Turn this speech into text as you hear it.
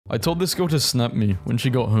I told this girl to snap me when she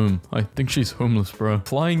got home. I think she's homeless, bro.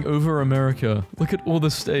 Flying over America. Look at all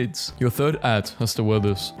the states. Your third at has to wear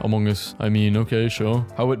this. Among Us. I mean, okay, sure.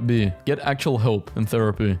 How it be? Get actual help and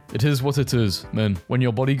therapy. It is what it is, man. When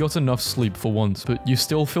your body got enough sleep for once, but you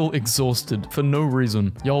still feel exhausted for no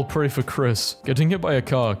reason. Y'all pray for Chris. Getting hit by a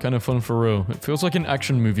car, kind of fun for real. It feels like an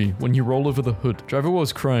action movie when you roll over the hood. Driver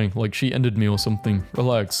was crying like she ended me or something.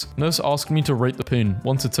 Relax. Nurse asked me to rate the pain,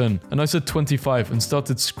 1 to 10, and I said 25 and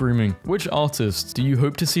started screaming. Which artists do you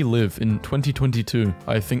hope to see live in 2022?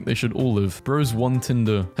 I think they should all live. Bros 1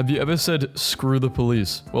 Tinder. Have you ever said, screw the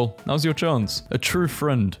police? Well, now's your chance. A true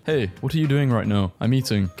friend. Hey, what are you doing right now? I'm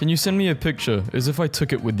eating. Can you send me a picture as if I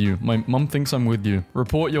took it with you? My mum thinks I'm with you.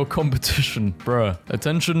 Report your competition. Bruh.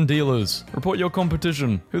 Attention dealers. Report your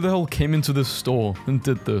competition. Who the hell came into this store and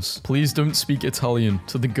did this? Please don't speak Italian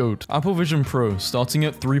to the goat. Apple Vision Pro starting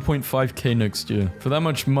at 3.5k next year. For that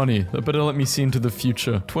much money, that better let me see into the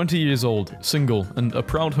future. 20 years old, single, and a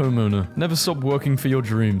proud homeowner. Never stop working for your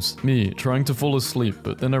dreams. Me, trying to fall asleep,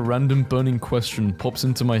 but then a random burning question pops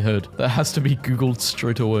into my head that has to be googled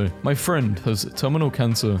straight away. My friend has terminal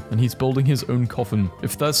cancer, and he's building his own coffin.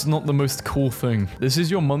 If that's not the most cool thing, this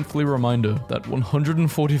is your monthly reminder that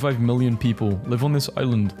 145 million people live on this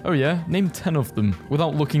island. Oh yeah? Name 10 of them,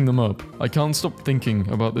 without looking them up. I can't stop thinking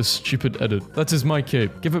about this stupid edit. That is my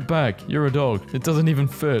cape. Give it back. You're a dog. It doesn't even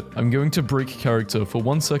fit. I'm going to break character for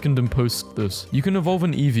 1 second and post this. You can evolve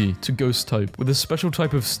an Eevee to ghost type with a special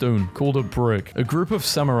type of stone called a brick. A group of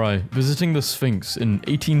samurai visiting the Sphinx in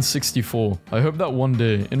 1864. I hope that one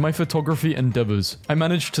day, in my photography endeavors, I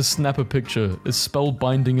managed to snap a picture as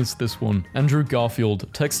spellbinding as this one. Andrew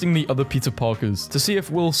Garfield texting the other Peter Parkers to see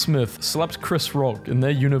if Will Smith slapped Chris Rock in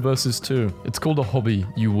their universes too. It's called a hobby,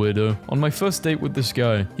 you weirdo. On my first date with this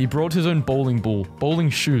guy, he brought his own bowling ball, bowling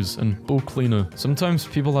shoes, and ball cleaner. Sometimes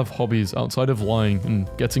people have hobbies outside of lying and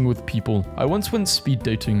getting with people. I once went speed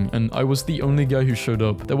dating, and I was the only guy who showed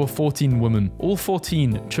up. There were 14 women. All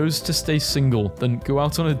 14 chose to stay single, then go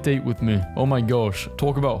out on a date with me. Oh my gosh,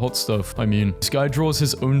 talk about hot stuff. I mean, this guy draws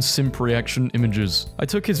his own simp reaction images. I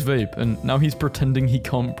took his vape, and now he's pretending he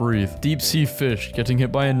can't breathe. Deep sea fish getting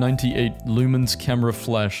hit by a 98 lumens camera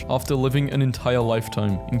flash after living an entire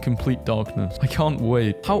lifetime in complete darkness. I can't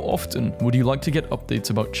wait. How often would you like to get updates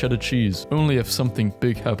about cheddar cheese? Only if something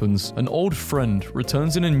big happens. An old friend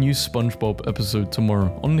returns in a new SpongeBob episode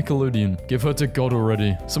tomorrow on Nickelodeon. Give her to God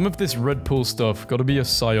already. Some of this Red Pill stuff gotta be a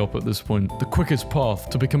psyop at this point. The quickest path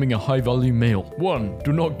to becoming a high-value male. 1.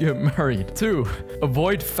 Do not get married. 2.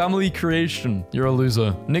 Avoid family creation. You're a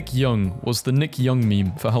loser. Nick Young was the Nick Young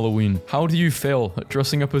meme for Halloween. How do you fail at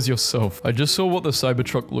dressing up as yourself? I just saw what the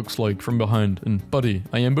Cybertruck looks like from behind, and buddy,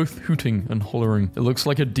 I am both hooting and hollering. It looks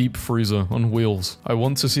like a deep freezer on wheels. I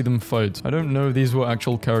want to see them fight. I don't know these were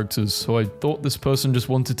actual characters, so I thought this person just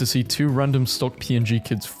wanted to see 2 random stock PNG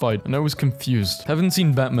kids fight, and I was confused. Haven't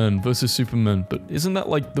seen Batman versus Superman, but isn't that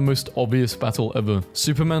like the most obvious battle ever?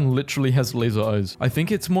 Superman literally has laser eyes. I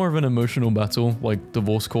think it's more of an emotional battle, like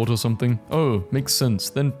divorce court or something. Oh, makes sense.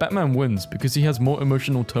 Then Batman wins because he has more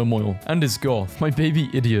emotional turmoil and is goth. My baby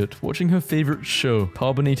idiot watching her favorite show,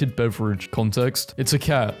 carbonated beverage. Context? It's a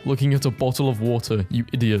cat looking at a bottle of water, you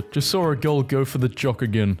idiot. Just saw a girl go for the jock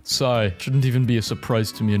again. Sigh. Shouldn't even be a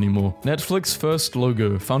surprise to me anymore. Netflix first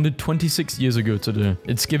logo, founded 26 years ago today.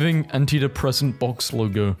 It's giving antidepressant box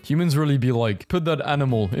logo. Humans really be like, put that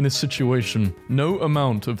animal in a situation. No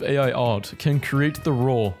amount of AI art can create the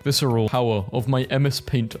raw, visceral power of my MS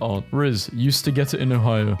Paint art. Riz used to get it in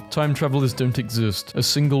Ohio. Time travelers don't exist. A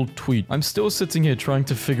single tweet. I'm still sitting here trying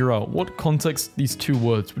to figure out what context these 2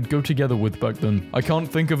 words would go together with back then. I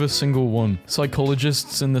can't think of a single one.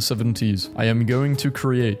 Psychologists in the 70s. I am going to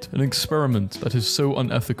create an experiment that is so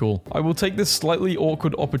unethical. I will take this slightly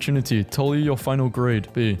awkward opportunity to tell you your final grade.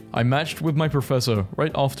 B. I matched with my professor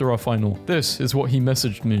right after our final. This is what he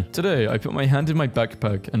messaged me. Today, I put my hand in my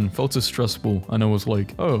backpack and felt a stress ball, and I was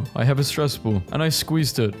like, oh, I have a stress ball. And I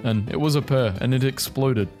squeezed it, and it was a pear, and it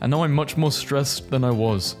exploded. And now I'm much more stressed than I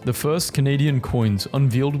was. The first Canadian coins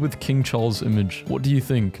unveiled with King Charles' image. What do you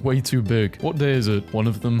think? Way too big. What day is it? One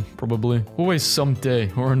of them, probably. Always some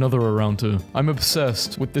day or another around here. I'm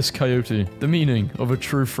obsessed with this coyote. The meaning of a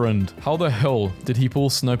true friend. How the hell did he pull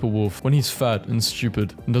Sniper Wolf when he's fat and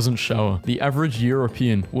stupid and doesn't shower? The average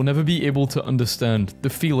European will never be able to understand the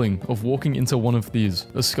feeling of walking into one of these.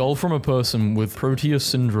 A skull from a person with Proteus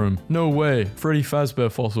syndrome. No way. Freddy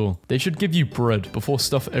Fazbear fossil. They should give you bread before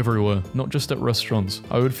stuff everywhere, not just at restaurants.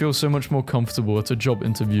 I would feel so much more comfortable at a job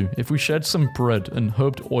interview if we shared some bread and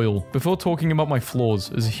herbed oil before talking about my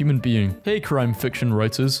flaws as a human being. Hey crime fiction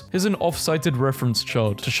writers, here's an off-cited reference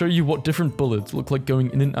chart to show you what different bullets look like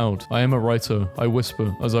going in and out. I am a writer. sir, I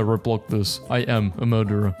whisper as I reblock this. I am a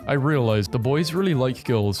murderer. I realize the boys really like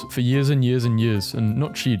girls for years and years and years and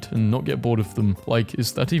not cheat and not get bored of them. Like,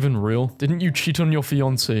 is that even real? Didn't you cheat on your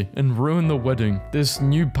fiance and ruin the wedding? This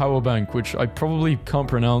new power bank, which I probably can't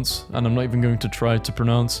pronounce, and I'm not even going to try to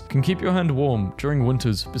pronounce, can keep your hand warm during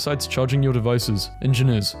winters besides charging your devices.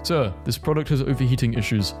 Engineers, sir, this product has overheating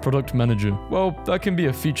issues. Product manager, well, that can be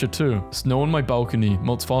a feature too. Snow on my balcony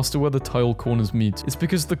melts faster where the tile corners meet. It's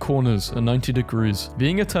because the corners are 90 degrees.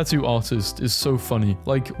 Being a tattoo artist is so funny.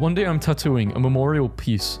 Like, one day I'm tattooing a memorial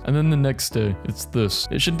piece, and then the next day, it's this.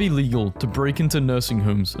 It should be legal to break into nursing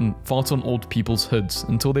homes and fart on old people's heads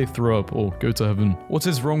until they throw up or go to heaven. What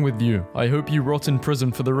is wrong with you? I hope you rot in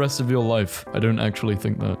prison for the rest of your life. I don't actually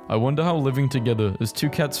think that. I wonder how living together as two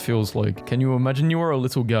cats feels like. Can you imagine you are a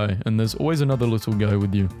little guy, and there's always another little guy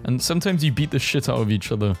with you, and sometimes you beat the shit out of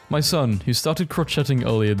each other. My son, who started crocheting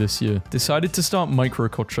earlier this year, decided to start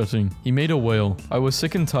micro-crocheting. He made a whale. I was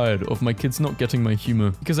sick and tired of my kids not getting my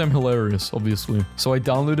humor, because I'm hilarious, obviously. So I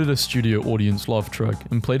downloaded a studio audience laugh track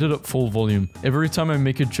and played it up full volume every time I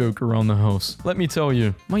make a joke around the house. Let me tell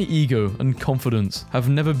you, my ego and confidence have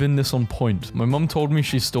never been this on point. My mom told me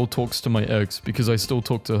she still talks to my ex because I still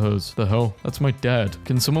talk to hers. The hell? That's my dad.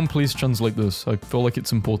 Can someone please translate this? I feel like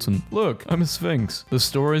it's important. Look, I'm a sphinx. The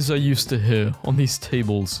stories I used to hear on these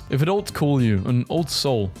tables. If adults call you an old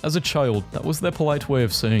soul, as a child, that was their polite way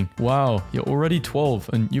of saying, wow, you're already 12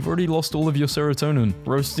 and you've already lost all of your serotonin.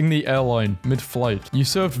 Roasting the airline mid-flight. You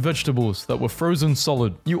served vegetables that were frozen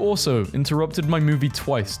solid. You also interrupted my movie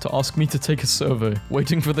twice to ask me to take a survey,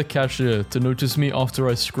 waiting for the cashier to notice me after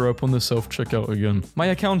I screw up on the self-checkout again. My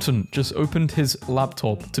accountant just opened his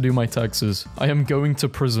laptop to do my taxes. I am going to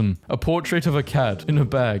prison. A portrait of a cat in a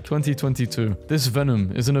bag, 2022. This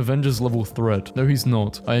Venom is an Avengers level threat. No, he's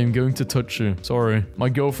not. I am going to touch you. Sorry. My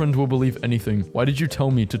girlfriend will believe anything. Why did you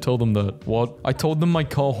tell me to tell them that? What? I told them my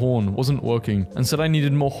car horn wasn't working and said I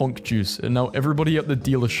needed more honk juice, and now everybody at the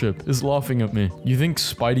dealership is laughing at me. You think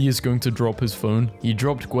Spidey is going to drop his phone? He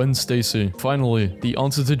dropped Gwen Stacy. Finally, the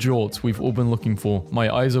answer to jorts we've all been looking for.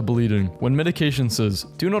 My eyes are bleeding. When medication says,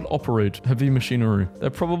 do not operate heavy machinery, they're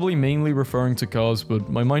probably mainly referring to cars, but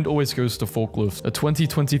my mind always goes to forklifts. A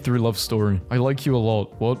 2023 love story. I like you a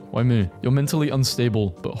lot. What? Why me? You're mentally unstable,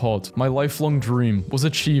 but hot. My lifelong dream was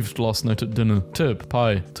achieved last night at dinner. Tip,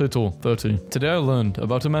 pie, total, 30. Today I learned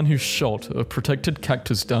about a man who shot a protected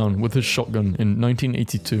cactus down with his shotgun in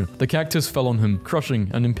 1982. The cactus fell on him, crushing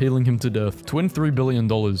and impaling him to death. To win $3 billion,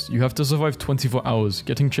 you have to survive 24 hours,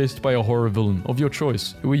 getting chased by a horror villain of your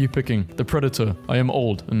choice. Who are you picking? The Predator. I am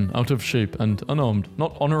old and out of shape and unarmed.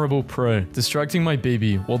 Not honorable prey. Distracting my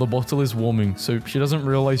baby while the bottle is warming so she doesn't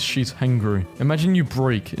realize she's hangry. Imagine you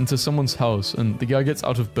break into someone's house and the guy gets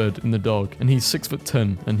out of bed in the dark and he's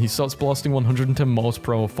 6'10" and he starts blasting 110 miles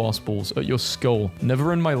per hour fastballs at your skull.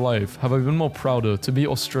 Never in my life have I been more prouder to be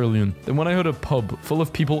Australian than when I heard a pub full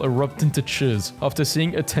of people erupt into cheers after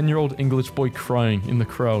seeing a 10-year-old English boy crying in the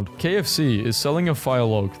crowd. KFC is selling a fire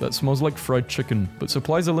log that smells like fried chicken, but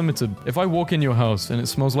supplies are limited. If I walk in your house and it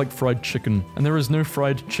smells like fried chicken, and there is no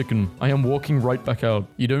fried chicken, I am walking right back out.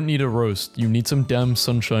 You don't need a roast, you need some damn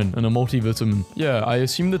sunshine and a multivitamin. Yeah, I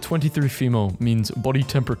assume the 23 female means body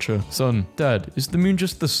temperature. Son, Dad, is the moon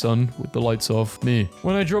just the sun with the lights off? Me.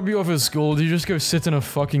 When I drop you off at school, do you just go sit in a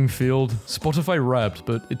fucking field? Spotify Wrapped,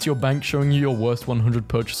 but it's your bank showing you your worst 100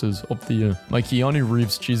 purchases of the year. My Keanu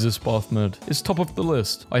Reeves Jesus bath mat is top of the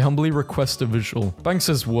list. I humbly request a visual. Bank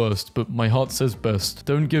says worst, but my heart says best.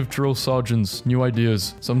 Don't give drill sergeants new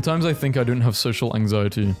ideas. Sometimes I think I don't have social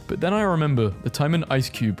anxiety, but then I remember the time an ice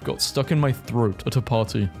cube got stuck in my throat at a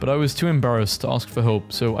party, but I was too embarrassed to ask for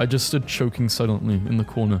help, so I just stood choking silently in the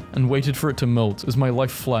corner and waited for it to melt as my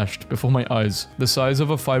life flashed before my eyes. The size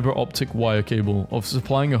of a fiber optic wire cable of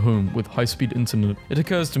supplying a home with high-speed internet. It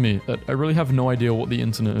occurs to me that I really have no idea what the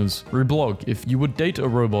internet is. Reblog, if you would date a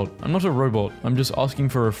robot. I'm not a robot, I'm just asking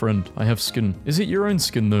for a friend. I have skin. Is it your own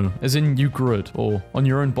skin though? As in you grew it, or on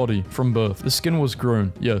your own body from birth? The skin was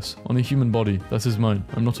grown, yes, on a human body. That is mine.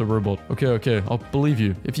 I'm not a robot. Okay, I'll believe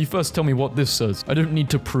you. If you first tell me what this says, I don't need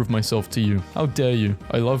to prove myself to you. How dare you?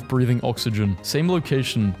 I love breathing oxygen. Same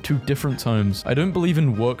location, 2 different times. I don't believe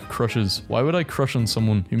in work crushes. Why would I crush on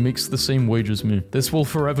someone who makes the same wage as me? This will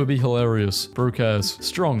forever be hilarious. Broke ass.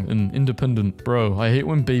 Strong and independent. Bro, I hate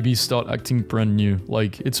when babies start acting brand new.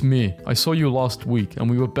 Like, it's me. I saw you last week and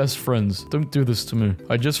we were best friends. Don't do this to me.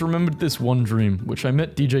 I just remembered this one dream, which I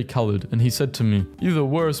met DJ Khaled and he said to me, "You the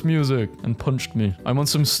worst music," and punched me. I'm on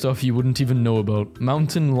some stuff you wouldn't even know about.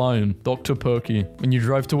 Mountain Lion, Dr. Perky, when you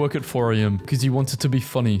drive to work at 4 AM because you wanted to be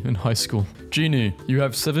funny in high school. Genie, you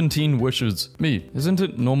have 17 wishes. Me, isn't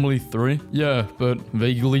it normally 3? Yeah, but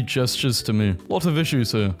vaguely giggly gestures to me. Lot of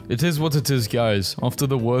issues here. It is what it is, guys. After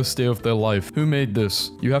the worst day of their life. Who made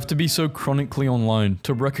this? You have to be so chronically online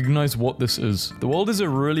to recognize what this is. The world is a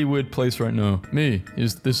really weird place right now. Me.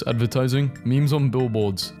 Is this advertising? Memes on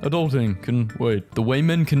billboards. Adulting can wait. The way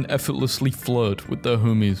men can effortlessly flirt with their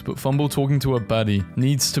homies but fumble talking to a baddie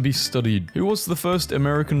needs to be studied. Who was the first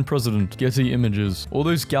American president? Getty Images. All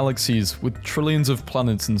those galaxies with trillions of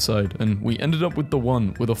planets inside, and we ended up with the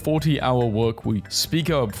one with a 40-hour work week.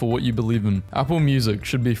 Speak up for what you believe in. Apple Music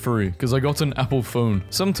should be free, because I got an Apple phone.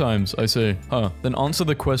 Sometimes I say, then answer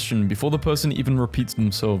the question before the person even repeats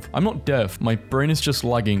themselves. I'm not deaf, my brain is just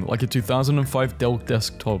lagging like a 2005 Dell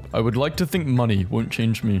desktop. I would like to think money won't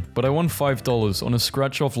change me, but I won $5 on a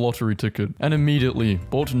scratch-off lottery ticket, and immediately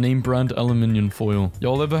bought name-brand aluminium foil.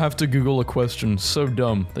 Y'all ever have to Google a question so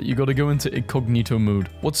dumb that you gotta go into incognito mode?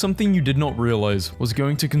 What's something you did not realize was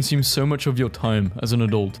going to consume so much of your time as an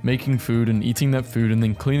adult? Making food and eating that food and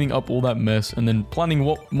then cleaning up all that mess and then planning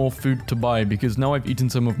what more food to buy because now I've eaten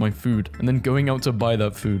some of my food and then going out to buy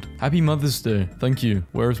that food. Happy Mother's Day. Thank you.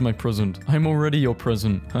 Where is my present? I'm already your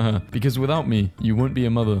present. Haha. Because without me, you won't be a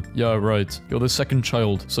mother. Yeah, right. You're the second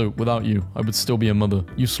child, so without you, I would still be a mother.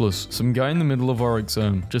 Useless. Some guy in the middle of our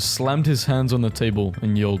exam just slammed his hands on the table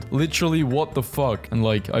and yelled, literally, what the fuck? And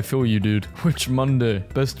like, I feel you, dude. Which Monday?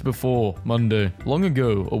 Best before Monday. Long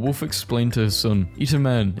ago, a wolf explained to his son, eat a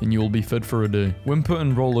man and you will be fed for a day. Whimper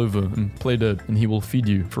and roll over and play dead and he will feed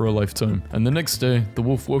you for a lifetime. And the next day, the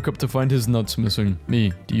wolf woke up to find his nuts missing.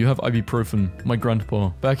 Me, do you have ibuprofen? My grandpa.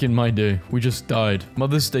 Back in my day, we just died.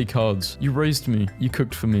 Mother's Day cards. You raised me. You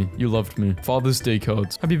cooked for me. You loved me. Father's Day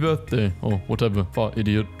cards. Happy birthday. Or whatever. Fart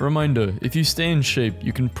idiot. Reminder, if you stay in shape,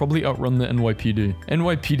 you can probably outrun the NYPD.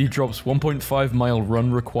 NYPD drops 1.5-mile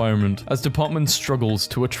run requirement as department struggles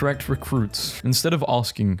to attract recruits. Instead of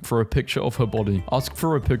asking for a picture of her body, ask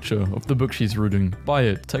for a picture of the book she's reading. Buy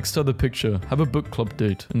it, text her the picture, have a book club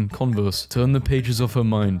date, and converse. Turn the pages of her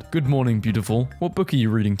mind. Good morning, beautiful. What book are you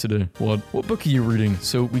reading today? What book are you reading?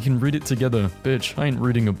 So we can read it together. Bitch, I ain't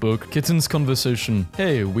reading a book. Kittens conversation.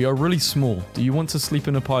 Hey, we are really small. Do you want to sleep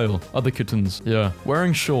in a pile? Other kittens. Yeah.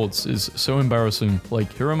 Wearing shorts is so embarrassing.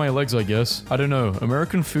 Like, here are my legs, I guess. I don't know.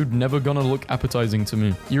 American food never gonna look appetizing to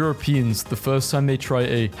me. Europeans, the first time they try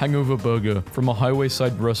a hangover burger from a highway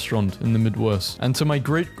side restaurant in the Midwest. And to my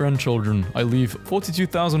great-grandchildren, I leave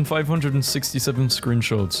 42,567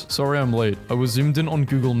 screenshots. Sorry I'm late. I was zoomed in on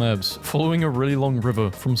Google Maps, following a really long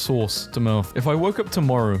river from source to mouth. If I woke up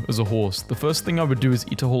tomorrow as a horse, the first thing I would do is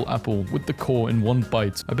eat a whole apple with the core in one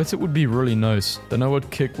bite. I bet it would be really nice. Then I would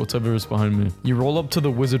kick whatever is behind me. You roll up to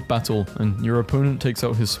the wizard battle, and your opponent takes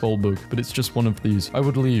out his spell book, but it's just one of these. I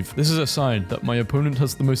would leave. This is a sign that my opponent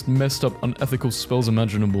has the most messed up, unethical spells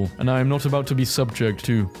imaginable, and I am not about to be subject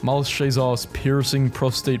to Malshazar's piercing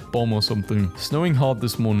prostate bomb or something. Snowing hard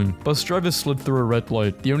this morning. Bus driver slid through a red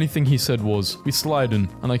light. The only thing he said was, we slide in,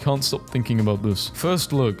 and I can't stop thinking about this.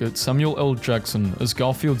 First look at Samuel L. Jackson as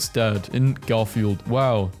Garfield's dad in Garfield.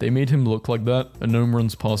 Wow, they made him look like that. A gnome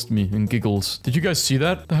runs past me and giggles. Did you guys see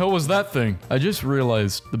that? The hell was that thing? I just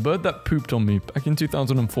realized the bird that pooped on me back in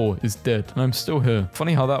 2004 is dead, and I'm still here.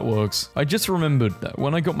 Funny how that works. I just remembered that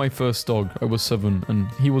when I got my first dog, I was 7, and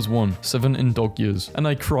he was 1. 7 in dog years. And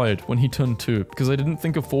I cried when he turned 2, because I didn't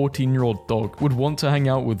think a 14-year-old dog would want to hang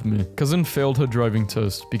out with me. Cousin failed her driving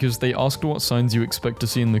test because they asked what signs you expect to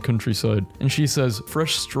see in the countryside, and she says,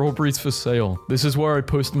 fresh strawberries for sale. This is where I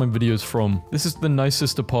post my videos from. This is the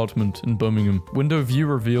nicest apartment in Birmingham. Window view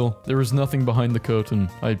reveal. There is nothing behind the curtain.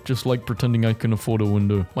 I just like pretending I can afford a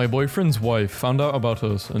window. My boyfriend's wife found out about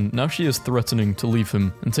us, and now she is threatening to leave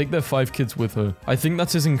him and take their 5 kids with her. I think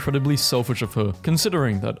that is incredibly selfish of her,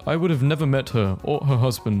 considering that I would have never met her or her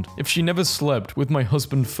husband if she never slept with my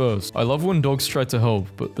husband first. I love when dogs try to help,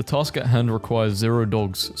 but the task at hand requires 0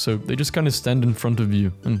 dogs, so they just kind of stand in front of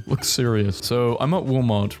you and look serious. So I'm at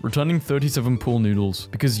Walmart returning 37 pool noodles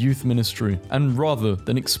because youth ministry, and rather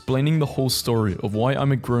than explaining the whole story of why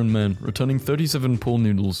I'm a grown man returning 37 pool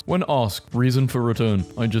noodles, when asked reason for return,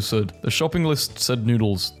 I just said, the shopping list said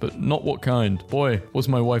noodles, but not what kind. Boy, was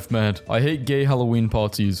my wife mad. I hate gay Halloween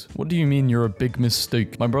parties. What do you mean you're a big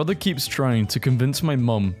mistake? My brother keeps trying to convince my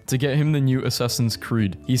mum to get him the new Assassin's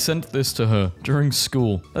Creed. He sent this to her during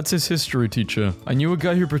school. That's his history teacher. I knew a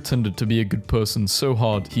guy who pretended to be a good person so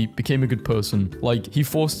hard he became a good person. Like, he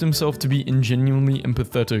forced himself to be ingenuinely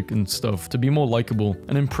empathetic and stuff, to be more likable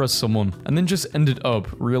and impress someone, and then just ended up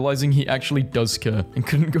realizing he actually does care and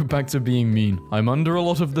couldn't go back to being mean. I'm under a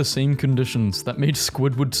lot of the same conditions that made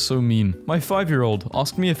Squidward so mean. My 5-year-old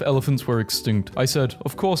asked me if elephants were extinct. I said,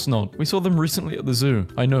 of course not. We saw them recently at the zoo.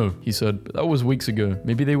 I know, he said, but that was weeks ago.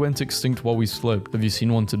 Maybe they went extinct while we slept. Have you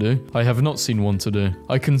seen one today? I have not not seen one today.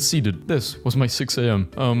 I conceded. This was my 6 a.m.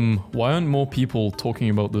 Why aren't more people talking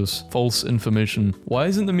about this? False information. Why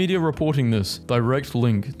isn't the media reporting this? Direct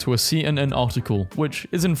link to a CNN article, which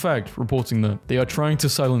is in fact reporting that they are trying to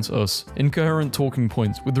silence us. Incoherent talking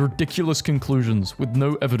points with ridiculous conclusions with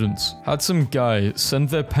no evidence. Had some guy send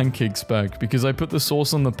their pancakes back because I put the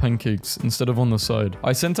sauce on the pancakes instead of on the side.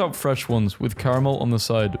 I sent out fresh ones with caramel on the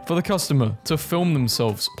side for the customer to film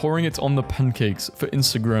themselves pouring it on the pancakes for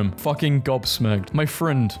Instagram. Fucking gobsmacked. My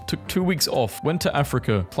friend took 2 weeks off, went to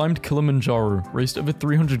Africa, climbed Kilimanjaro, raised over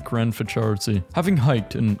 300 grand for charity. Having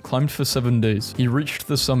hiked and climbed for 7 days, he reached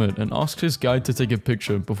the summit and asked his guide to take a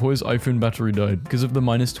picture before his iPhone battery died because of the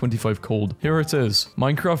 -25 cold. Here it is.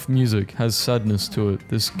 Minecraft music has sadness to it.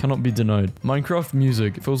 This cannot be denied. Minecraft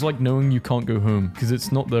music feels like knowing you can't go home because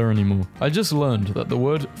it's not there anymore. I just learned that the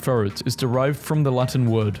word ferret is derived from the Latin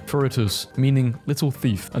word ferretus, meaning little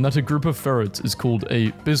thief, and that a group of ferrets is called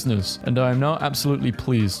a business, and I am now absolutely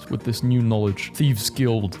pleased with this new knowledge. Thieves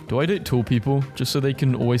Guild. Do I date tall people just so they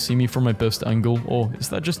can always see me from my best angle, or is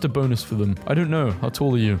that just a bonus for them? I don't know. How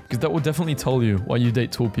tall are you? Because that will definitely tell you why you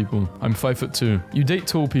date tall people. I'm 5'2". You date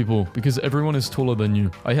tall people because everyone is taller than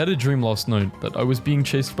you. I had a dream last night that I was being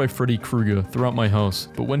chased by Freddy Krueger throughout my house,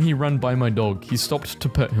 but when he ran by my dog, he stopped to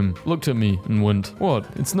pet him, looked at me, and went, "What?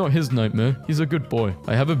 It's not his nightmare. He's a good boy."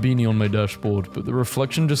 I have a beanie on my dashboard, but the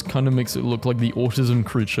reflection just kinda makes it look like the autism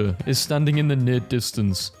creature is standing in the near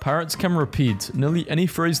distance. Parrots can repeat nearly any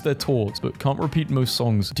phrase they're taught, but can't repeat most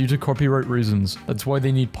songs due to copyright reasons. That's why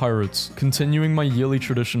they need pirates. Continuing my yearly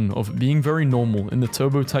tradition of being very normal in the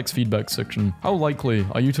TurboTax feedback section. How likely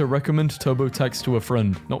are you to recommend TurboTax to a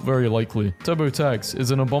friend? Not very likely. TurboTax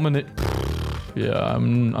is an abomination. Yeah,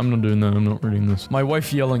 I'm not doing that. I'm not reading this. My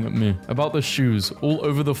wife yelling at me about the shoes all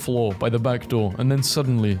over the floor by the back door, and then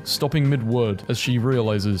suddenly stopping mid-word as she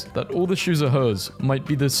realizes that all the shoes are hers might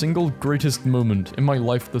be the single greatest moment in my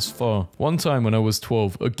life thus far. One time when I was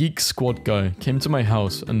 12, a geek squad guy came to my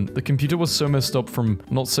house and the computer was so messed up from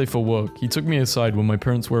not safe for work. He took me aside when my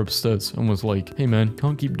parents were upstairs and was like, "Hey man,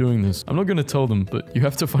 can't keep doing this. I'm not gonna tell them, but you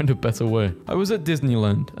have to find a better way." I was at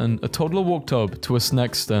Disneyland and a toddler walked up to a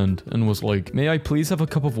snack stand and was like, "May I please have a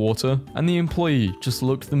cup of water?" And the employee just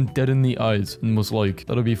looked them dead in the eyes and was like,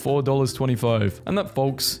 "That'll be $4.25. And that,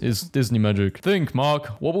 folks, is Disney magic. Think, Mark,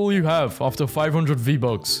 what will you have after 500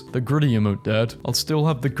 V-Bucks? The gritty emote, Dad. I'll still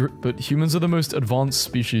have the grit, but humans are the most advanced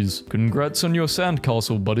species. Congrats on your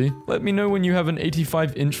sandcastle, buddy. Let me know when you have an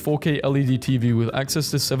 85-inch 4K LED TV with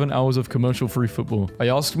access to 7 hours of commercial-free football. I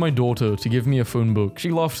asked my daughter to give me a phone book.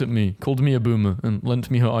 She laughed at me, called me a boomer, and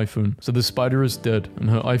lent me her iPhone. So the spider is dead, and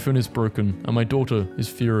her iPhone is broken, and my daughter is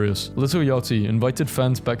furious. Little Yachty invited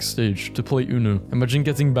fans backstage to play Uno. Imagine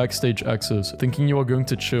getting backstage access, thinking you are going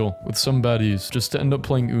to chill with some baddies, just to end up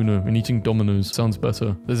playing Uno and eating Dominoes. Sounds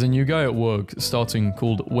better. There's a new guy at work starting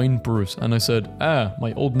called Wayne Bruce, and I said, "Ah,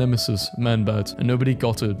 my old nemesis, Man-Bat," and nobody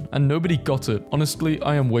got it. And nobody got it. Honestly,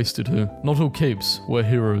 I am wasted here. Not all capes, we're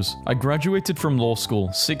heroes. I graduated from law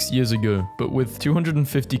school 6 years ago, but with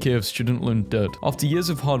 250k of student loan debt. After years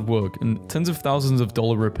of hard work and tens of thousands of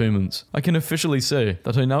dollar repayments, I can officially say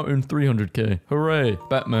that I now own 300k. Hooray!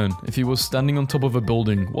 Batman, if he was standing on top of a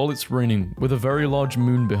building while it's raining with a very large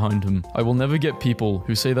moon behind him. I will never get people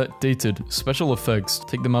who say that dated special effects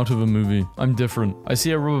take them out of a movie. I'm different. I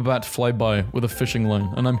see a rubber bat fly by with a fishing line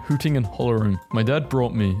and I'm hooting and hollering. My dad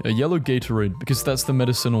brought me a yellow Gatorade because that's the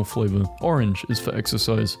medicinal flavor. Orange is for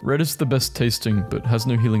exercise. Red is the best tasting but has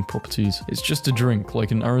no healing properties. It's just a drink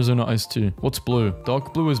like an Arizona iced tea. What's blue?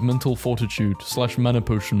 Dark blue is mental fortitude / mana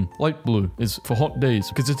potion. Light blue is for hot days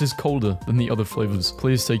because it is colder than the other flavors.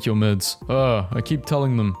 Please take your meds. I keep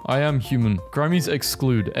telling them I am human. Grammys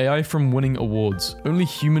exclude AI from winning awards. Only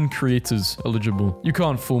human creators eligible. You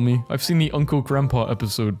can't fool me. I've seen the Uncle Grandpa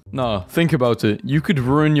episode. Nah, think about it. You could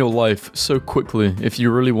ruin your life so quickly if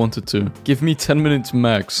you really wanted to. Give me 10 minutes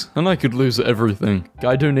max and I could lose everything.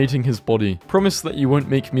 Guy donating his body. Promise that you won't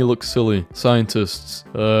make me look silly. Scientists.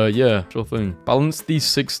 Yeah, sure thing. Balance these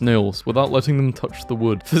 6 nails without letting them touch the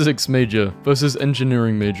wood. Physics major versus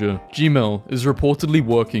engineering major. Gmail is reportedly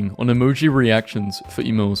working on emoji reactions for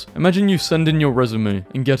emails. Imagine you send in your resume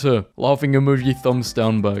and get a laughing emoji thumbs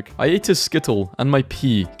down back. I ate a Skittle and my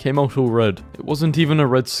pee came out all red. It wasn't even a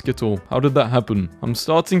red Skittle. How did that happen? I'm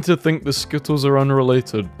starting to think the Skittles are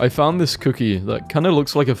unrelated. I found this cookie that kinda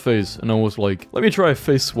looks like a face and I was like, let me try a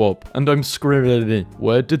face swap. And I'm screaming,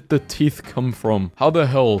 where did the teeth come from? How the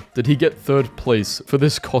hell did he get 3rd place for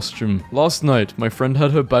this costume? Last night, my friend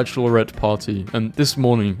had her bachelorette private party, and this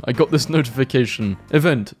morning I got this notification.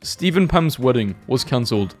 Event, Steve and Pam's wedding was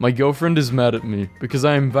cancelled. My girlfriend is mad at me because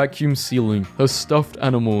I am vacuum sealing her stuffed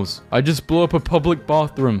animals. I just blew up a public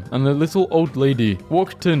bathroom and a little old lady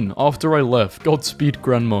walked in after I left. Godspeed,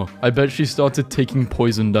 Grandma. I bet she started taking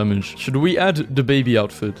poison damage. Should we add the baby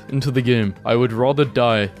outfit into the game? I would rather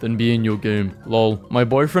die than be in your game. Lol. My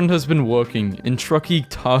boyfriend has been working in Truckee,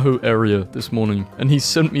 Tahoe area this morning, and he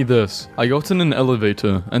sent me this. I got in an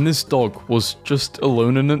elevator, and this dog was just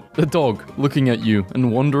alone in it. The dog looking at you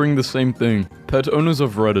and wondering the same thing. Pet owners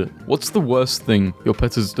of Reddit, what's the worst thing your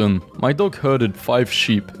pet has done? My dog herded 5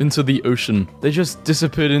 sheep into the ocean. They just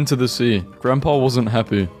disappeared into the sea. Grandpa wasn't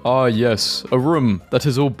happy. Ah yes, a room that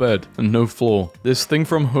is all bed and no floor. This thing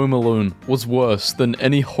from Home Alone was worse than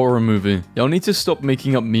any horror movie. Y'all need to stop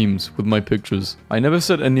making up memes with my pictures. I never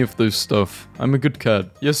said any of those stuff. I'm a good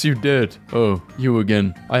cat. Yes, you did. Oh, you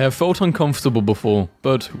again. I have felt uncomfortable before,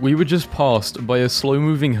 but we were just passed by a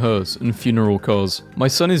slow-moving hearse and funeral cars. My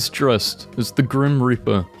son is dressed as the Grim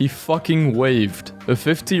Reaper. He fucking waved. A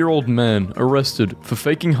 50-year-old man arrested for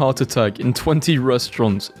faking heart attack in 20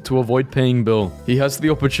 restaurants to avoid paying bill. He has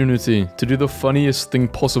the opportunity to do the funniest thing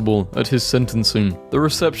possible at his sentencing. The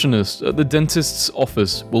receptionist at the dentist's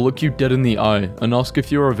office will look you dead in the eye and ask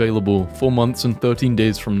if you're available 4 months and 13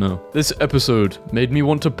 days from now. This episode made me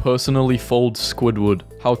want to personally fold Squidward.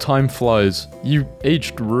 How time flies. You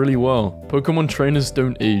aged really well. Pokemon trainers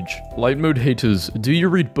don't age. Light mode haters, do you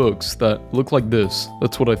read books that look like this?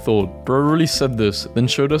 That's what I thought. Bro really said this, then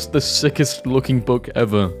showed us the sickest looking book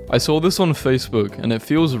ever. I saw this on Facebook and it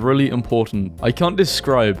feels really important. I can't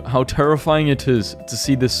describe how terrifying it is to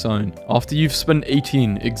see this sign. After you've spent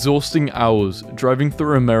 18 exhausting hours driving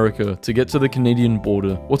through America to get to the Canadian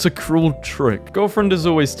border. What a cruel trick. Girlfriend is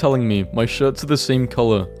always telling me my shirts are the same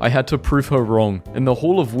color. I had to prove her wrong. In the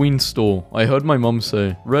Hall of Ween store, I heard my mum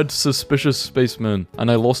say, "Red suspicious spaceman,"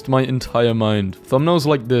 and I lost my entire mind. Thumbnails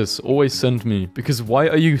like this always send me, because why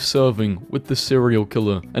are you serving with the serial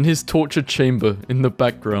killer and his torture chamber in the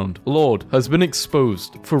background? Lord has been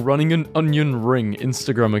exposed for running an onion ring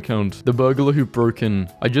Instagram account. The burglar who broke in.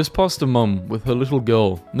 I just passed a mum with her little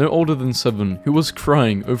girl, no older than 7, who was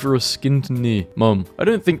crying over a skinned knee. Mum, I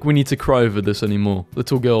don't think we need to cry over this anymore.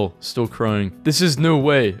 Little girl, still crying. This is no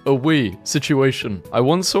way a we situation. I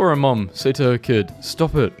once saw a mum say to her kid,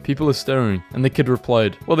 "Stop it, people are staring," and the kid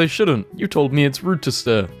replied, "Well, they shouldn't. You told me it's rude to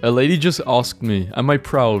stare." A lady just asked me, am I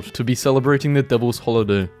proud to be celebrating the devil's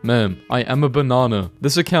holiday? Ma'am, I am a banana.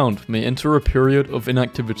 This account may enter a period of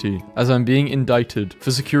inactivity as I'm being indicted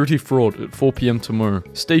for security fraud at 4 PM tomorrow.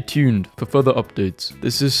 Stay tuned for further updates.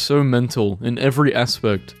 This is so mental in every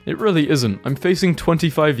aspect. It really isn't. I'm facing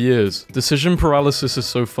 25 years. Decision paralysis is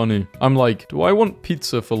so funny. I'm like, do I want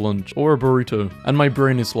pizza for lunch or a burrito? And my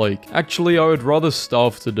brain is like, actually I would rather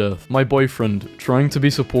starve to death. My boyfriend, trying to be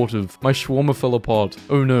supportive. My shawarma fell apart.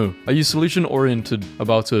 Oh no. Are you solution oriented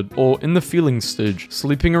about it? Or in the feelings stage?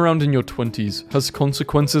 Sleeping around in your 20s has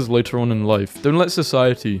consequences later on in life. Don't let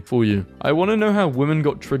society fool you. I want to know how women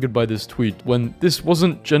got triggered by this tweet when this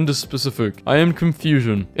wasn't gender specific. I am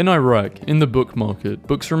confusion. In Iraq, in the book market,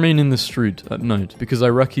 books remain in the street at night because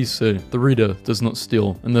Iraqis say the reader does not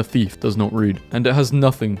steal and the thief does not read. And it has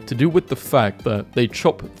nothing to do with the fact that they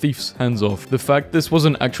chop thieves' hands off. The fact this was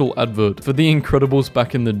an actual advert for The Incredibles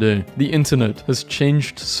back in the day. The internet has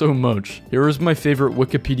changed so much. Here is my favorite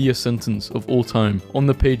Wikipedia sentence of all time on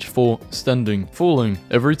the page for standing. Falling.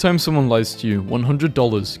 Every time someone lies to you,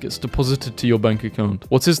 $100 gets deposited to your bank account.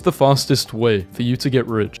 What is the fastest way for you to get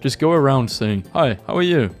rich? Just go around saying, "Hi, how are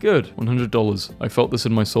you? Good. $100. I felt this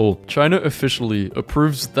in my soul." China officially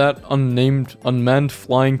approves that unnamed unmanned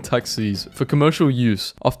flying taxis for commercial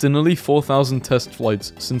use after nearly 4,000 test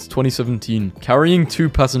flights since 2017, carrying 2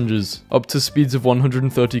 passengers up to speeds of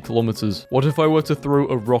 130 kilometers. What if I were to throw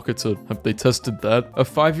a rocket at? Have they tested that? A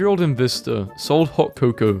 5-year-old investor sold hot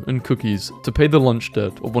cocoa and cookies to pay the lunch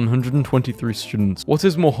debt of 123 students. What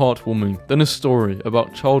is more heartwarming than a story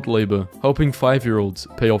about child labor helping 5-year-olds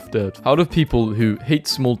pay off debt? How do people who hate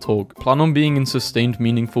small talk plan on being in sustained,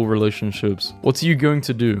 meaningful relationships? What are you going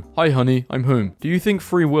to do? Hi honey, I'm home. Do you think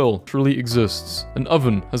free will truly exists? An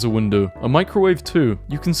oven has a window. A microwave too.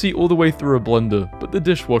 You can see all the way through a blender, but the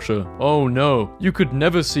dishwasher, oh no, you could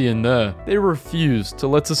never see in there. They refuse to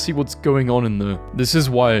let us see what's going on in there. This is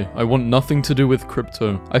why I want nothing nothing to do with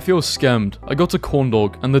crypto. I feel scammed. I got a corn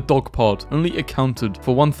dog, and the dog part only accounted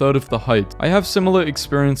for 1/3 of the height. I have similar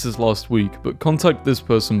experiences last week, but contact this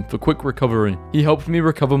person for quick recovery. He helped me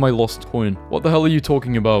recover my lost coin. What the hell are you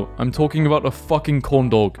talking about? I'm talking about a fucking corn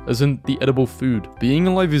dog, as in the edible food. Being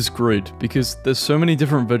alive is great, because there's so many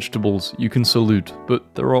different vegetables you can salute,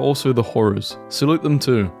 but there are also the horrors. Salute them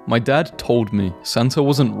too. My dad told me Santa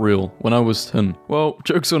wasn't real when I was 10. Well,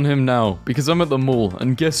 joke's on him now, because I'm at the mall,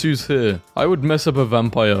 and guess who's here? I would mess up a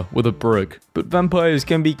vampire with a brick. But vampires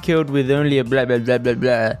can be killed with only a blah blah blah blah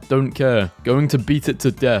blah. Don't care. Going to beat it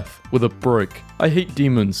to death with a brick. I hate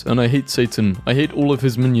demons, and I hate Satan. I hate all of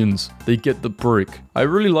his minions. They get the brick. I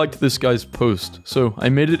really liked this guy's post, so I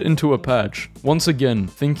made it into a patch. Once again,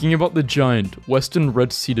 thinking about the giant western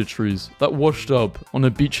red cedar trees that washed up on a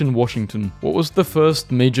beach in Washington. What was the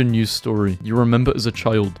first major news story you remember as a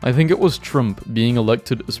child? I think it was Trump being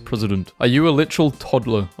elected as president. Are you a literal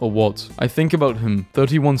toddler or what? I think about him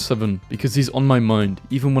 31/7 because he's on my mind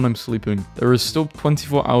even when I'm sleeping. There is still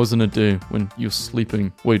 24 hours in a day when you're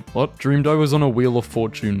sleeping. Wait, what? Dreamed I was on a Wheel of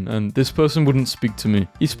Fortune and this person wouldn't speak to me.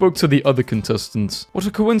 He spoke to the other contestants. What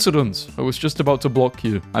a coincidence. I was just about to block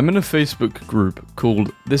you. I'm in a Facebook group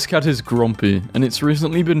called This Cat is Grumpy, and it's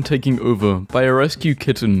recently been taken over by a rescue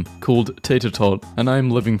kitten called Tater Tot, and I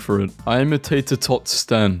am living for it. I am a Tater Tot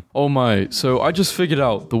stan. Oh my, so I just figured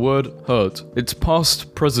out the word hurt. It's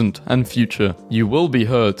past, present, and future. You will be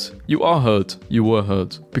hurt. You are hurt. You were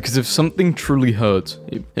hurt. Because if something truly hurts,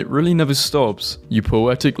 it really never stops. You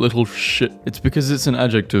poetic little shit. It's because it's an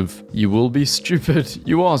adjective. You will be stupid.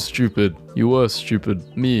 You are stupid. You were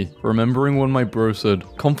stupid. Me, remembering when my bro said,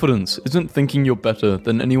 confidence isn't thinking you're better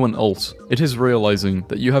than anyone else. It is realizing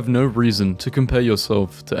that you have no reason to compare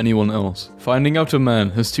yourself to anyone else. Finding out a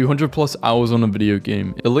man has 200 plus hours on a video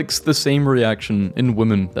game elicits the same reaction in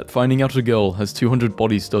women that finding out a girl has 200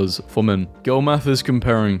 bodies does for men. Girl math is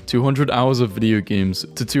comparing 200 hours of video games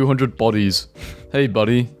to 200 bodies. Hey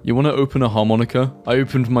buddy, you wanna open a harmonica? I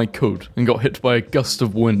opened my coat and got hit by a gust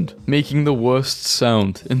of wind, making the worst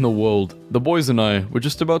sound in the world. The boys and I were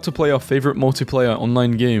just about to play our favorite multiplayer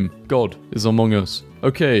online game, God is Among Us.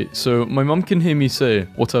 Okay, so my mum can hear me say,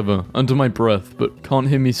 whatever, under my breath, but can't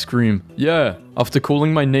hear me scream, yeah, after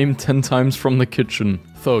calling my name 10 times from the kitchen.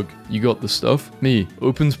 Thug, you got the stuff? Me,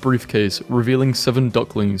 opens briefcase, revealing 7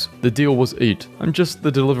 ducklings. The deal was 8. I'm just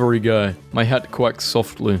the delivery guy. My hat quacks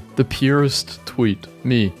softly. The purest tweet.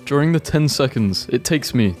 Me, during the 10 seconds it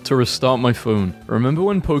takes me to restart my phone. Remember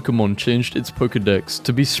when Pokemon changed its Pokedex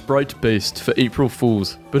to be sprite-based for April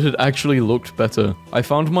Fools, but it actually looked better? I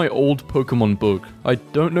found my old Pokemon book. I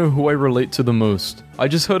don't know who I relate to the most. I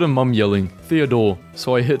just heard a mum yelling, Theodore,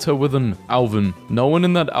 so I hit her with an Alvin. No one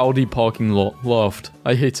in that Audi parking lot laughed.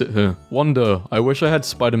 I hated her. Wonder, I wish I had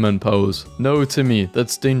Spider-Man powers. No, Timmy,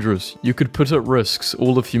 that's dangerous. You could put at risks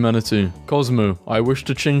all of humanity. Cosmo, I wish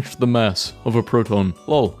to change the mass of a proton.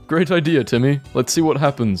 Lol, great idea, Timmy. Let's see what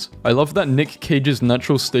happens. I love that Nick Cage's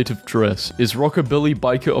natural state of dress is rockabilly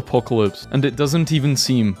biker apocalypse, and it doesn't even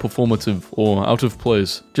seem performative or out of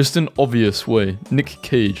place. Just an obvious way Nick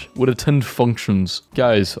Cage would attend functions.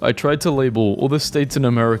 Guys, I tried to label all the states in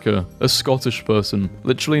America a Scottish person.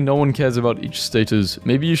 Literally no one cares about each state is.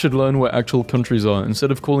 Maybe you should learn where actual countries are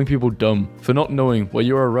instead of calling people dumb for not knowing where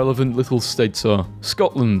your irrelevant little states are.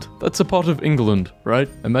 Scotland, that's a part of England, right?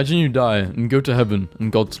 Imagine you die and go to heaven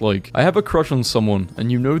and God's like, I have a crush on someone and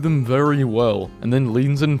you know them very well, and then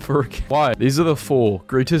leans in for a Why? These are the 4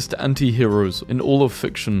 greatest anti-heroes in all of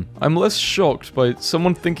fiction. I'm less shocked by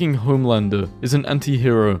someone thinking Homelander is an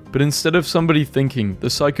anti-hero, but instead of somebody thinking the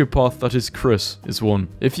psychopath that is Chris is one.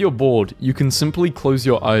 If you're bored, you can simply close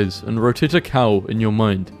your eyes and rotate a cow in your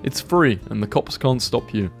mind. It's free and the cops can't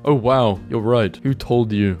stop you. Oh wow, you're right. Who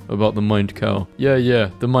told you about the mind cow? Yeah,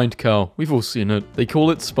 the mind cow. We've all seen it. They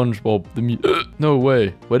call it SpongeBob. No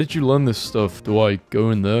way. Where did you learn this stuff? Do I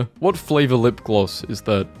go in there? What flavor lip gloss is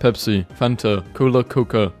that? Pepsi, Fanta, Cola,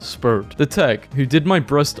 Coca, Spurt. The tech who did my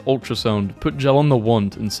breast ultrasound put gel on the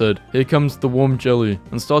wand and said, here comes the warm jelly,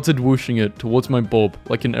 and started whooshing it towards my bob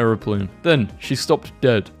like an aeroplane. Then she stopped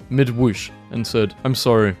dead mid-whoosh and said, I'm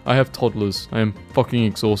sorry, I have toddlers. I am fucking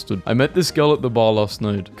exhausted. I met this girl at the bar last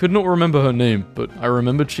night. Could not remember her name, but I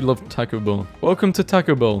remembered she loved Taco Bell. Welcome to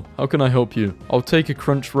Taco Bell. How can I help you? I'll take a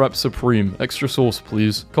Crunch Wrap Supreme. Extra sauce,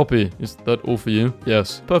 please. Copy. Is that all for you?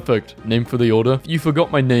 Yes. Perfect. Name for the order? If you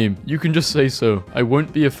forgot my name, you can just say so. I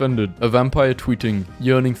won't be offended. A vampire tweeting,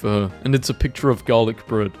 yearning for her, and it's a picture of garlic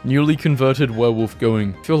bread. Newly converted werewolf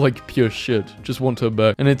going, feel like pure shit. Just want her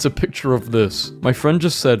back. And it's a picture of this. My friend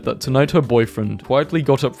just said that tonight her boyfriend boyfriend quietly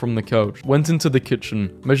got up from the couch, went into the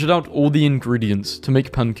kitchen, measured out all the ingredients to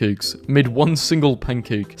make pancakes, made one single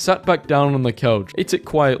pancake, sat back down on the couch, ate it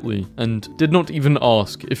quietly, and did not even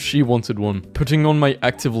ask if she wanted one, putting on my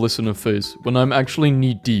active listener face when I'm actually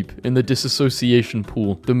knee-deep in the disassociation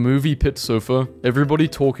pool, the movie pit sofa, everybody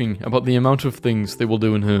talking about the amount of things they will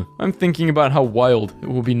do in here. I'm thinking about how wild it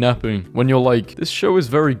will be napping when you're like, this show is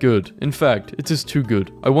very good. In fact, it is too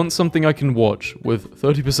good. I want something I can watch with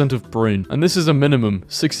 30% of brain, and this is a minimum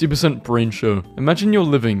 60% brain show. Imagine you're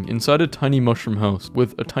living inside a tiny mushroom house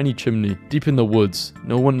with a tiny chimney, deep in the woods.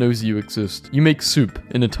 No one knows you exist. You make soup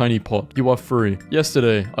in a tiny pot. You are free.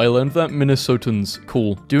 Yesterday, I learned that Minnesotans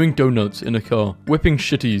cool doing donuts in a car, whipping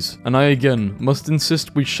shitties, and I again must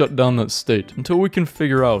insist we shut down that state until we can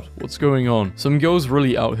figure out what's going on. Some girl's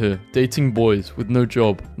really out here, dating boys with no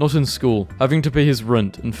job, not in school, having to pay his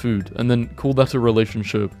rent and food, and then call that a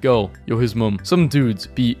relationship. Girl, you're his mum. Some dudes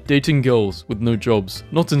be dating girls with no jobs,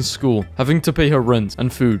 not in school, having to pay her rent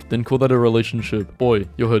and food, then call that a relationship. Boy,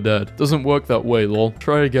 you're her dad. Doesn't work that way, lol.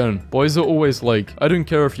 Try again. Boys are always like, I don't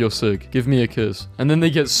care if you're sick, give me a kiss. And then they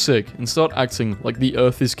get sick and start acting like the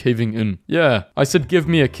earth is caving in. Yeah, I said give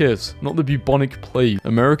me a kiss, not the bubonic plague.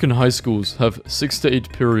 American high schools have 6 to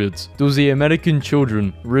 8 periods. Do the American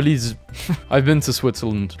children really I've been to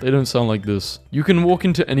Switzerland. They don't sound like this. You can walk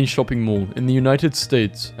into any shopping mall in the United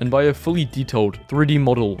States and buy a fully detailed 3D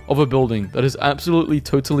model of a building that is absolutely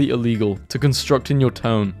totally illegal to construct in your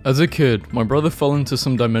town. As a kid, my brother fell into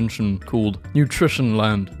some dimension called Nutrition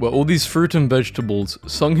Land, where all these fruit and vegetables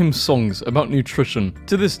sung him songs about nutrition.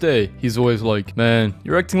 To this day, he's always like, man,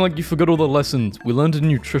 you're acting like you forgot all the lessons we learned in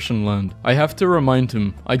Nutrition Land. I have to remind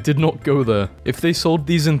him, I did not go there. If they sold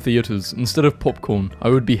these in theaters instead of popcorn, I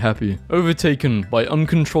would be happy. Overtaken by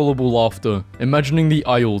uncontrollable laughter, imagining the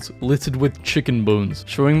aisles littered with chicken bones,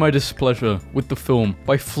 showing my displeasure with the film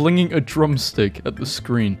by flinging a drumstick at the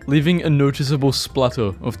screen, leaving a noticeable splatter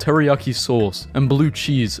of teriyaki sauce and blue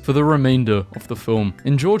cheese for the remainder of the film.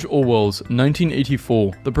 In George Orwell's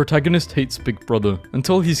 1984, the protagonist hates Big Brother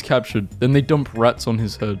until he's captured, then they dump rats on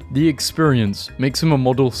his head. The experience makes him a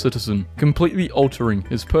model citizen, completely altering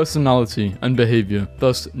his personality and behavior.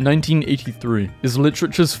 Thus, 1983 is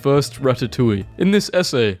literature's first Ratatouille. In this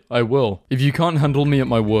essay, I will. If you can't handle me at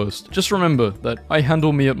my worst, just remember that I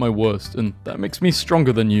handle me at my worst, and that makes me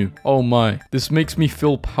stronger than you. Oh my, this makes me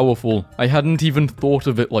feel powerful. I hadn't even thought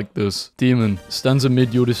of it like this. Demon stands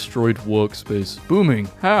amid your destroyed workspace. Booming.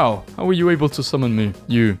 How? How were you able to summon me?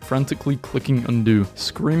 You, frantically clicking undo,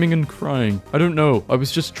 screaming and crying. I don't know, I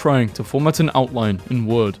was just trying to format an outline in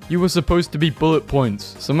Word. You were supposed to be bullet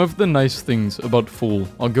points. Some of the nice things about fall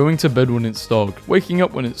are going to bed when it's dark, waking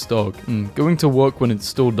up when it's dark, and going to work when it's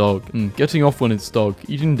still dark, and getting off when it's dark,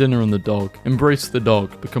 eating dinner in the dark. Embrace the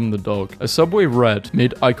dark, become the dark. A subway rat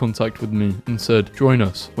made eye contact with me and said, join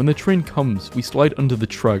us. When the train comes, we slide under the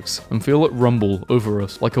tracks and feel it rumble over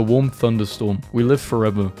us like a warm thunderstorm. We live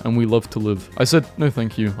forever, and we love to live. I said, no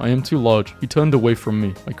thank you, I am too large. He turned away from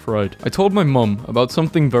me. I cried. I told my mum about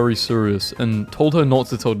something very serious and told her not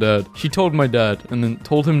to tell dad. She told my dad and then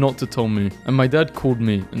told him not to tell me. And my dad called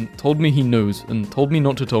me and told me he knows and told me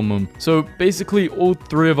not to tell mum. So basically all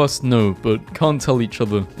three of us know but can't tell each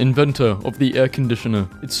other. Inventor of the air conditioner.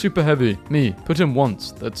 It's super heavy. Me. Put in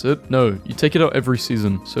once. That's it. No. You take it out every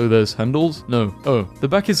season. So there's handles? No. Oh. The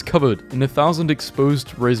back is covered in 1,000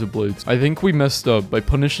 exposed razor blades. I think we messed up by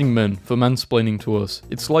punishing men for mansplaining to us.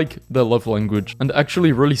 It's like their love language and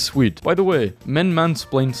actually really sweet. By the way, men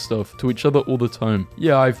mansplain stuff to each other all the time.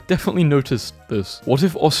 Yeah, I've definitely noticed this. What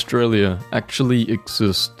if Australia actually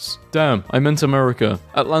exists? Damn, I meant America.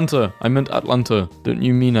 Atlanta, I meant Atlanta. Don't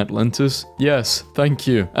you mean Atlantis? Yes, thank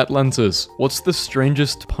you. Atlantis. What's the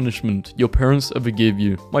strangest punishment your parents ever gave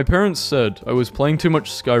you? My parents said I was playing too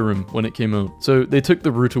much Skyrim when it came out, so they took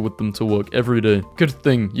the router with them to work every day. Good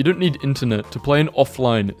thing, you don't need internet to play an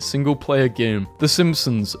offline, single-player game. The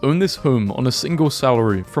Simpsons own this home on a single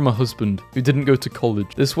salary from a husband who didn't go to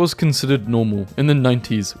college. This was considered normal in the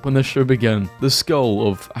 90s when the show began. The skull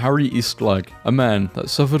of Harry Eastlag, a man that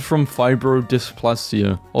suffered from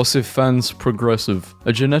fibrodysplasia ossificans progressive,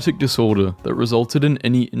 a genetic disorder that resulted in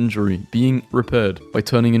any injury being repaired by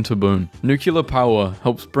turning into bone. Nuclear power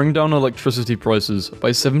helps bring down electricity prices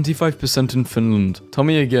by 75% in Finland. Tell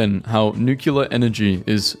me again how nuclear energy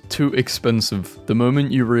is too expensive the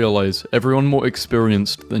moment you realize everyone more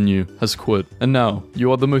experienced than you has quit. And now,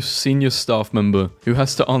 you are the most senior staff member who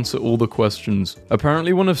has to answer all the questions.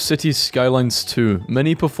 Apparently one of Cities Skylines 2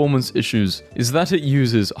 many performance issues is that it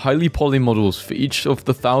uses highly poly models for each of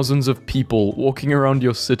the thousands of people walking around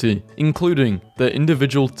your city, including their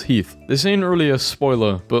individual teeth. This ain't really a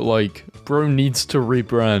spoiler, but like, bro needs to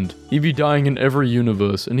rebrand. He be dying in every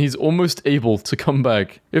universe, and he's almost able to come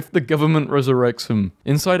back if the government resurrects him.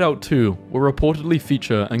 Inside Out 2 will reportedly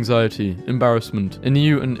feature anxiety, embarrassment,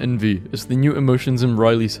 ennui, and envy as the new emotions in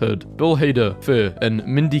Riley's head. Bill Hader, fear, and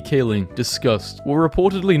Mindy Kaling, disgust, will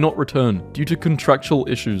reportedly not return due to contractual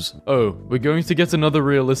issues. Oh, we're going to get another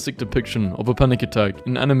realistic depiction of a panic attack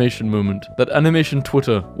in animation moment that animation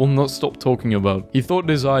Twitter will not stop talking about. He thought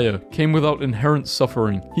desire came without inherent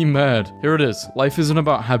suffering. He mad. Here it is. Life isn't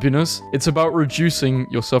about happiness. It's about reducing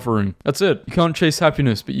your suffering. That's it. You can't chase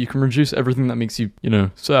happiness, but you can reduce everything that makes you,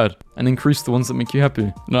 sad, and increase the ones that make you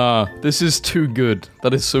happy. Nah, this is too good.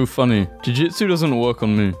 That is so funny. Jiu-jitsu doesn't work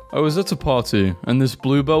on me. I was at a party, and this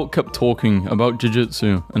blue belt kept talking about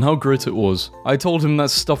jiu-jitsu and how great it was. I told him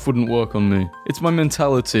that stuff wouldn't work on me. It's my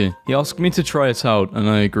mentality. He asked me to try it out, and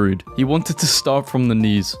I agreed. He wanted to start from the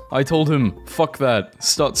knees. I told him, fuck that,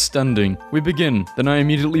 start standing. We begin, then I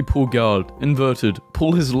immediately pull guard, inverted,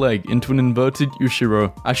 pull his leg into an inverted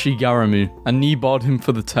Ushiro, Ashigarami, and knee barred him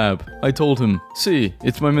for the tab. I told him, see,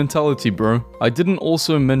 it's my mentality, bro. I didn't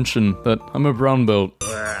also mention that I'm a brown belt.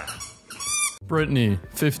 Brittany,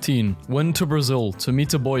 15, went to Brazil to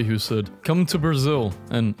meet a boy who said, come to Brazil,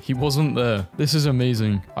 and he wasn't there. This is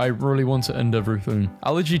amazing. I really want to end everything.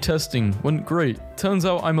 Allergy testing went great. Turns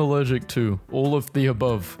out I'm allergic to all of the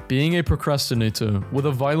above. Being a procrastinator with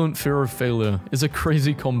a violent fear of failure is a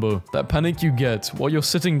crazy combo. That panic you get while you're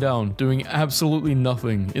sitting down doing absolutely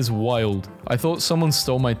nothing is wild. I thought someone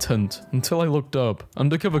stole my tent until I looked up.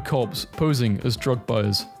 Undercover cops posing as drug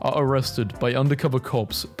buyers are arrested by undercover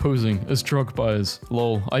cops posing as drug buyers.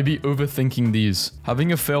 Lol, I be overthinking these.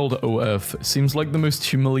 Having a failed OF seems like the most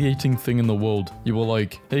humiliating thing in the world. You were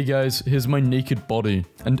like, hey guys, here's my naked body.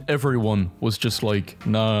 And everyone was just like,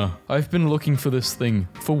 nah. I've been looking for this thing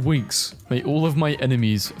for weeks. May all of my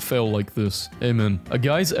enemies fail like this. Amen. A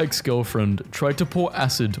guy's ex-girlfriend tried to pour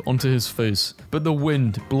acid onto his face, but the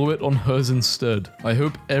wind blew it on hers instead. I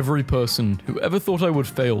hope every person who ever thought I would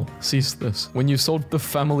fail sees this. When you sold the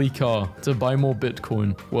family car to buy more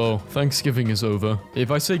Bitcoin, well, Thanksgiving is over.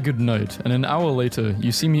 If I say goodnight and an hour later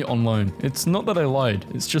you see me online, it's not that I lied,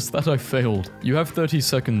 it's just that I failed. You have 30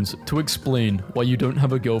 seconds to explain why you don't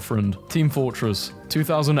have a girlfriend. Team Fortress,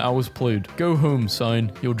 2,000 hours played. Go home,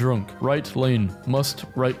 sign. You're drunk. Right lane. Must.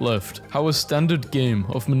 Right left. How a standard game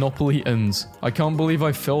of Monopoly ends. I can't believe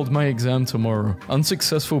I failed my exam tomorrow.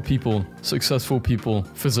 Unsuccessful people. Successful people.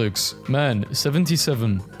 Physics. Man,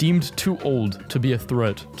 77. Deemed too old to be a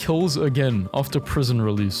threat. Kills again after prison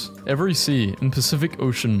release. Every sea in Pacific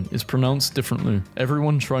Ocean is pronounced differently.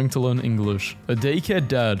 Everyone trying to learn English. A daycare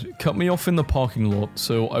dad cut me off in the parking lot,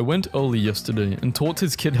 so I went early yesterday and taught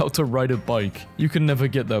his kid how to ride a bike. You can never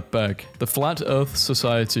get that back. The Flat Earth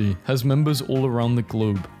Society has members all around the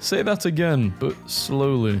globe. Say that again, but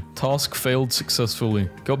slowly. Task failed successfully.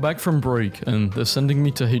 Got back from break and they're sending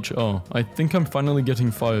me to HR. I think I'm finally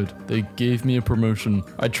getting fired. They gave me a promotion.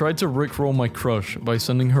 I tried to rickroll my crush by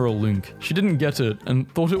sending her a link. She didn't get it and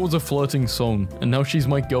thought it was a flirting song, and now she's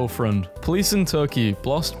my girlfriend. Police in Turkey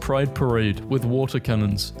blast Pride Parade with water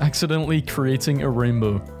cannons, accidentally creating a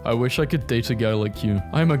rainbow. I wish I could date a guy like you.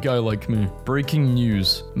 I'm a guy like me. Breaking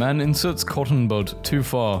news. Man inserts cotton bud too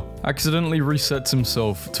far. Accidentally resets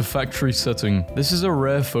himself to factory setting. This is a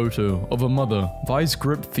rare photo of a mother vice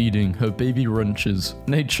grip feeding her baby wrenches.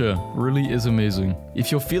 Nature really is amazing.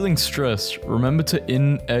 If you're feeling stressed, remember to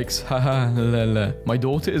My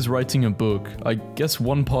daughter is writing a book. I guess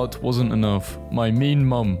one part wasn't enough. My Mean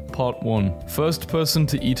Mum, Part 1. First person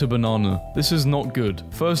to eat a banana. This is not good.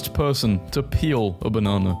 First person to peel a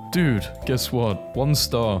banana. Dude, guess what? 1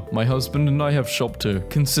 star. My husband and I have shopped here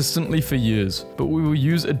consistently for years, but we will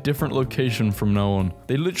use a different location from now on.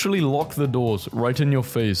 They literally lock the doors right in your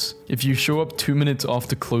face if you show up 2 minutes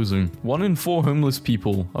after closing. 1 in 4 homeless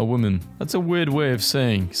people are women. That's a weird way of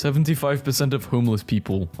saying 75% of homeless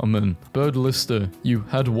people are men. Bird Lister, you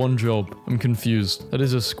had 1 job. I'm confused. That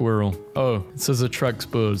is a squirrel. Oh, it says attracts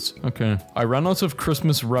birds. Okay. I ran out of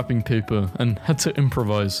Christmas wrapping paper and had to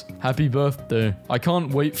improvise. Happy birthday. I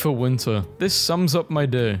can't wait for winter. This sums up my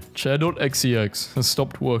day. Chair.xex has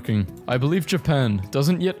stopped working. I believe Japan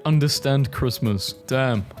doesn't yet understand Christmas.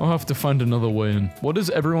 Damn, I'll have to find another way in. What does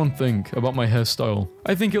everyone think about my hairstyle?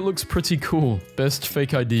 I think it looks pretty cool. Best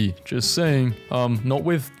fake ID. Just saying. Not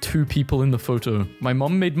with 2 people in the photo. My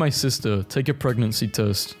mom made my sister take a pregnancy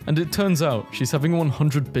test, and it turns out she's having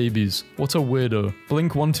 100 babies. What a weirdo.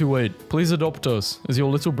 Blink 128. Please adopt us as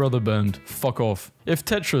your little brother band. Fuck off. If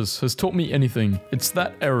Tetris has taught me anything, it's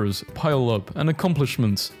that errors pile up and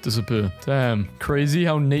accomplishments disappear. Damn, crazy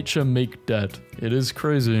how nature make that. It is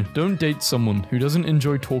crazy. Don't date someone who doesn't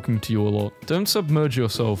enjoy talking to you a lot. Don't submerge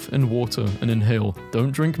yourself in water and inhale.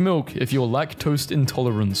 Don't drink milk if you're lactose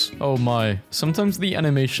intolerant. Oh my. Sometimes the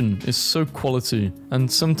animation is so quality,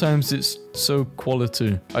 and sometimes it's so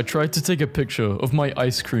quality. I tried to take a picture of my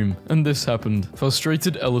ice cream, and this happened.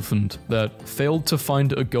 Frustrated elephant that failed to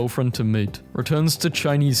find a girlfriend to mate returns to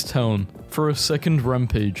Chinese town for a second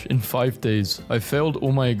rampage in 5 days. I failed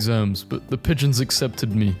all my exams, but the pigeons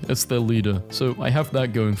accepted me as their leader, so I have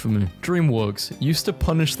that going for me. DreamWorks used to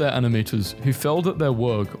punish their animators who failed at their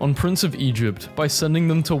work on Prince of Egypt by sending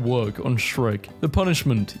them to work on Shrek. The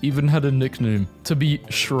punishment even had a nickname: to be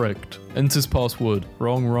Shreked. Enters password.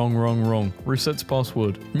 Wrong, wrong, wrong, wrong. Resets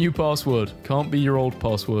password. New password. Can't be your old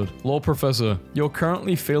password. Law professor, you're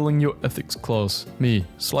currently failing your ethics class. Me.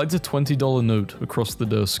 Slides a $20 note across the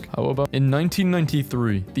desk. How about... In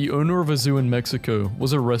 1993, the owner of a zoo in Mexico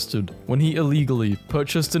was arrested when he illegally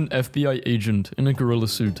purchased an FBI agent in a gorilla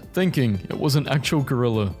suit, thinking it was an actual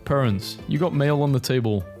gorilla. Parents, you got mail on the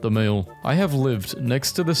table. The mail. I have lived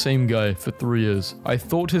next to the same guy for 3 years. I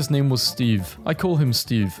thought his name was Steve. I call him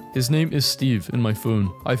Steve. His name is Steve in my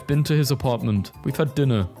phone. I've been to his apartment. We've had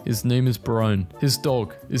dinner. His name is Brian. His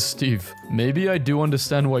dog is Steve. Maybe I do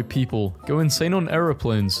understand why people go insane on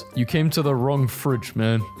aeroplanes. You came to the wrong fridge,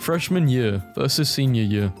 man. Freshman year versus senior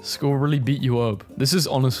year. School really beat you up. This is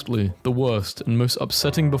honestly the worst and most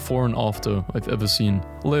upsetting before and after I've ever seen.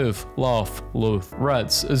 Live, laugh, loath.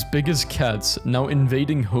 Rats as big as cats now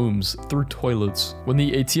invading homes through toilets. When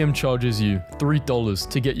the ATM charges you $3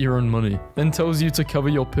 to get your own money, then tells you to cover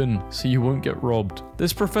your PIN so you won't get robbed.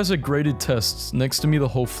 This professor graded tests next to me the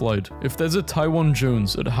whole flight. If there's a Taiwan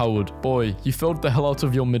Jones at Howard, boy, you failed the hell out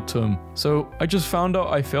of your midterm. So I just found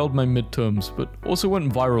out I failed my midterms, but also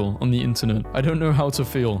went viral on the internet. I don't know how to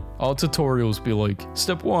feel. Our tutorials be like,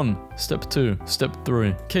 step 1, step 2, step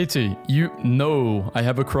 3. Katie, you know I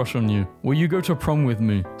have a crush on you. Will you go to prom with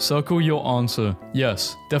me? Circle your answer.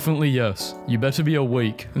 Yes, definitely yes. You better be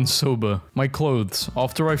awake and sober. My clothes,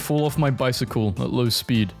 after I fall off my bicycle at low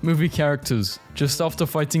speed. Movie characters, just after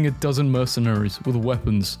fighting a dozen mercenaries with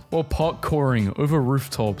weapons, or parkouring over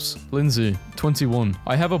rooftops. Lindsay, 21.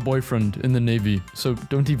 I have a boyfriend in the Navy, so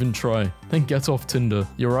don't even try. Then get off Tinder.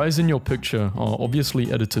 Your eyes in your picture are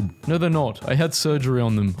obviously edited. No, they're not. I had surgery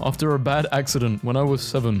on them after a bad accident when I was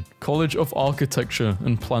 7. College of Architecture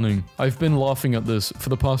and Planning. I've been laughing at this for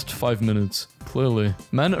the past 5 minutes. Clearly.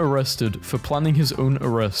 Man arrested for planning his own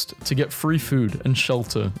arrest to get free food and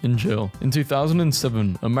shelter in jail. In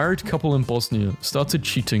 2007, a married couple in Bosnia started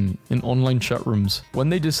cheating in online chat rooms. When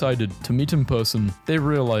they decided to meet in person, they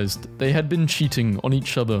realized they had been cheating on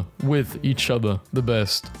each other, with each other, the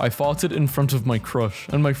best. I farted in front of my crush,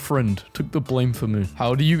 and my friend took the blame for me.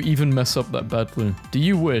 How do you even mess up that badly? Do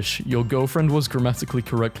you wish your girlfriend was grammatically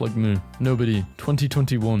correct like me? Nobody.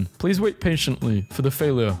 2021. Please wait patiently for the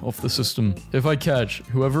failure of the system. If I catch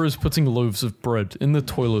whoever is putting loaves of bread in the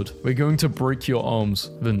toilet, we're going to break your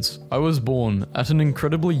arms, Vince. I was born at an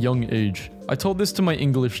incredibly young age. I told this to my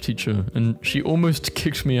English teacher, and she almost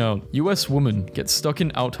kicked me out. US woman gets stuck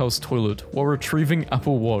in outhouse toilet while retrieving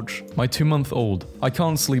Apple Watch. My 2-month-old. I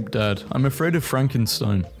can't sleep, Dad. I'm afraid of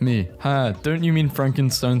Frankenstein. Me. Ha, don't you mean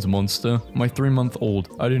Frankenstein's monster? My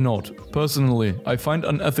 3-month-old. I do not. Personally, I find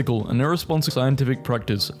unethical and irresponsible scientific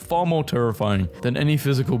practice far more terrifying than any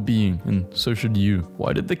physical being, and so should you.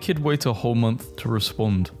 Why did the kid wait a whole month to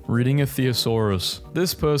respond? Reading a thesaurus.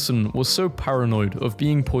 This person was so paranoid of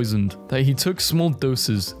being poisoned that he took small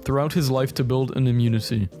doses throughout his life to build an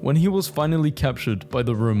immunity. When he was finally captured by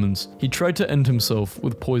the Romans, he tried to end himself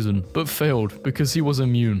with poison, but failed because he was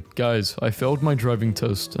immune. Guys, I failed my driving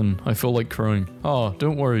test and I feel like crying. Ah,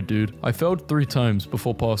 don't worry, dude. I failed 3 times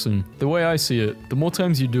before passing. The way I see it, the more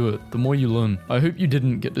times you do it, the more you learn. I hope you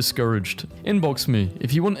didn't get discouraged. Inbox me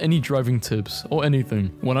if you want any driving tips or anything.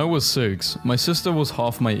 When I was 6, my sister was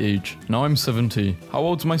half my age. Now I'm 70. How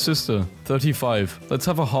old's my sister? 35. Let's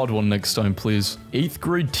have a hard one next time, please. 8th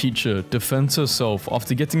grade teacher defends herself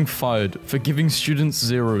after getting fired for giving students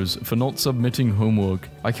zeros for not submitting homework.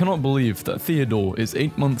 I cannot believe that Theodore is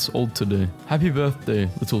 8 months old today. Happy birthday,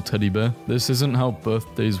 little teddy bear. This isn't how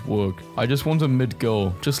birthdays work. I just want a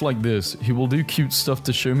mid-girl, just like this, who will do cute stuff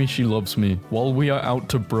to show me she loves me while we are out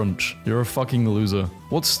to brunch. You're a fucking loser.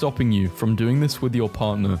 What's stopping you from doing this with your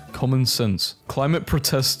partner? Common sense. Climate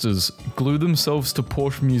protesters glue themselves to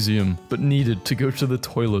Porsche Museum, but needed to go to the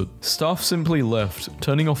toilet. Staff simply left,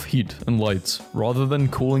 turning off heat and lights, rather than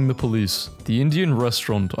calling the police. The Indian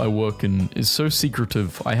restaurant I work in is so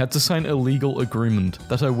secretive, I had to sign a legal agreement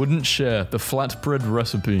that I wouldn't share the flatbread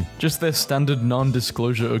recipe, just their standard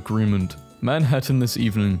non-disclosure agreement. Manhattan this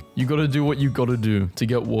evening. You gotta do what you gotta do to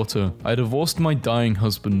get water. I divorced my dying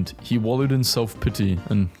husband. He wallowed in self-pity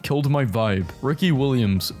and killed my vibe. Ricky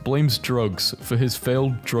Williams blames drugs for his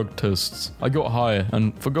failed drug tests. I got high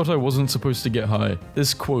and forgot I wasn't supposed to get high.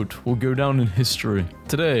 This quote will go down in history.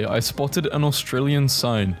 Today, I spotted an Australian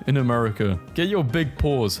sign in America. Get your big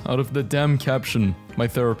paws out of the damn caption. My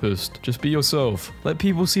therapist. Just be yourself. Let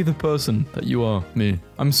people see the person that you are. Me.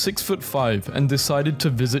 I'm 6'5" and decided to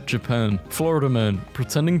visit Japan. Florida man,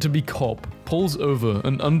 pretending to be cop, pulls over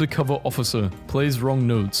an undercover officer, plays wrong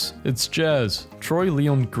notes. It's jazz. Troy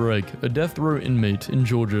Leon Gregg, a death row inmate in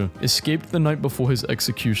Georgia, escaped the night before his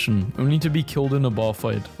execution, only to be killed in a bar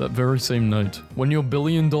fight that very same night. When your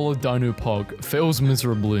billion-dollar dino park fails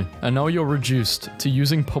miserably, and now you're reduced to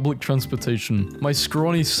using public transportation, my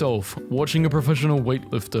scrawny self watching a professional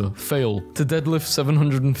weightlifter fail to deadlift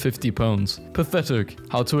 750 pounds. Pathetic.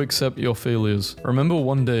 How to accept your failures. Remember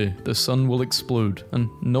one day the sun will explode, and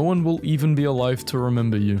no one will even be alive to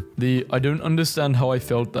remember you. The I don't understand how I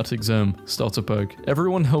failed that exam starter pack.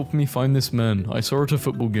 Everyone help me find this man I saw at a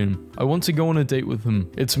football game. I want to go on a date with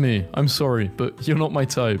him. It's me. I'm sorry, but you're not my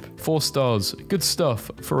type. 4 stars. Good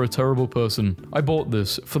stuff for a terrible person. I bought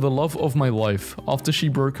this for the love of my life after she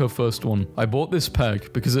broke her first one. I bought this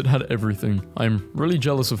pack because it had everything. I'm really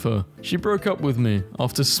jealous of her. She broke up with me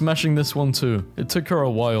after smashing this one too. It took her a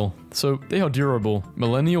while. So, they are durable.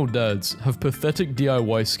 Millennial dads have pathetic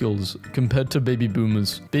DIY skills compared to baby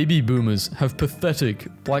boomers. Baby boomers have pathetic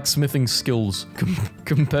blacksmithing skills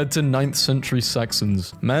compared to 9th century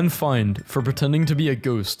Saxons. Man fined for pretending to be a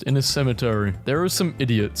ghost in a cemetery. There is some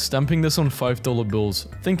idiot stamping this on $5 bills,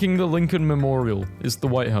 thinking the Lincoln Memorial is the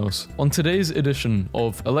White House. On today's edition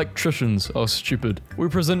of Electricians Are Stupid, we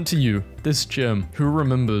present to you this gem. Who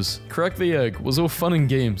remembers? Crack the egg was all fun and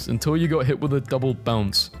games until you got hit with a double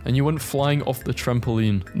bounce, and you went flying off the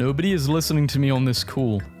trampoline. Nobody is listening to me on this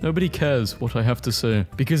call. Nobody cares what I have to say,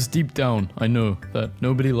 because deep down, I know that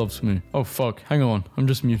nobody loves me. Oh fuck, hang on, I'm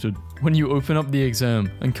just muted. When you open up the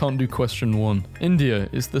exam and can't do question 1. India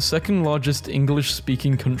is the 2nd largest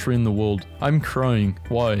English-speaking country in the world. I'm crying.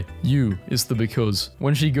 Why? You is the because.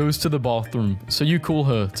 When she goes to the bathroom, so you call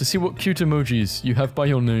her to see what cute emojis you have by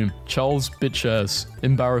your name. Charles bitch ass.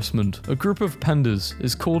 Embarrassment. A group of pandas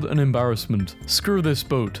is called an embarrassment. Screw this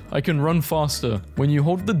boat. I can run faster. When you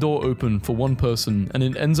hold the door open for one person and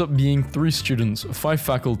it ends up being 3 students, 5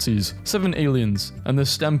 faculties, 7 aliens, and the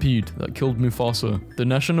stampede that killed Mufasa, the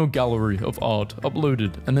National Gallery of Art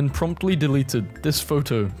uploaded and then promptly deleted this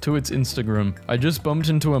photo to its Instagram. I just bumped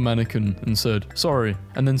into a mannequin and said, sorry,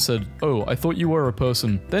 and then said, oh, I thought you were a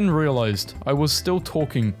person. Then realized I was still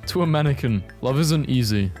talking to a mannequin. Love isn't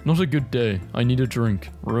easy. Not a good day. I need a drink.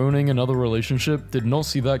 Ruining another relationship? Did not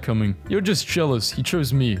see that coming. You're just jealous he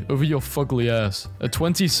chose me over your fugly ass. A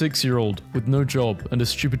 26-year-old with no job and a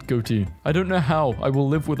stupid goatee. I don't know how I will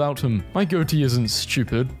live without him. My goatee isn't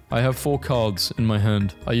stupid. I have 4 cards in my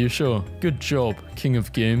hand. Are you sure? Good job, king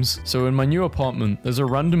of games. So in my new apartment, there's a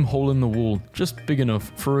random hole in the wall, just big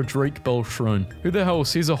enough for a Drake Bell shrine. Who the hell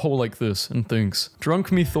sees a hole like this and thinks,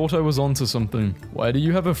 drunk me thought I was onto something. Why do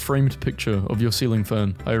you have a framed picture of your ceiling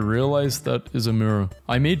fan? I realized that is a mirror.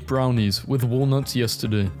 I made brownies with walnuts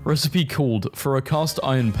yesterday. Recipe called for a cast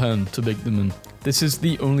iron pan to bake them in. This is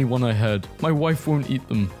the only one I had. My wife won't eat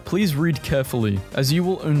them. Please read carefully, as you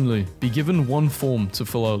will only be given one form to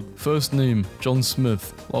fill out. First name, John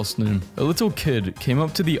Smith. Last name. A little kid came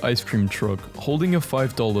up to the ice cream truck, holding a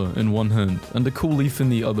 $5 in one hand and a cool leaf in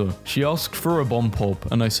the other. She asked for a bomb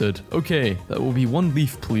pop, and I said, okay, that will be 1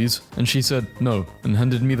 leaf please. And she said, no, and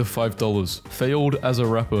handed me the $5. Failed as a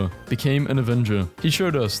rapper. Became an Avenger. He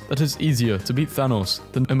showed us that it's easier to beat Thanos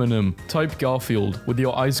than Eminem. Type Garfield with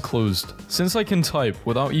your eyes closed. Since I can type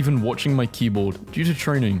without even watching my keyboard due to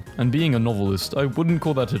training and being a novelist, I wouldn't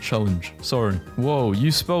call that a challenge. Sorry. Whoa, you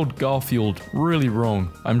spelled Garfield really wrong.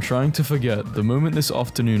 I'm trying to forget the moment this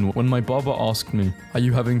afternoon when my barber asked me, are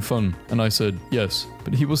you having fun? And I said, yes.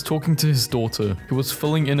 But he was talking to his daughter, who was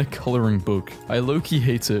filling in a coloring book. I low-key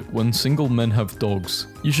hate it when single men have dogs.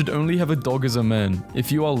 You should only have a dog as a man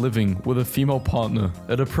if you are living with a female partner.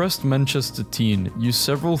 A depressed Manchester teen used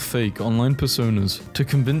several fake online personas to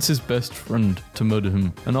convince his best friend to murder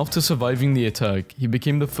him. And after surviving the attack, he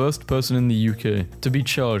became the first person in the UK to be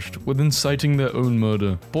charged with inciting their own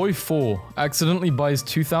murder. Boy 4 accidentally buys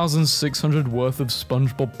 2,600 worth of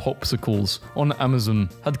SpongeBob popsicles on Amazon,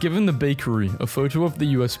 had given the bakery a photo of of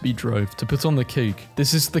the USB drive to put on the cake.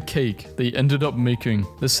 This is the cake they ended up making.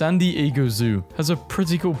 The San Diego Zoo has a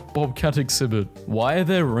pretty cool bobcat exhibit. Why are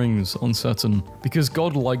there rings on Saturn? Because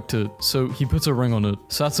God liked it, so he put a ring on it.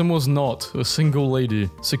 Saturn was not a single lady.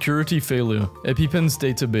 Security failure. EpiPen's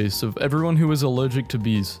database of everyone who is allergic to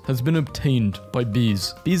bees has been obtained by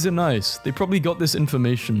bees. Bees are nice. They probably got this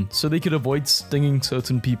information so they could avoid stinging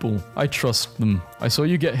certain people. I trust them. I saw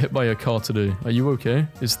you get hit by a car today. Are you okay?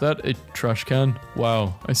 Is that a trash can?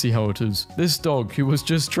 Wow, I see how it is. This dog who was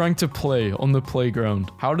just trying to play on the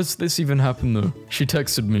playground. How does this even happen though? She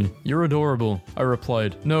texted me, "You're adorable." I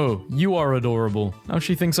replied, "No, you are adorable." Now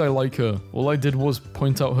she thinks I like her. All I did was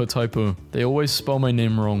point out her typo. They always spell my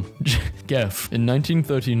name wrong. Geff. In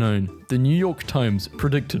 1939, the New York Times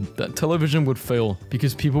predicted that television would fail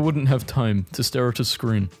because people wouldn't have time to stare at a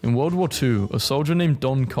screen. In World War II, a soldier named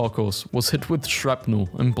Don Carcos was hit with shrapnel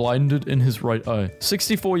and blinded in his right eye.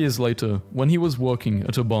 64 years later, when he was working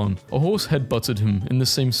at a barn, a horse headbutted him in the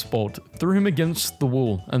same spot, threw him against the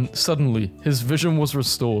wall, and suddenly his vision was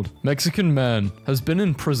restored. Mexican man has been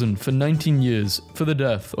in prison for 19 years for the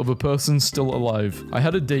death of a person still alive. I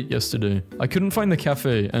had a date yesterday. I couldn't find the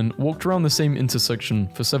cafe and walked around the same intersection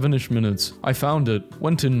for 7-ish minutes. I found it,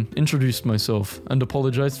 went in, introduced myself, and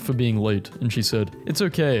apologized for being late, and she said, "It's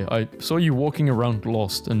okay, I saw you walking around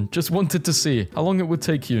lost and just wanted to see how long it would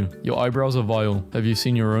take you. Your eyebrows are vile. Have you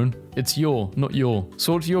seen your own? It's your, not your.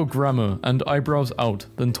 Sort your grammar and eyebrows out,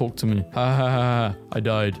 then talk to me." Ha ha ha ha. I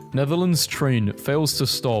died. Netherlands train fails to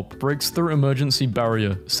stop, breaks through emergency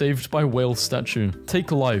barrier, saved by whale statue.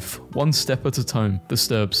 Take life, one step at a time. The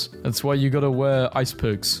steps. That's why you gotta wear ice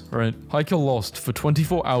picks, right? Hiker lost for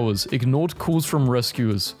 24 hours, ignored calls from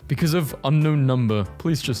rescuers. Because of unknown number,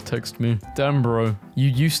 please just text me. Damn bro, you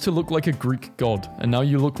used to look like a Greek god, and now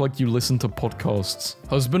you look like you listen to podcasts.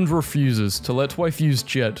 Husband refuses to let wife use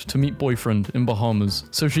jet to meet boyfriend in Bahamas,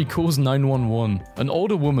 so she calls 911. An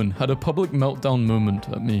older woman had a public meltdown moment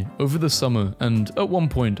at me over the summer, and at one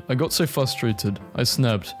point I got so frustrated, I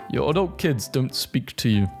snapped, "Your adult kids don't speak to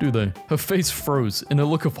you, do they?" Her face froze in a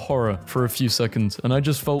look of horror for a few seconds, and I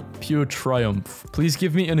just felt pure triumph. Please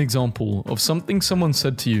give me an example of something someone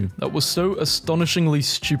said to you that was so astonishingly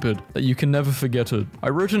stupid that you can never forget it. I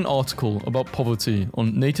wrote an article about poverty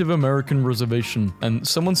on Native American reservation, and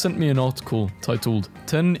someone sent me an article titled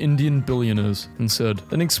 10 Indian Billionaires and said,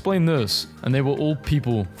 "Then explain this," and they were all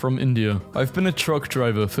people from India. I've been a truck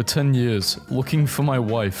driver for 10 years, looking for my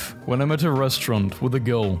wife. When I'm at a restaurant with a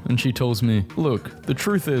girl and she tells me, "Look, the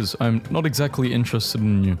truth is I'm not exactly interested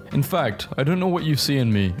in you. In fact, I don't know what you see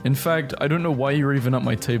in me. In fact, I don't know why you're even at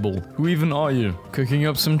my table. Who even are you?" Cooking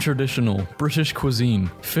up some traditional British cuisine.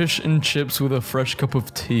 Fish and chips with a fresh cup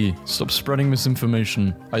of tea. Stop spreading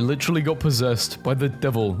misinformation. I literally got possessed by the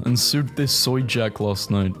devil and sued this soy jack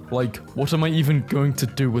last night. Like, what am I even going to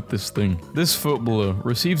do with this thing? This footballer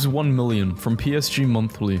receives 1 million from PSG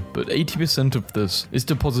monthly, but 80% of this is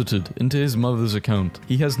deposited into his mother's account.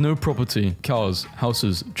 He has no property, cars,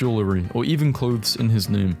 houses, jewelry, or even clothes in his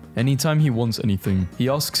name. Anytime he wants anything, he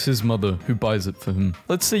asks his mother who buys it for him.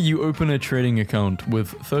 Let's say you open a trading account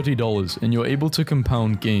with $30 and you're able to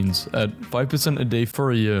compound gains at 5% a day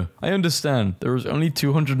for a year. I understand there is only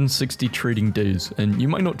 260 trading days and you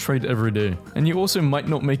might not trade every day, and you also might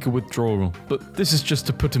not make a withdrawal, but this is just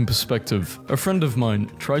to put in perspective. A friend of mine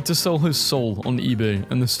tried to sell his soul on eBay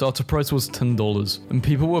and the starter price was $10 and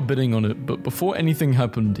people were bidding on it, but before anything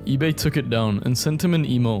happened, eBay took it down and sent him an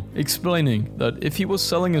email explaining that if he was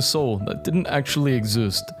selling a soul that didn't actually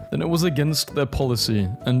exist, then it was against their policy,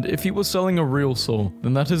 and if he was selling a real soul,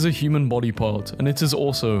 then that is a human body part, and it is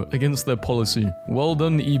also against their policy. Well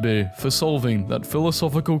done eBay for solving that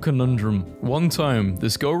philosophical conundrum. One time,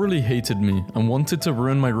 this girl really hated me and wanted to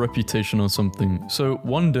ruin my reputation or something, so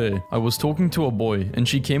one day, I was talking to a boy, and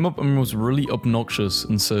she came up and was really obnoxious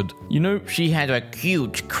and said, "You know, She had a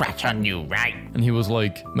huge crush on you, right?" and he was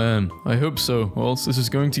like, "Man, I hope so, or else this is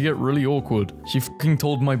going to get really awkward." She fucking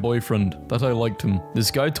told my boyfriend that I liked him.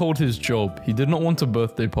 This guy told his job he did not want a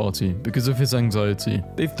birthday party because of his anxiety.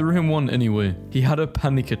 They threw him one anyway. He had a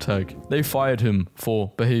panic attack. They fired him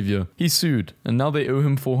for behavior. He sued, and now they owe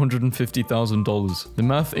him $450,000. The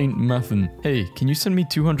math ain't mathin'. Hey, can you send me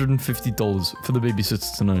 $250 for the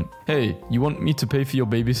babysitter tonight? Hey, you want me to pay for your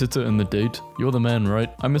babysitter and the date? You're the man, right?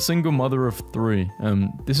 I'm a single mother of 3.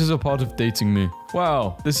 This is a part of dating me.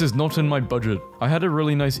 Wow, this is not in my budget. I had a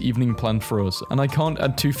really nice evening planned for us, and I can't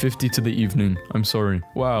add $250 to the evening. I'm sorry.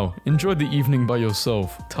 Wow, enjoy the evening by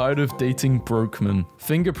yourself. Tired of dating broke men.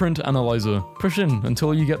 Fingerprint analyzer. Push in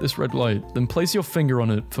until you get this red light, then place your finger on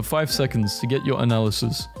it for 5 seconds to get your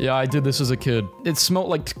analysis. Yeah, I did this as a kid. It smelled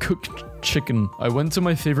like cooked Chicken. I went to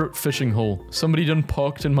my favorite fishing hole. Somebody done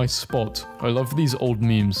parked in my spot. I love these old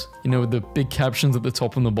memes. You know, with the big captions at the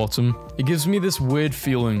top and the bottom. It gives me this weird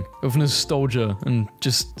feeling of nostalgia and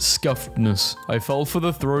just scuffedness. I fell for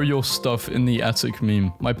the throw your stuff in the attic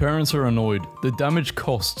meme. My parents are annoyed. The damage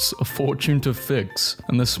costs a fortune to fix,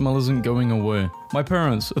 and the smell isn't going away. My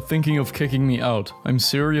parents are thinking of kicking me out. I'm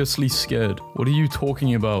seriously scared. What are you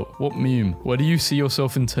talking about? What meme? Where do you see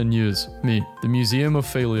yourself in 10 years? Me. The Museum of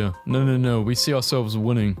Failure. No. We see ourselves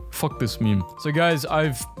winning. Fuck this meme. So guys,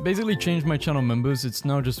 I've basically changed my channel members. It's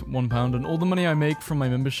now just £1, and all the money I make from my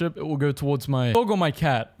membership, it will go towards my dog or my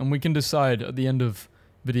cat, and we can decide at the end of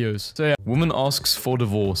videos. So yeah, woman asks for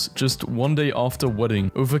divorce just one day after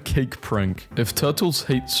wedding over cake prank. If turtles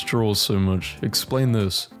hate straws so much, explain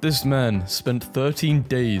this. This man spent 13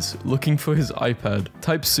 days looking for his iPad.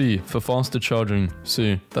 Type C for faster charging.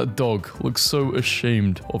 See, that dog looks so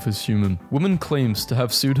ashamed of his human. Woman claims to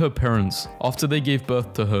have sued her parents after they gave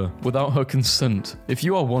birth to her without her consent. If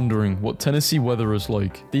you are wondering what Tennessee weather is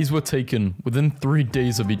like, these were taken within 3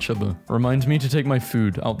 days of each other. Reminds me to take my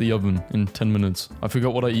food out the oven in 10 minutes. I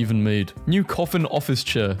forgot what I even made. New coffin office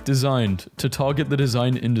chair designed to target the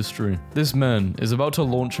design industry. This man is about to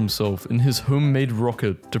launch himself in his homemade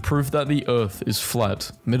rocket to prove that the earth is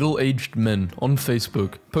flat. Middle-aged men on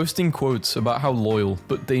Facebook posting quotes about how loyal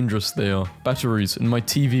but dangerous they are. Batteries in my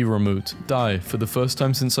TV remote die for the first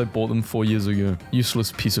time since I bought them 4 years ago.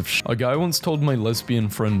 Useless piece of shit. A guy once told my lesbian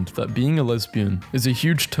friend that being a lesbian is a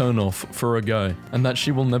huge turnoff for a guy and that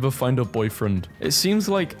she will never find a boyfriend. It seems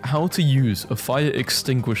like how to use a fire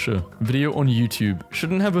extinguisher video on YouTube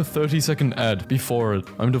shouldn't have a 30-second ad before it.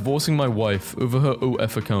 I'm divorcing my wife over her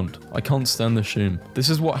OF account. I can't stand the shame. This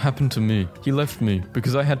is what happened to me. He left me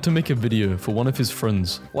because I had to make a video for one of his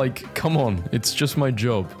friends. Like, come on, it's just my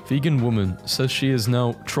job. Vegan woman says she is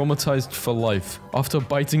now traumatized for life after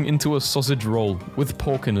biting into a sausage roll with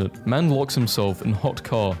pork in it. Man locks himself in hot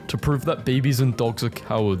car to prove that babies and dogs are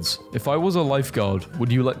cowards. If I was a lifeguard,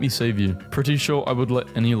 would you let me save you? Pretty sure I would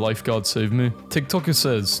let any lifeguard save me. TikToker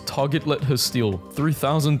says Target let her steal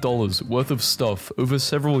 $3,000 worth of stuff over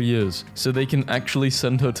several years so they can actually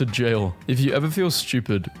send her to jail. If you ever feel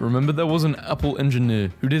stupid, remember there was an Apple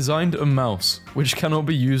engineer who designed a mouse which cannot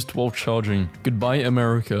be used while charging. Goodbye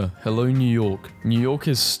America, hello New York. New York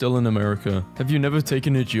is still in America. Have you never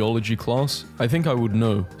taken a geology class? I think I would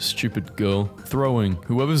know, stupid girl. Throwing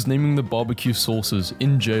whoever's naming the barbecue sauces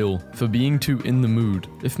in jail for being too in the mood.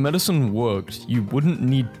 If medicine worked, you wouldn't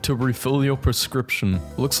need to refill your prescription.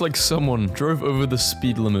 Looks like someone drove over the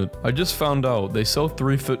speed limit. I just found out they sell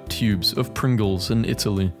 3-foot tubes of Pringles in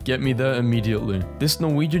Italy. Get me there immediately. This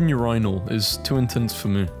Norwegian urinal is too intense for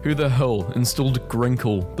me. Who the hell installed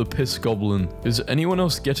Grenkle, the piss goblin? Is anyone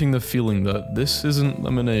else getting the feeling that this isn't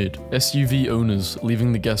lemonade? SUV owners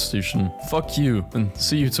leaving the gas station. Fuck you and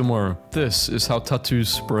see you tomorrow. This is how tattoos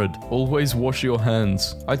spread. Always wash your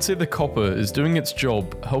hands. I'd say the copper is doing its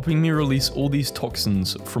job, helping me release all these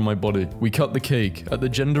toxins from my body. We cut the cake at the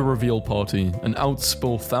gender reveal party and out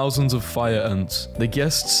spill thousands of fire ants. The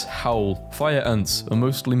guests howl. Fire ants are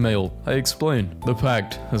mostly male. I explain. The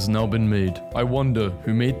pact has now been made. I wonder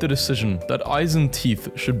who made the decision that eyes and teeth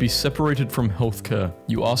should be separated from healthcare.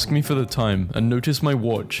 You ask me for the time and notice my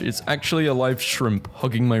watch. It's actually a live shrimp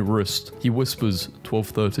hugging my wrist. He whispers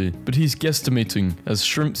 12:30, but he's guesstimating as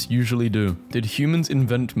shrimps usually do. Did humans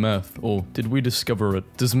invent math or did we discover it?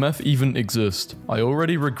 Does math even exist? I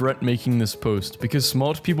already regret making this post because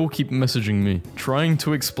smart people keep messaging me, trying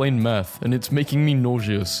to explain math, and it's making me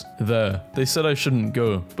nauseous. There, they said I shouldn't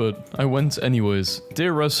go, but I went anyways.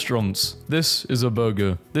 Dear restaurants, this is a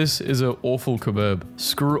burger. This is an awful kebab.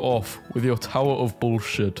 Screw off with your tower of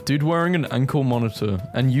bullshit. Dude wearing an ankle monitor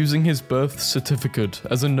and using his birth certificate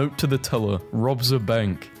as a note to the teller robs a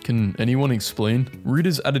bank. Can anyone explain?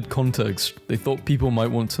 Readers added context. They thought people might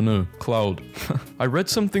want to know. Cloud. I read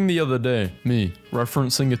something the other day. Me.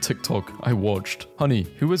 Referencing a TikTok I watched. Honey,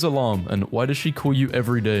 who is Alarm and why does she call you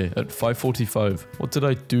every day at 5:45? What did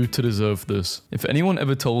I do to deserve this? If anyone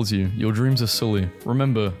ever tells you your dreams are silly,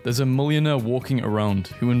 remember there's a millionaire walking around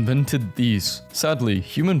who invented these. Sadly,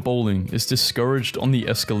 human bowling is discouraged on the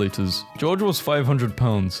escalators. George was 500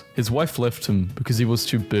 pounds. His wife left him because he was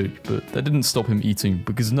too big, but that didn't stop him eating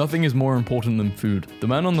because nothing is more important than food. The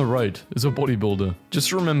man on the right is a bodybuilder.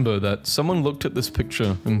 Just remember that someone looked at this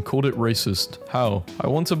picture and called it racist. How? I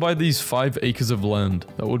want to buy these 5 acres of land.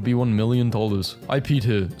 That would be $1 million. I peed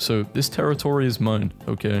here, so this territory is mine,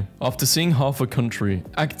 okay? After seeing half a country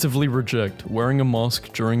actively reject wearing a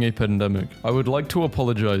mask during a pandemic, I would like to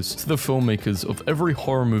apologize to the filmmakers of every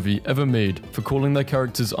horror movie ever made for calling their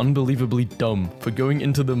characters unbelievably dumb for going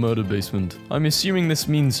into the murder basement. I'm assuming this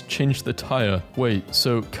means change the tire. Wait,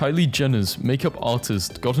 so Kylie Jenner's makeup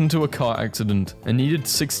artist got into a car accident and needed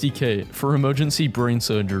 $60K for emergency brain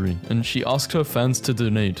surgery, and she asked her fans to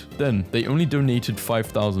donate. Then, they only donated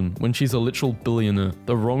 $5,000 when she's a literal billionaire.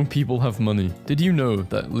 The wrong people have money. Did you know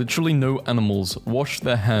that literally no animals wash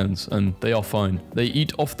their hands and they are fine? They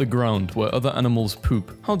eat off the ground where other animals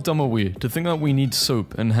poop. How dumb are we to think that we need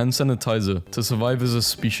soap and hand sanitizer to survive as a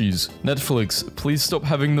species? Netflix, please stop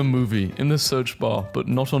having the movie in the search bar, but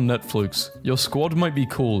not on Netflix. Your squad might be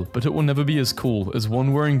cool, but it will never be as cool as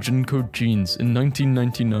one wearing Jinko jeans in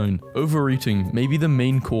 1999. Overeating may be the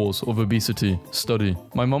main cause of obesity. Study.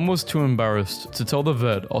 My mom was too embarrassed to tell the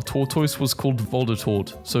vet our tortoise was called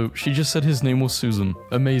Voldemort, so she just said his name was Susan.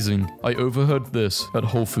 Amazing. I overheard this at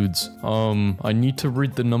Whole Foods. I need to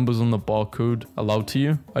read the numbers on the barcode aloud to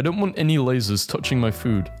you. I don't want any lasers touching my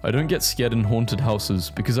food. I don't get scared in haunted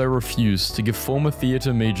houses because I refuse to give former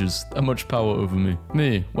theater mages that much power over me.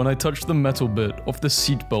 Me, when I touch the metal bit off the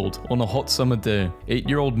seatbelt on a hot summer day.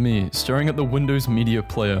 8-year-old me staring at the Windows Media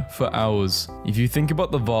Player for hours. If you think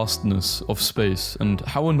about the vastness of space and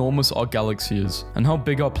how enormous our galaxy is, and how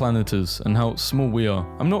big our planet is, and how small we are,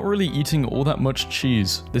 I'm not really eating all that much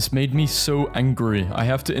cheese. This made me so angry, I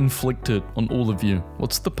have to inflict it on all of you.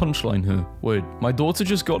 What's the punchline here? Wait, my daughter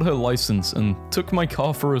just got her license and took my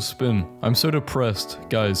car for a spin. I'm so depressed,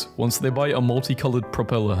 guys, once they buy a multicolored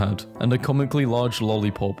propeller hat and a comically large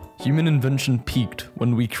lollipop. Human invention peaked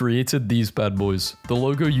when we created these bad boys. The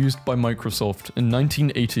logo used by Microsoft in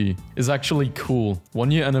 1980 is actually cool.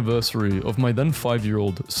 1-year anniversary of my then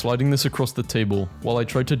 5-year-old sliding this across the table while I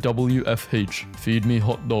tried to WFH. Feed me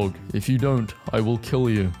hot dog. If you don't, I will kill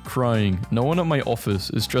you. Crying. No one at my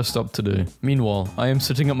office is dressed up today. Meanwhile, I am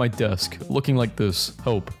sitting at my desk, looking like this.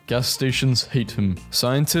 Help. Gas stations hate him.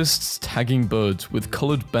 Scientists tagging birds with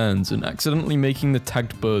colored bands and accidentally making the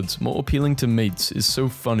tagged birds more appealing to mates is so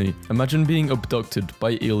funny. Imagine being abducted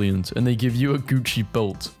by aliens and they give you a Gucci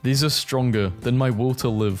belt. These are stronger than my will to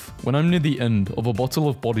live. When I'm near the end of a bottle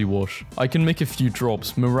of body wash, I can make a few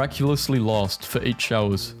drops miraculously last for 8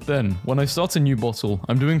 showers. Then, when I start a new bottle,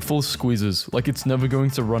 I'm doing full squeezes like it's never going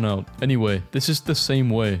to run out. Anyway, this is the same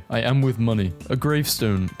way I am with money. A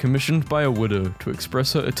gravestone commissioned by a widow to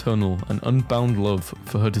express her eternal and unbound love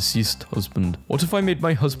for her deceased husband. What if I made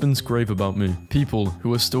my husband's grave about me? People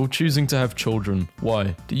who are still choosing to have children.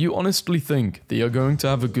 Why? Do you honestly think they are going to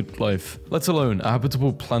have a good life, let alone a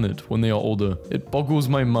habitable planet when they are older? It boggles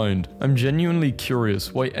my mind. I'm genuinely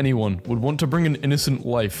curious why anyone would want to bring an innocent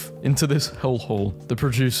life into this hellhole. The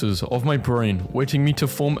producers of my brain waiting me to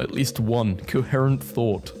form at least one coherent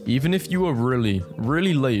thought. Even if you were really,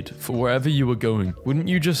 really late for wherever you were going, wouldn't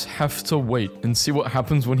you just have to wait and see what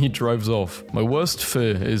happens when he drives off? My worst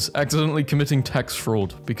fear is accidentally committing tax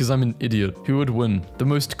fraud because I'm an idiot. Who would win? The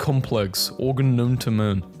most complex organ known to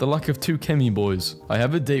man. The lack of 2 chemi boys. I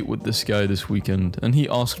have a date with this guy this weekend and he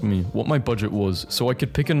asked me what my budget was so I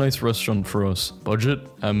could pick a nice restaurant for us. Budget?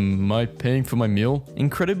 Am I paying for my meal?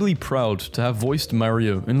 Incredibly proud to have voiced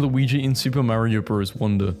Mario and Luigi in Super Mario Bros.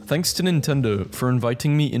 Wonder. Thanks to Nintendo for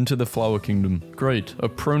inviting me into the Flower Kingdom. Great, a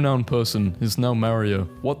pronoun person is now Mario.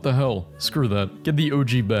 What the hell? Screw that. Get the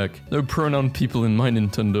OG back. No pronoun people in my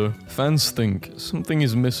Nintendo. Fans think something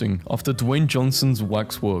is missing after Dwayne Johnson's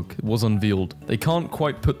waxwork was unveiled. They can't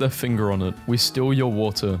quite put their finger on it. We steal your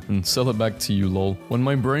water and sell it back to you, lol. When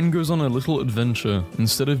my brain goes on a little adventure,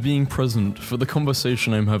 instead of being present for the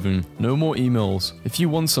conversation I'm having, no more emails. If you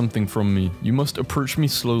want something from me, you must approach me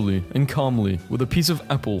slowly and calmly with a piece of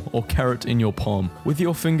apple or carrot in your palm, with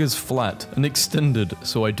your fingers flat and extended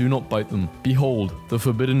so I do not bite them. Behold, the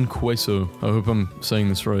forbidden queso. I hope I'm saying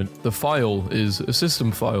this right. The file is a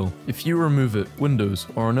system file. If you remove it, Windows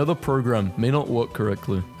or another program may not work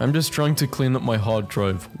correctly. I'm just trying to clean up my hard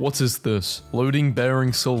drive. What is this? Loading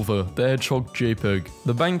bearing silver, the hedgehog JPEG.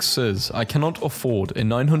 The bank says I cannot afford a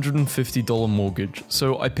 $950 mortgage,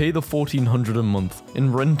 so I pay the $1,400 a month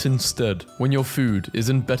in rent instead. When your food is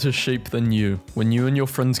in better shape than you, when you and your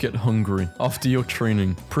friends get hungry after your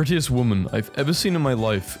training. Prettiest woman I've ever seen in my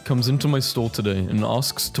life comes into my store today and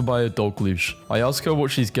asks to buy a dog leash. I ask her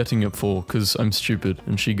what she's getting it for, cause I'm stupid,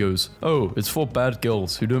 and she goes, "Oh, it's for bad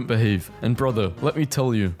girls who don't behave." And brother, let me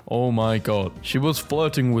tell you, oh my god, she was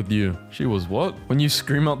flirting with you. She was what? When you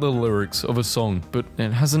scream out the lyrics of a song, but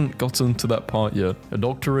it hasn't gotten to that part yet. A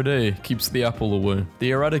doctor a day keeps the apple away.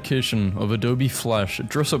 The eradication of Adobe Flash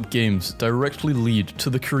dress-up games directly lead to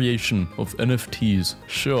the creation of NFTs.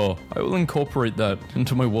 Sure, I will incorporate that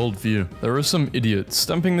into my worldview. There are some idiots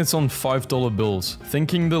stamping this on $5 bills,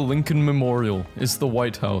 thinking the Lincoln Memorial is the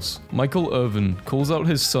White House. Michael Irvin calls out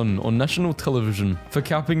his son on national television for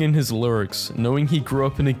capping in his lyrics, knowing he grew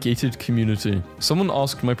up in a gated community. Someone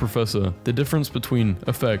asked my professor the difference between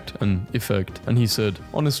effect and effect, and he said,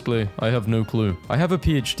 honestly, I have no clue. I have a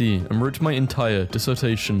PhD and wrote my entire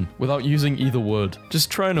dissertation without using either word. Just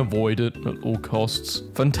try and avoid it at all costs.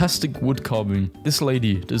 Fantastic wood carving. This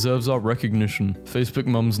lady deserves our recognition. Facebook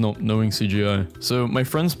mums not knowing CGI. So my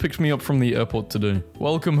friends picked me up from the airport today.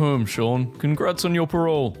 Welcome home, Sean. Congrats on your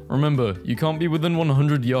parole. Remember, you can't be within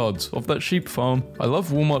 100 yards of that sheep farm. I love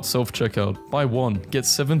Walmart self-checkout. Buy one, get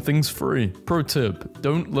 7 things free. Pro tip,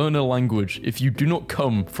 don't learn a language if you do not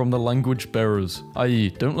come from the language bearers. I.e.,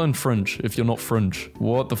 don't learn French if you're not French.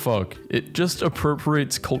 What the fuck? It just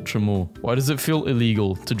appropriates culture more. Why does it feel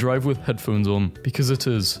illegal to drive with headphones on? Because it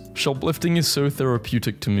is. Shoplifting is so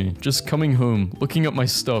therapeutic to me. Just coming home, looking at my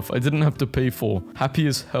stuff I didn't have to pay for. Happy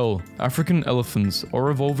as hell. African elephants are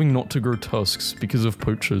evolving not to grow tusks because of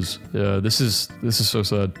poachers. Yeah, this is so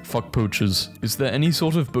sad. Fuck poachers. Is there any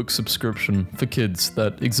sort of book subscription for kids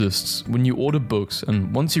that exists when you order books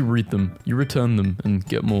and once you read them, you return them and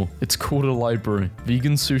get more? It's called a library.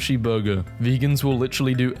 Vegan sushi burger. Vegans will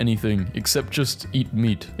literally do anything except just eat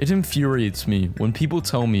meat. It infuriates me when people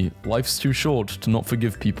tell me life's too short to not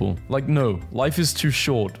forgive people. Like, no, life is too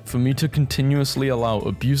short for me to continuously allow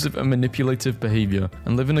abusive and manipulative behavior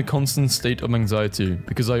and live in a constant state of anxiety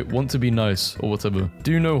because I want to be nice or whatever.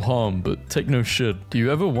 Do no harm, but take no shit. Do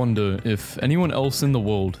you ever wonder if anyone else in the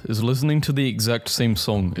world is listening to the exact same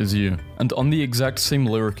song as you and on the exact same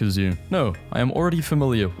lyric as you? No, I am already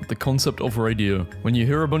familiar with the concept of radio. When you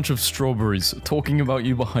hear a bunch of strawberries talking about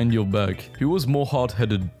you behind your back, who was more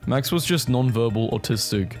hard-headed? Max was just non-verbal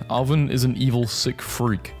autistic. Alvin is an evil sick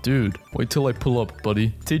freak. Dude, wait till I pull up,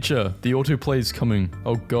 buddy. Teacher, the autoplay is coming.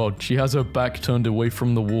 Oh god, she has her back turned away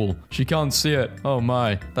from the wall. She can't see it. Oh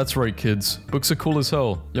my. That's right, kids. Books are cool as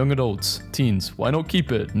hell. Young adults, teens, why not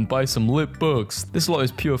keep it and buy some lit books? This lot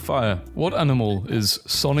is pure fire. What animal is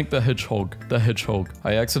Sonic the Hedgehog? The Hedgehog.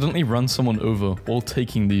 I accidentally ran someone over while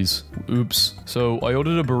taking these. Oops. So I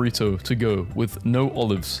ordered a burrito to go with no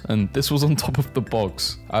olives, and this was on top of the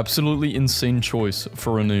box. Absolutely insane choice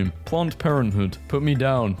for a name. Planned Parenthood. Put me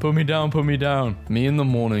down, put me down, put me down. Me in the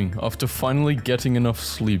morning after finally getting enough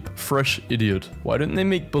sleep. Fresh idiot. Why don't they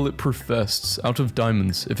make bulletproof vests out of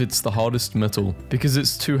diamonds if it's the hardest metal? Because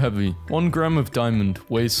it's too heavy. 1 gram of diamond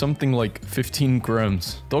weighs something like 15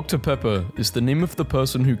 grams. Dr. Pepper is the name of the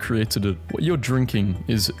person who created it. What you're drinking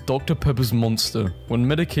is Dr. Pepper's Monster. When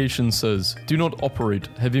medication says, do not operate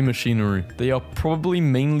heavy machinery, they are probably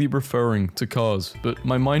mainly referring to cars, but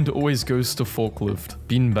my mind always goes to forklift.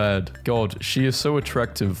 Been bad. God, she is so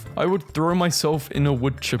attractive. I would throw myself in a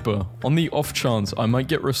wood chipper on the off chance I might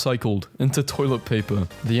get recycled into toilet paper.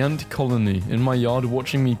 The ant colony in my yard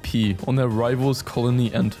watching me pee on their rival's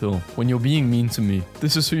colony anthill. When you're being mean to me,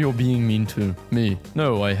 this is who you're being mean to. Me.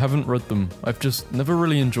 No, I haven't read them. I've just never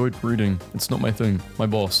really enjoyed reading. It's not my thing. My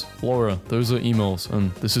boss. Laura, those are emails,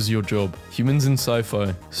 and this is your job. Humans in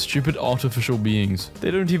sci-fi. Stupid artificial beings.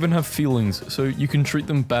 They don't even have feelings, so you can treat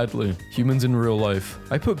them badly. Humans in real life.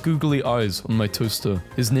 I put googly eyes on my toaster.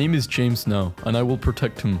 His name is James now, and I will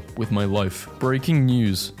protect him with my life. Breaking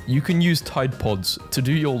news. You can use Tide Pods to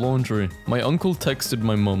do your laundry. My uncle texted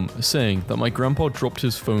my mum saying that my grandpa dropped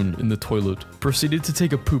his phone in the toilet, proceeded to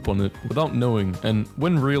take a poop on it without knowing, and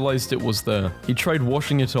when realized it was there, he tried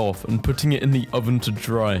washing it off and putting it in the oven to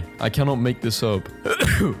dry. I cannot make this up.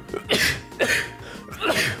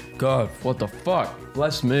 God, what the fuck?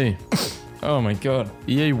 Bless me. Oh my god.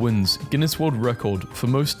 EA wins Guinness World Record for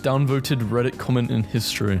most downvoted Reddit comment in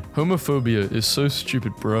history. Homophobia is so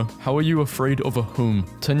stupid, bro. How are you afraid of a home?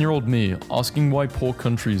 10-year-old me asking why poor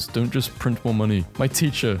countries don't just print more money. My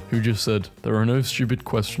teacher who just said, there are no stupid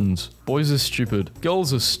questions. Boys are stupid.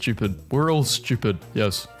 Girls are stupid. We're all stupid.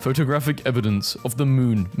 Yes. Photographic evidence of the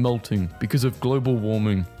moon melting because of global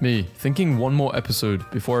warming. Me thinking one more episode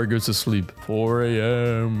before I go to sleep. 4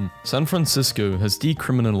 a.m. San Francisco has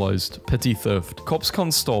decriminalized petty theft. Cops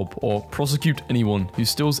can't stop or prosecute anyone who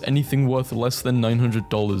steals anything worth less than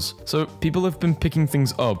 $900. So people have been picking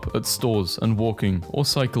things up at stores and walking or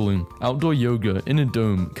cycling. Outdoor yoga in a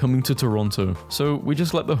dome coming to Toronto. So we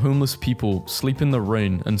just let the homeless people sleep in the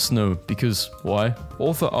rain and snow because why?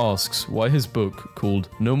 Author asks why his book, called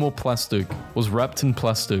No More Plastic, was wrapped in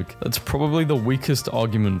plastic. That's probably the weakest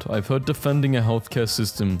argument I've heard defending a healthcare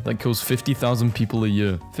system that kills 50,000 people a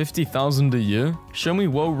year. 50,000 a year? Show me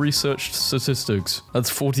well-researched statistics. That's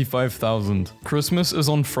 45,000. Christmas is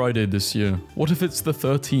on Friday this year. What if it's the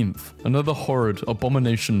 13th? Another horrid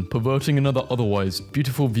abomination perverting another otherwise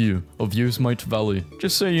beautiful view of Yosemite Valley.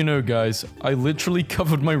 Just so you know, guys, I literally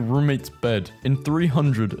covered my roommate's bed in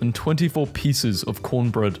 324 pieces of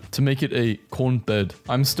cornbread to make it a corn bed.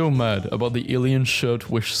 I'm still mad about the alien shirt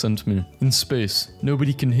Wish sent me. In space,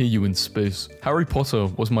 nobody can hear you in space. Harry Potter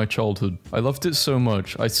was my childhood. I loved it so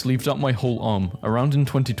much, I sleeved up my whole arm, around in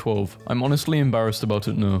 2012. I'm honestly embarrassed about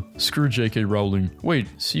it now. Screw JK Rowling. Wait,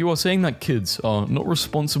 so you are saying that kids are not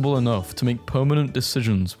responsible enough to make permanent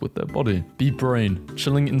decisions with their body? Be brain,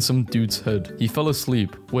 chilling in some dude's head. He fell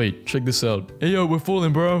asleep. Wait, check this out. Hey yo, we're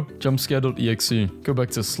falling, bro. Jumpscare.exe. Go back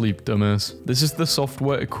to sleep, dumbass. This is the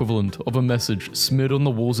software equivalent of a message smeared on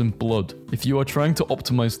the walls in blood. If you are trying to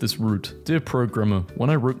optimize this route, dear programmer, when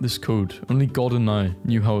I wrote this code, only God and I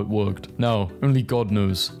knew how it worked. Now, only God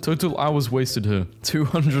knows. Total hours wasted here.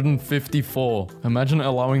 254. Imagine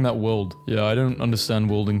allowing that world. Yeah, I don't understand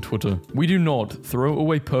worlding Twitter. We do not throw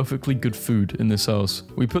away perfectly good food in this house.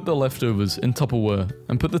 We put the leftovers in Tupperware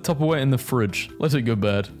and put the Tupperware in the fridge. Let it go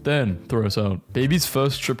bad. Then throw us out. Baby's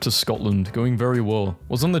first trip to Scotland, going very well,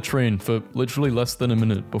 was on the train for literally less than a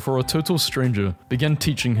minute before a total stranger began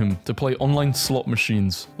teaching him to play online slot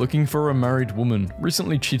machines, looking for a married woman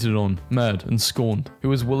recently cheated on, mad and scorned, who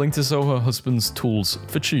was willing to sell her husband's tools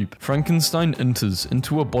for cheap. Frankenstein enters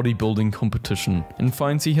into a bodybuilding competition and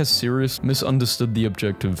finds he has seriously misunderstood the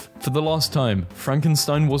objective. For the last time,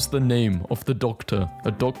 Frankenstein was the name of the doctor,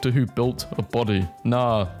 a doctor who built a body.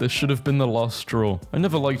 Nah, this should have been the last straw. I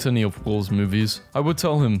never liked any of Will's movies. I would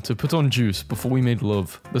tell him to put on Juice before we made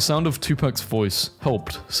love. The sound of Tupac's voice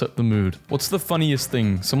helped set the mood. What's the funniest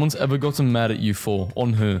thing someone's ever gotten mad at you for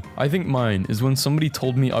on her? I think mine is when somebody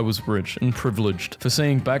told me I was rich and privileged for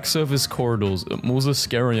saying back service corridors at malls are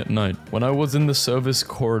scary at night when I was in the service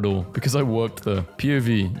corridor because I worked there.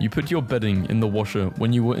 POV, you put your bedding in the washer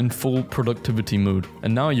when you were in full productivity mode,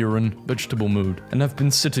 and now you're in vegetable mode and have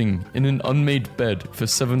been sitting in an unmade bed for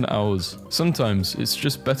 7 hours. Sometimes it's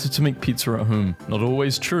just better to make pizza at home. Not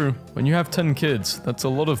always true. When you have 10 kids, that's a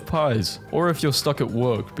lot of pies. Or if you're stuck at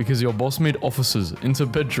work because your boss made offices into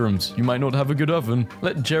bedrooms, you might not have a good oven.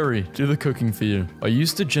 Let Jerry do the cooking for you. I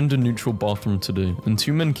used a gender-neutral bathroom today, and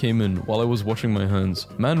 2 men came in while I was washing my hands.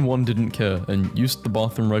 Man 1 didn't care and used the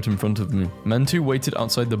bathroom right in front of me. Man 2 waited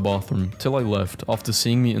outside the bathroom till I left after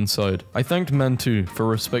seeing me inside. I thanked Man 2 for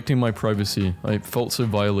respecting my privacy. I felt so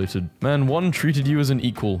violated. Man 1 treated you as an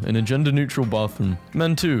equal in a gender-neutral bathroom.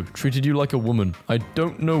 Man 2 treated you like a woman. I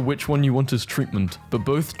don't know which one you want as treatment, but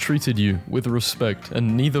both treated you with respect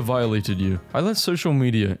and neither violated you. I let social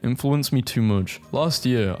media influence me too much. Last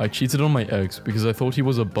year, I cheated on my ex because I thought he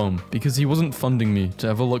was a bum, because he wasn't funding me to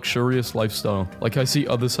have a luxurious lifestyle like I see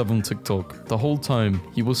others have on TikTok. The whole time,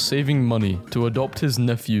 he was saving money to adopt his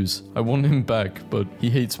nephews. I want him back, but he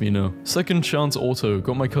hates me now. Second Chance Auto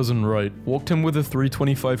got my cousin right, walked him with a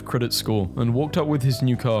 325 credit score, and walked out with his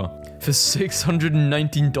new car for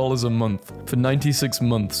 $619 a month for 96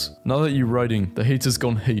 months. Now that you're riding, the haters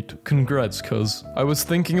gone hate. Congrats, cuz. I was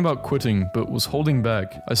thinking about quitting, but was holding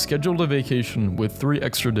back. I scheduled a vacation with 3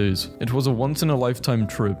 extra days. It was a once-in-a-lifetime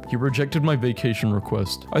trip. He rejected my vacation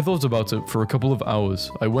request. I thought about it for a couple of hours.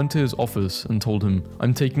 I went to his office and told him,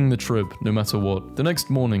 I'm taking the trip no matter what. The next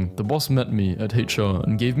morning, the boss met me at HR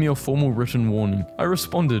and gave me a formal written warning. I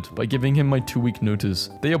responded by giving him my 2-week notice.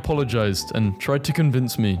 They apologized and tried to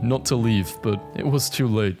convince me not to leave, but it was too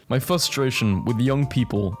late. My frustration with young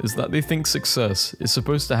people is that they think success is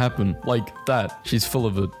supposed to happen like that. She's full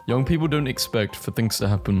of it. Young people don't expect for things to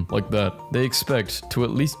happen like that. They expect to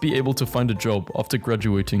at least be able to find a job after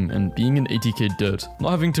graduating and being in 80k debt,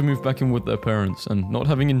 not having to move back in with their parents, and not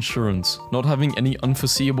having insurance, not having any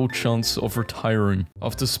unforeseeable chance of retiring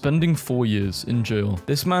after spending 4 years in jail.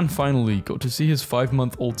 This man finally got to see his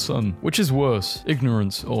 5-month-old son. Which is worse,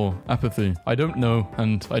 ignorance or apathy? I don't know,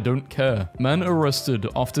 and I don't care. Man arrested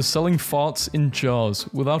after selling farts in jars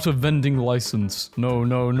without a vending license. No,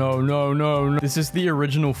 no, no, no, no, no. This is the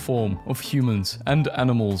original form of humans and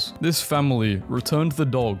animals. This family returned the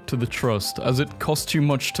dog to the trust as it cost too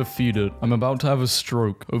much to feed it. I'm about to have a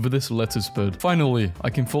stroke over this lettuce bed. Finally, I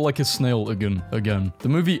can fall like a snail again. The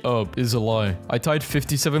movie Up is a lie. I tied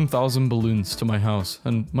 57,000 balloons to my house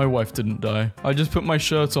and my wife didn't die. I just put my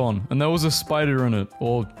shirt on and there was a spider in it.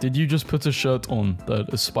 Or did you just put a shirt on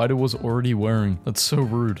that a spider was already wearing? That's so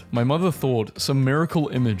rude. My mother thought some miracle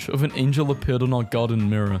image of an angel appeared on our our garden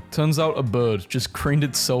mirror. Turns out a bird just craned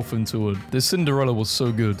itself into it. This Cinderella was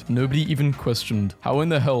so good, nobody even questioned. How in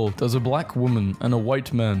the hell does a black woman and a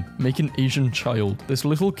white man make an Asian child? This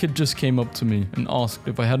little kid just came up to me and asked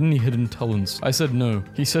if I had any hidden talents. I said no.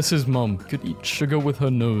 He says his mum could eat sugar with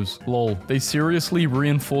her nose. Lol. They seriously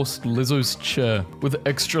reinforced Lizzo's chair with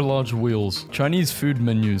extra large wheels. Chinese food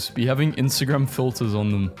menus be having Instagram filters on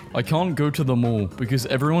them. I can't go to the mall because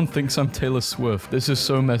everyone thinks I'm Taylor Swift. This is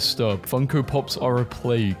so messed up. Funko Pops are a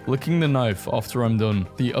plague. Licking the knife after I'm done.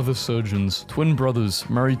 The other surgeons. Twin brothers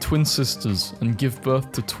marry twin sisters and give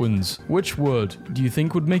birth to twins. Which word do you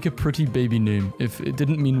think would make a pretty baby name if it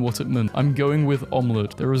didn't mean what it meant? I'm going with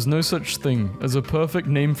omelette. There is no such thing as a perfect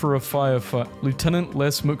name for a firefighter. Lieutenant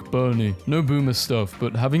Les McBurney. No boomer stuff,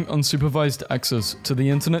 but having unsupervised access to the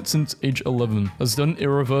internet since age 11 has done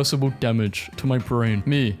irreversible damage to my brain.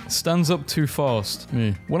 Me. Stands up too fast.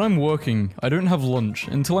 Me. When I'm working, I don't have lunch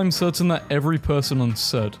until I'm certain that every person on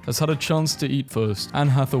set has had a chance to eat first. Anne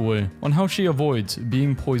Hathaway. On how she avoids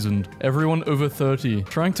being poisoned. Everyone over 30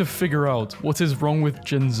 trying to figure out what is wrong with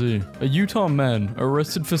Gen Z. A Utah man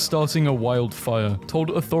arrested for starting a wildfire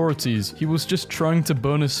told authorities he was just trying to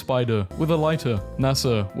burn a spider with a lighter.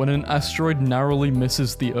 NASA. When an asteroid narrowly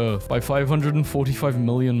misses the Earth by 545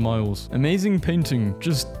 million miles. Amazing painting,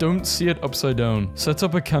 just don't see it upside down. Set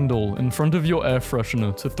up a candle in front of your air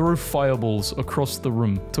freshener to throw fireballs across the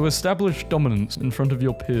room to establish dominance in front of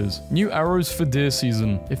your peers. New arrows for deer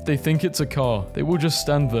season. If they think it's a car, they will just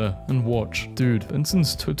stand there and watch. Dude,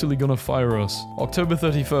 Benson's totally gonna fire us. October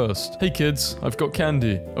 31st. Hey kids, I've got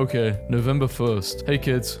candy. Okay. November 1st. Hey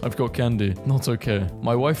kids, I've got candy. Not okay.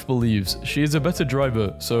 My wife believes she is a better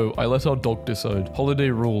driver, so I let our dog decide. Holiday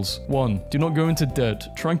rules. 1. Do not go into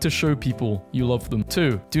debt trying to show people you love them.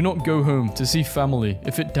 2. Do not go home to see family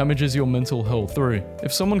if it damages your mental health. 3.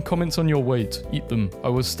 If someone comments on your weight, eat them. I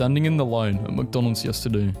was standing in the line at McDonald's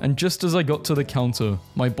yesterday, and just as I got to the counter,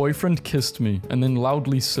 my boyfriend kissed me and then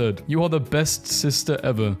loudly said, "You are the best sister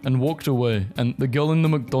ever," and walked away, and the girl in the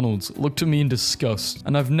McDonald's looked at me in disgust,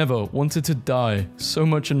 and I've never wanted to die so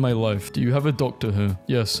much in my life. Do you have a doctor here?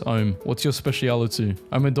 Yes, I'm. What's your speciality?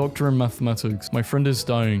 I'm a doctor in mathematics. My friend is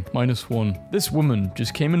dying. -1. This woman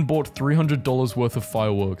just came and bought $300 worth of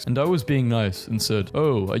fireworks, and I was being nice and said,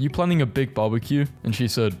 "Oh, are you planning a big barbecue?" And she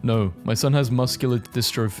said, "No, my son has muscular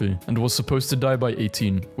dystrophy and was supposed to die by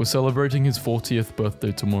 18. We're celebrating his 40th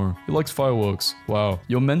birthday tomorrow. He likes fireworks." Wow.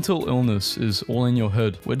 Your mental illness is all in your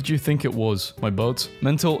head. Where did you think it was? My butt?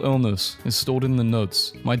 Mental illness is stored in the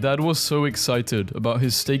nuts. My dad was so excited about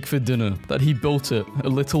his steak for dinner that he built it a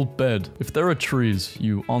little bed. If there are trees,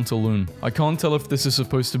 you aren't alone. I can't tell if this is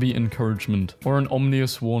supposed to be encouragement or an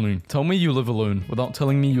ominous warning. Tell me you live alone without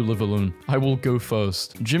telling me you live alone. I will go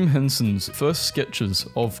first. Jim Henson's first sketches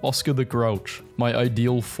of Oscar the Grouch. My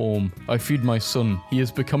ideal form. I feed my son. He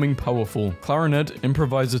is becoming powerful. Clarinet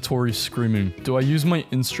improvisatory screaming. Do I use my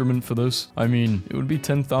instrument for this? I mean, it would be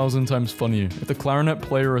 10,000 times funnier if the clarinet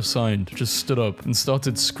player assigned just stood up and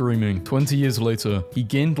started screaming. 20 years later, he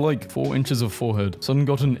gained like 4 inches of forehead. Son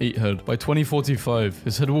got an 8 head. By 2045,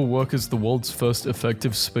 his head will work as the world's first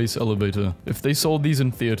effective space elevator. If they sold these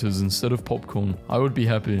in theaters instead of popcorn, I would be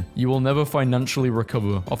happy. You will never financially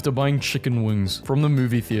recover after buying chicken wings from the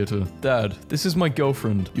movie theater. Dad, this is my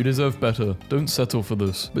girlfriend. You deserve better. Don't settle for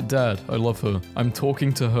this. But Dad, I love her. I'm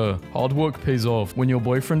talking to her. Hard work pays off when your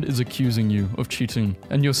boyfriend is accusing you of cheating,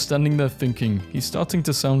 and you're standing there thinking, he's starting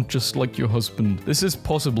to sound just like your husband. This is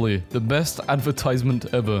possibly the best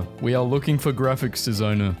advertisement ever. We are looking for graphics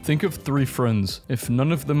designer. Think of 3 friends. If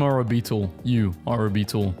none of them are a beetle, you are a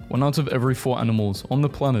beetle. 1 out of every 4 animals on the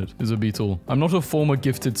planet is a beetle. I'm not a former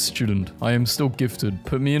gifted student. I am still gifted.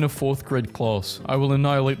 Put me in a 4th grade class. I will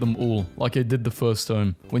annihilate them all, like I did the first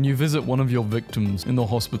time. When you visit one of your victims in the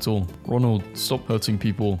hospital, Ronald, stop hurting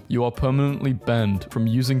people. You are permanently banned from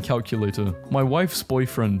using calculator. My wife's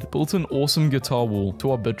boyfriend built an awesome guitar wall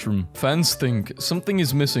to our bedroom. Fans think something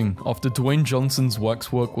is missing after Dwayne Johnson's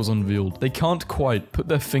waxwork was unveiled. They can't quite put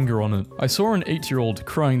their finger on it. I saw an 8-year-old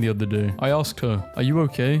crying the other day. I asked her, "Are you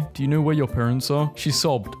okay? Do you know where your parents are?" She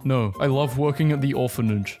sobbed, "No, I love working at the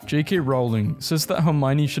orphanage." J.K. Rowling says that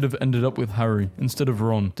Hermione should have ended up with Harry instead of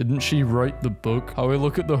Ron. Didn't she write the book? How I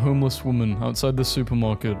look at the homeless woman outside the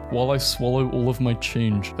supermarket while I swallow all of my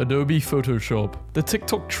change. Adobe Photoshop. The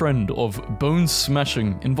TikTok trend of bone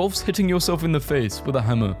smashing involves hitting yourself in the face with a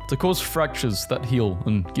hammer to cause fractures that heal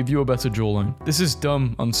and give you a better jawline. This is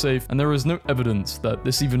dumb, unsafe, and there is no evidence that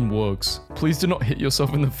this even works. Please do not hit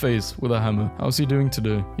yourself in the face with a hammer. How's he doing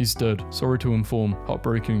today? He's dead. Sorry to inform.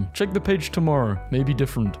 Heartbreaking. Check the page tomorrow. Maybe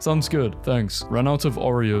different. Sounds good. Thanks. Ran out of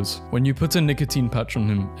Oreos. When you put a nicotine patch on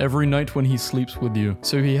him every night when he sleeps with you,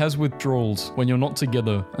 so he has has withdrawals when you're not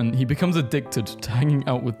together, and he becomes addicted to hanging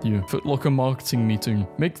out with you. Foot Locker marketing meeting.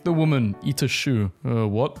 Make the woman eat a shoe.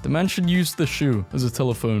 What? The man should use the shoe as a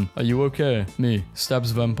telephone. Are you okay? Me.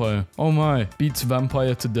 Stabs vampire. Oh my. Beats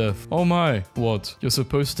vampire to death. Oh my. What? You're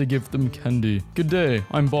supposed to give them candy. Good day.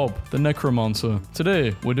 I'm Bob, the necromancer.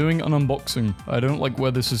 Today, we're doing an unboxing. I don't like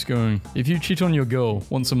where this is going. If you cheat on your girl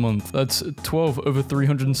once a month, that's 12 over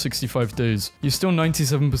 365 days. You're still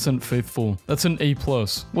 97% faithful. That's an A+.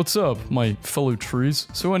 What's up, my fellow trees?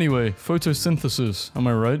 So anyway, photosynthesis, am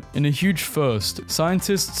I right? In a huge first,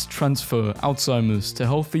 scientists transfer Alzheimer's to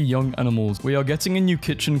healthy young animals. We are getting a new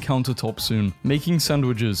kitchen countertop soon. Making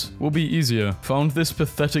sandwiches will be easier. Found this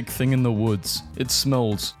pathetic thing in the woods. It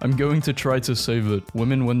smells. I'm going to try to save it.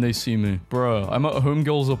 Women when they see me. Bruh, I'm at a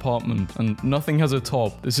homegirl's apartment and nothing has a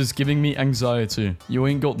top. This is giving me anxiety. You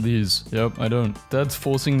ain't got these. Yep, I don't. Dads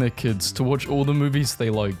forcing their kids to watch all the movies they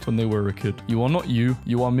liked when they were a kid. You are not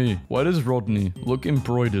you are me. Why does Rodney look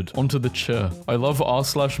embroidered onto the chair? I love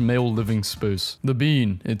r/male living space. The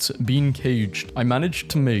bean, it's bean caged. I managed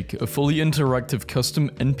to make a fully interactive custom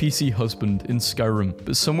NPC husband in Skyrim,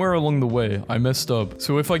 but somewhere along the way, I messed up.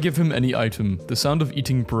 So if I give him any item, the sound of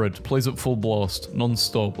eating bread plays at full blast,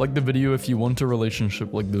 non-stop. Like the video if you want a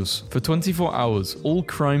relationship like this. For 24 hours, all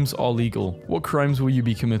crimes are legal. What crimes will you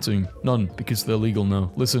be committing? None, because they're legal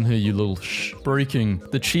now. Listen here, you little shh. Breaking.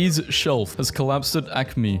 The cheese shelf has collapsed at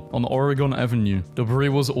Acme on Oregon Avenue. Debris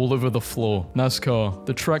was all over the floor. NASCAR.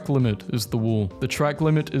 The track limit is the wall. The track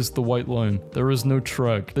limit is the white line. There is no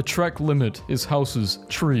track. The track limit is houses,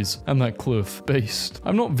 trees, and that cliff. Based.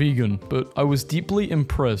 I'm not vegan, but I was deeply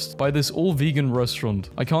impressed by this all-vegan restaurant.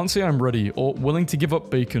 I can't say I'm ready or willing to give up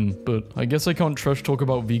bacon, but I guess I can't trash talk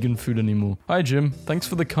about vegan food anymore. Hi Jim, thanks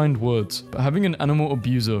for the kind words, but having an animal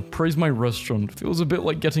abuser praise my restaurant feels a bit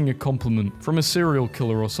like getting a compliment from a serial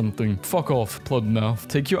killer or something. Fuck off, Bloodmouth.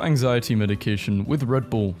 Take your anxiety medication with Red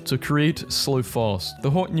Bull to create Slow Fast,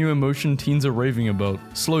 the hot new emotion teens are raving about.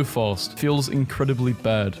 Slow Fast feels incredibly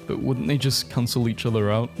bad, but wouldn't they just cancel each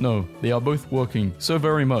other out? No, they are both working so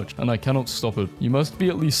very much, and I cannot stop it. You must be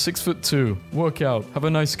at least 6'2", work out, have a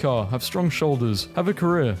nice car, have strong shoulders, have a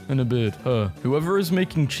career, and a beard. Whoever is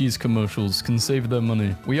making cheese commercials can save their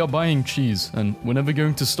money. We are buying cheese, and we're never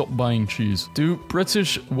going to stop buying cheese. Do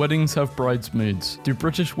British weddings have bridesmaids? Do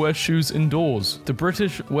British wear shoes indoors? Do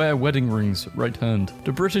British wear wedding rings right hand?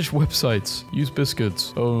 Do British websites use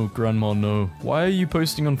biscuits? Oh, grandma, no. Why are you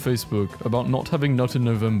posting on Facebook about not having nut in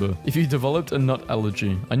November? If you developed a nut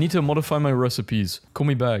allergy, I need to modify my recipes. Call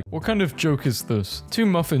me back. What kind of joke is this? Two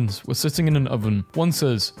muffins were sitting in an oven. One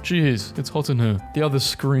says, "Geez, it's hot in here." The other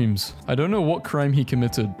screams. I don't know what crime he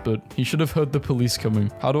committed, but he should have heard the police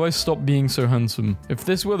coming. How do I stop being so handsome? If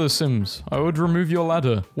this were The Sims, I would remove your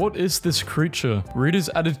ladder. What is this creature? Readers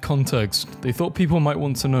added context. They thought people might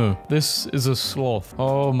want to know. This is a sloth.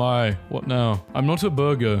 Oh my, what now? I'm not a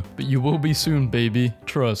burger, but you will be soon, baby.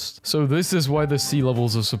 Trust. So this is why the sea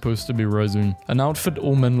levels are supposed to be rising. An outfit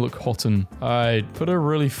all men look hot in. I'd put a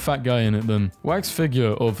really fat guy in it then. Wax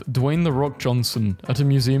figure of Dwayne The Rock Johnson at a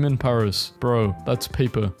museum in Paris. Bro, that's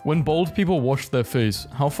paper. When bald people wash their face,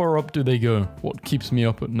 how far up do they go? What keeps me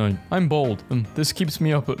up at night? I'm bald, and this keeps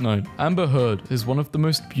me up at night. Amber Heard is one of the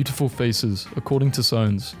most beautiful faces, according to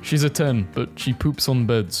science. She's a 10, but she poops on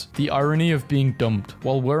beds. The irony of being dumped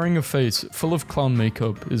while wearing a face full of clown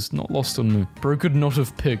makeup is not lost on me. Bro could not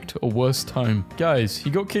have picked a worse time. Guys, he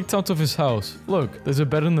got kicked out of his house. Look, there's a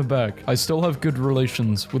bed in the back. I still have good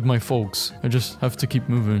relations with my folks. I just have to keep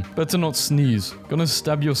moving. Better not sneeze. Gonna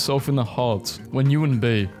stab yourself in the heart. When you and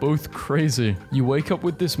Bae, both crazy. You wake up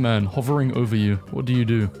with this man hovering over you. What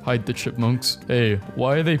do? Hide the chipmunks? Hey,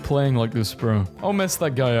 why are they playing like this, bro? I'll mess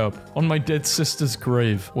that guy up. On my dead sister's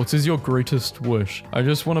grave. What is your greatest wish? I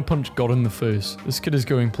just want to punch God in the face. This kid is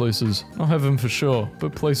going places. Not heaven for sure,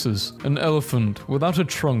 but places. An elephant without a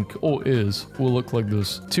trunk or ears will look like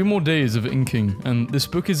this. 2 more days of inking, and this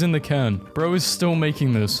book is in the can. Bro is still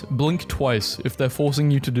making this. Blink twice if they're forcing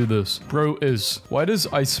you to do this. Bro is. Why does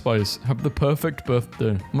Ice Spice have the perfect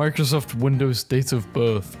birthday? Microsoft Windows date of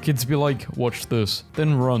birth. Kids be like, watch this.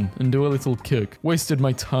 Then run and do a little kick. Wasted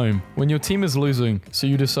my time. When your team is losing, so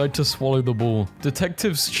you decide to swallow the ball.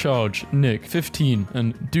 Detectives charge Nick, 15,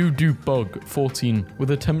 and Bug, 14,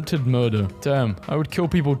 with attempted murder. Damn, I would kill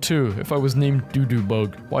people too if I was named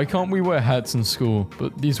Bug. Why can't we wear hats in school,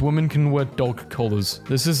 but these women can wear dog collars?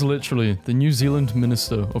 This is literally the New Zealand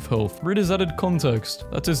Minister of Health. Readers added context.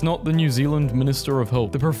 That is not the New Zealand Minister of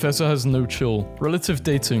Health. The professor has no chill. Relative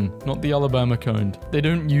dating, not the Alabama kind. They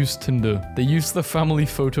don't use Tinder. They use the family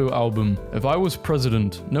photo album. If I was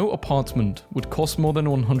president, no apartment would cost more than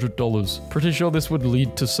 $100. Pretty sure this would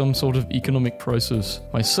lead to some sort of economic crisis.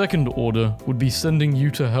 My second order would be sending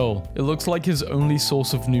you to hell. It looks like his only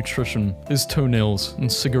source of nutrition is toenails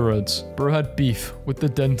and cigarettes. Bro had beef with the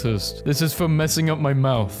dentist. This is for messing up my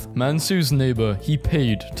mouth. Mansu's neighbor, he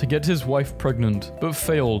paid to get his wife pregnant, but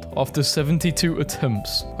failed after 72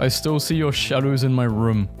 attempts. I still see your shadows in my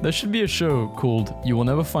room. There should be a show called You Will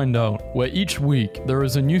Never Find Out, where each week there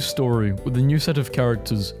is a new story with a new set of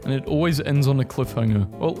characters, and it always ends on a cliffhanger.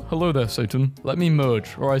 Well, hello there, Satan. Let me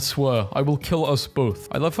merge, or I swear I will kill us both.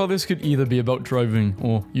 I love how this could either be about driving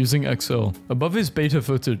or using XL. Above is beta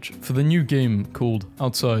footage for the new game called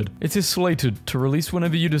Outside. It is slated to release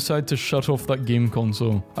whenever you decide to shut off that game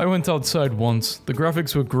console. I went outside once. The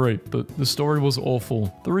graphics were great, but the story was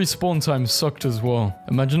awful. The respawn time sucked as well.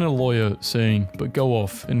 Imagine a lawyer saying, "But go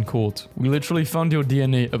off," in court. We literally found your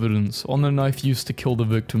DNA evidence on the knife used to kill the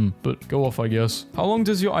victim, but go off, I guess. How long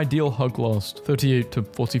does your ideal hug last? 38 to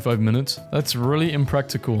 45 minutes? That's really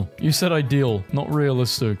impractical. You said ideal, not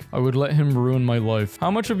realistic. I would let him ruin my life.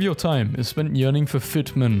 How much of your time is spent yearning for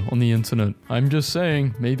fit men on the internet? I'm just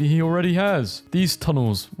saying, maybe he already has. These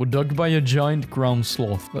tunnels were dug by a giant ground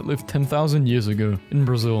sloth that lived 10,000 years ago in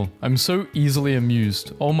Brazil. I'm so easily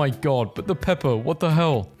amused. Oh my god, but the pepper, what the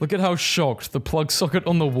hell? Look at how shocked the plug socket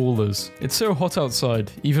on the wall is. It's so hot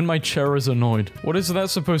outside, even my chair is annoyed. What is that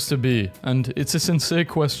supposed to be? And it's a sincere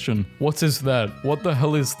question. What is that? What the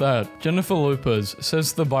hell is that? Jennifer Lopez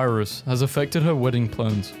says the virus has affected her wedding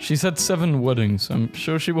plans. She's had 7 weddings. I'm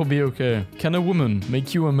sure she will be okay. Can a woman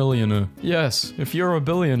make you a millionaire? Yes, if you're a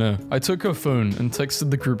billionaire. I took her phone and texted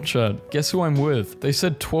the group chat. Guess who I'm with? They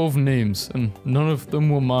said 12 names and none of them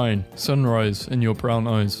were mine. Sunrise in your brown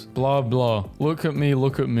eyes. Blah blah. Look at me,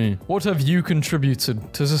 look at me. What have you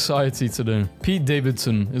contributed to society today? Pete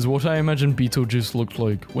Davidson is what I imagine Beetlejuice looked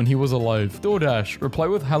like when he was alive. DoorDash, reply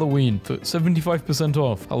with Halloween for 75%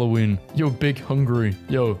 off Halloween. You're big hungry.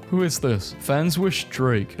 Yo, who is this? Fans wish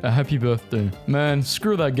Drake a happy birthday. Man,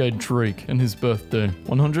 screw that guy Drake and his birthday.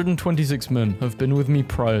 126 men have been with me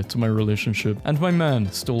prior to my relationship, and my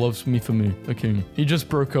man still loves me for me, a king. He just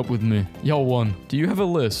broke up with me. Y'all won. Do you have a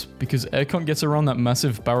lisp? Because air can't get around that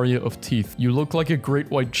massive barrier of teeth. You look like a great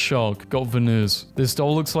white shark, got veneers. This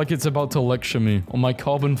doll looks like it's about to lecture me on my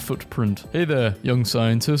carbon footprint. Hey there, young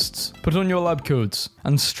scientists. Put on your lab coats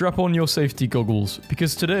and strap on your safety goggles,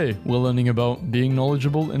 because today we're learning about being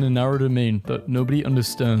knowledgeable in a narrow domain that nobody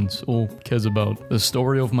understands or cares about. The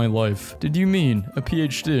story of my life. Did you mean a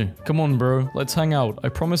PhD? Come on, bro, let's hang out. I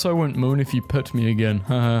promise I won't moan if you pet me again.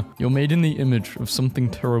 Haha. You're made in the image of something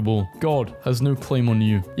terrible. God has no claim on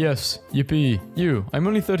you. Yes, yippee. You, I'm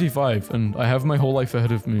only 35 and I have my whole life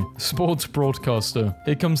ahead of me. Sports broadcaster.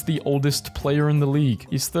 Here comes the oldest player in the league.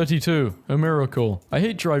 He's 32. A miracle. I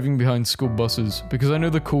hate driving behind school buses because I know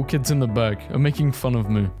the cool kids in the back are making fun of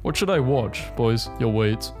me. What should I watch, boys? You'll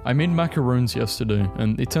wait. I made macarons yesterday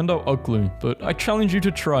and they turned out ugly, but I challenge you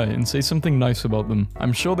to try and say something nice about them.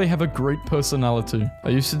 I'm sure they have a great personality. I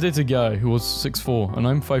used to date a guy who was 6'4" and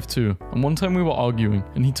I'm 5'2", and one time we were arguing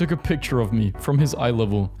and he took a picture of me from his eye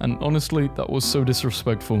level, and honestly that was so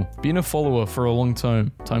disrespectful. Been a follower for a long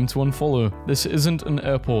time. Time to unfollow. This isn't an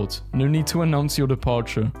airport. No need to announce your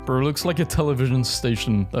departure. Bro looks like a television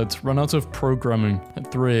station that's run out of programming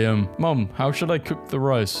at 3 AM. Mom, how should I cook the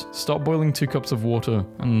rice? Start boiling 2 cups of water.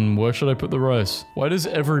 And where should I put the rice? Why does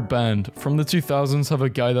every band from the 2000s have a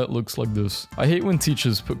guy that looks like this? I hate when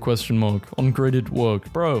teachers put question mark on graded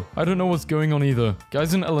work. Bro, I don't know what's going on either.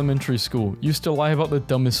 Guys in elementary school used to lie about the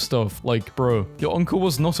dumbest stuff, like, bro, your uncle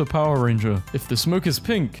was not a Power Ranger. If the smoke is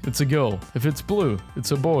pink, it's a girl. If it's blue,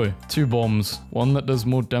 it's a boy. 2 bombs. One that does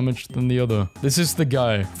more damage than the other. This is the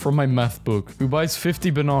guy from my math book who buys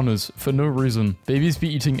 50 bananas for no reason. Babies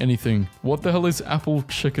be eating anything. What the hell is apple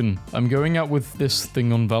chicken? I'm going out with this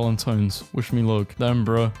thing on Valentine's. Wish me luck. Damn,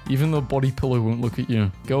 bro. Even the body pillow won't look at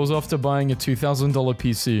you. Girls after buying a $2,000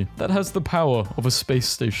 PC that has the power of a space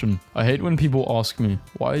station. I hate when people ask me,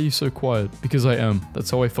 why are you so quiet? Because I am.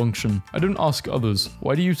 That's how I function. I don't ask others,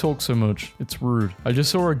 why do you talk so much? It's rude. I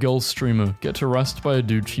just saw a girl streamer get harassed by a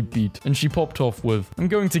dude she beat, and she popped off with, I'm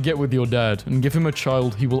going to get with your dad and give him a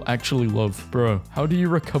child he will actually love. Bro, how do you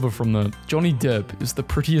recover from that? Johnny Depp is the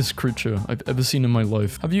prettiest creature I've ever seen in my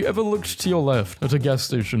life. Have you ever looked to your left at a gas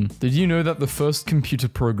station? Did you know that the first computer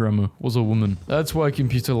programmer was a woman? That's why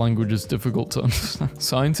computer language is difficult to understand.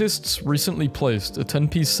 Scientists recently placed a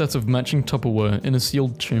 10-piece set of matching Tupperware in a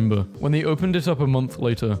sealed chamber. When they opened it up a month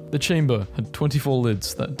later, the chamber had 24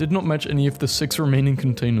 lids that did not match any of the 6 remaining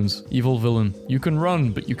containers. Evil villain. You can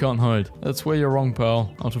run, but you can't hide. That's where you're wrong,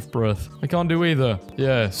 pal. Out of breath. I can't do either.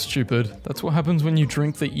 Yeah, stupid. That's what happens when you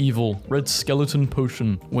drink the evil red skeleton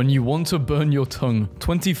potion. When you want to burn your tongue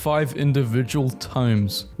 25 individual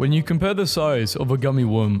times When you compare the size of a gummy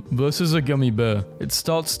worm versus a gummy bear, it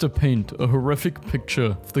starts to paint a horrific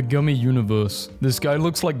picture of the gummy universe. This guy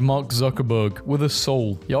looks like Mark Zuckerberg with a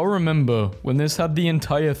soul. Y'all remember when this had the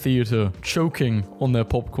entire theater choking on their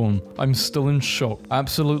popcorn? I'm still in shock.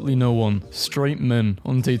 Absolutely no one. Straight men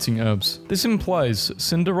on dating apps. This implies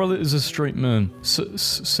Cinderella is a straight man.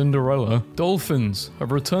 Cinderella? Dolphins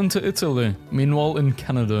have returned to Italy. Meanwhile in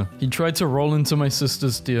Canada, he tried to roll into my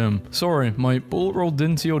sister's DM. Sorry, my ball rolled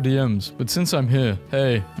into your DMs, but since I'm here,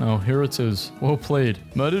 hey, now here it is. Well played.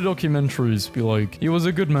 Murder documentaries be like, he was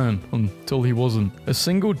a good man until he wasn't. A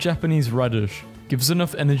single Japanese radish gives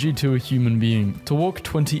enough energy to a human being to walk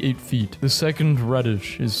 28 feet. The second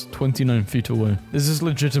radish is 29 feet away. This is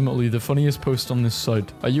legitimately the funniest post on this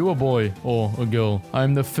site. Are you a boy or a girl? I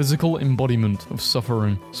am the physical embodiment of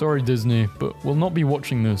suffering. Sorry Disney, but we'll not be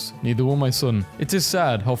watching this. Neither will my son. It is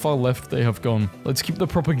sad how far left they have gone. Let's keep the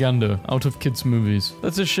propaganda out of kids' movies.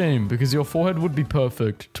 That's a shame because your forehead would be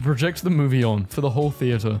perfect to project the movie on for the whole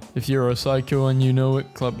theater. If you're a psycho and you know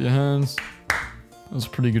it, clap your hands. That was a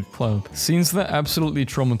pretty good clap. Scenes that absolutely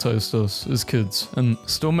traumatized us as kids and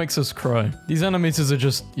still makes us cry. These animators are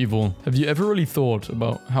just evil. Have you ever really thought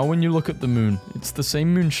about how when you look at the moon, it's the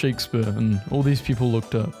same moon Shakespeare and all these people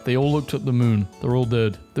looked at? They all looked at the moon. They're all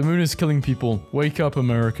dead. The moon is killing people. Wake up,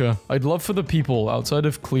 America. I'd love for the people outside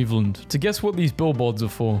of Cleveland to guess what these billboards are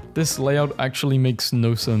for. This layout actually makes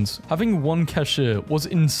no sense. Having one cashier was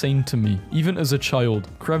insane to me, even as a child.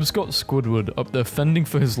 Krabs got Squidward up there fending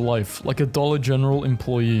for his life like a Dollar General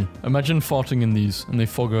employee. Imagine farting in these and they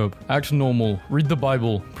fog up. Act normal. Read the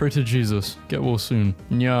Bible. Pray to Jesus. Get well soon.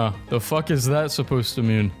 Nya. The fuck is that supposed to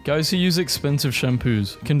mean? Guys who use expensive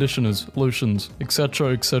shampoos, conditioners, lotions,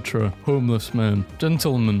 etc, etc. Homeless man.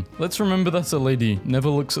 Gentleman. Let's remember that a lady never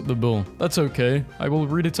looks at the bill. That's okay. I will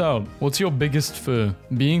read it out. What's your biggest fear?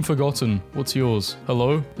 Being forgotten. What's yours?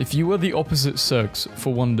 Hello? If you were the opposite sex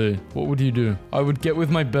for one day, what would you do? I would get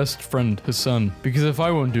with my best friend, Hassan, because if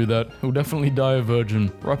I won't do that, he'll definitely die a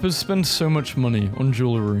virgin. Rappers spend so much money on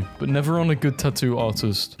jewelry, but never on a good tattoo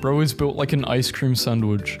artist. Bro is built like an ice cream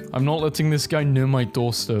sandwich. I'm not letting this guy near my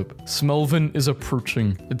doorstep. Smelvin is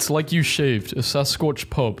approaching. It's like you shaved a Sasquatch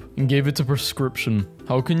pup and gave it a prescription.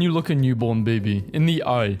 How can you look a newborn baby in the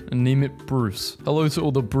eye and name it Bruce? Hello to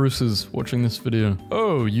all the Bruces watching this video.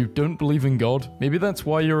 Oh, you don't believe in God? Maybe that's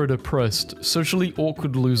why you're a depressed, socially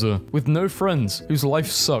awkward loser with no friends whose life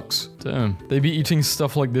sucks. Damn, they be eating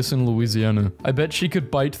stuff like this in Louisiana. I bet she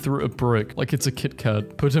could bite through a brick like it's a Kit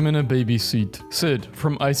Kat. Put him in a baby seat. Sid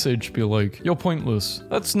from Ice Age be like, you're pointless.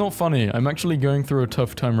 That's not funny. I'm actually going through a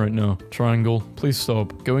tough time right now. Triangle, please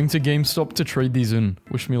stop. Going to GameStop to trade these in.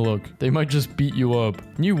 Wish me luck. They might just beat you up.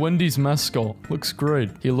 New Wendy's mascot. Looks great.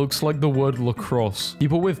 He looks like the word lacrosse.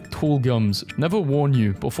 People with tool gums never warn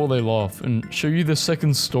you before they laugh and show you the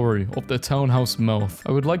second story of their townhouse mouth.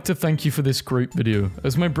 I would like to thank you for this great video,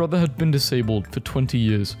 as my brother had been disabled for 20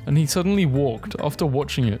 years, and he suddenly walked after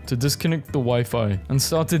watching it to disconnect the Wi-Fi and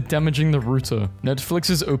started damaging the router. Netflix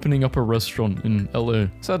is opening up a restaurant in LA.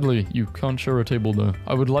 Sadly, you can't share a table there.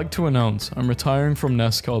 I would like to announce I'm retiring from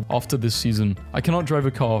NASCAR after this season. I cannot drive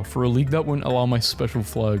a car for a league that won't allow my special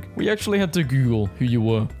flag. We actually had to Google who you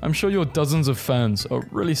were. I'm sure your dozens of fans are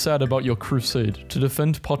really sad about your crusade to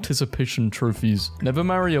defend participation trophies. Never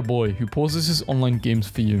marry a boy who pauses his online games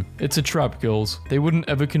for you. It's a trap, girls. They wouldn't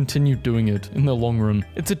ever continue doing it in the long run.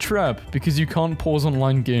 It's a trap because you can't pause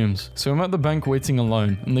online games. So I'm at the bank waiting in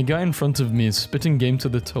line, and the guy in front of me is spitting game to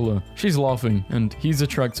the teller. She's laughing, and he's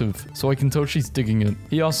attractive, so I can tell she's digging it.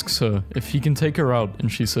 He asks her if he can take her out,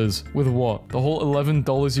 and she says, with what? The whole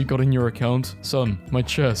 $11 you got in your account? Son, my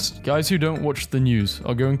chest. Guys who don't watch the news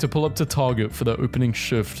are going to pull up to Target for their opening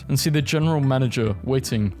shift and see the general manager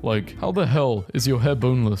waiting like, how the hell is your hair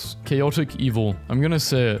boneless? Chaotic evil. I'm gonna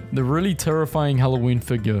say it. The really terrifying Halloween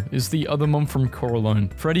figure is the other mom from Coraline.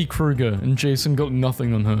 Freddy Krueger and Jason got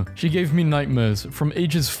nothing on her. She gave me nightmares from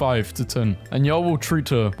ages 5 to 10, and y'all will treat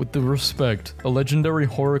her with the respect a legendary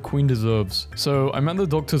horror queen deserves. So I'm at the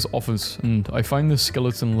doctor's office and I find this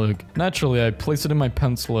skeleton leg. Naturally, I place it in my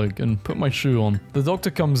pants leg and put my shoe on. The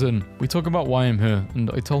doctor comes in, we talk about why I'm here, and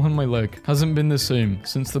I tell him my leg hasn't been the same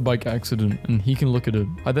since the bike accident, and he can look at it.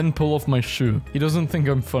 I then pull off my shoe. He doesn't think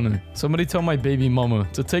I'm funny. Somebody tell my baby mama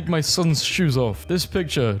to take my son's shoes off. This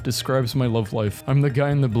picture describes my love life. I'm the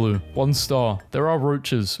guy in the blue. 1 star. There are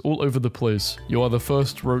roaches all over the place. You are the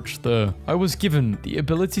first roach there. I was given the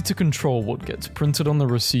ability to control what gets printed on the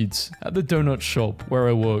receipts at the donut shop where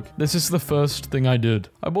I work. This is the first thing I did.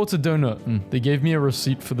 I bought a donut and they gave me a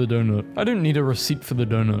receipt for the donut. I don't need a receipt for the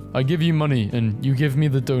donut. I give you money and you give me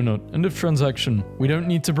the donut. End of transaction. We don't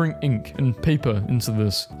need to bring ink and paper into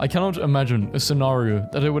this. I cannot imagine a scenario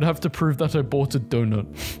that I would have to prove that I bought a donut.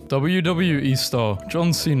 WWE star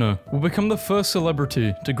John Cena will become the first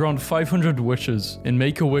celebrity to grant 500 wishes in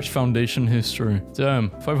Make-A-Wish Foundation history. Damn,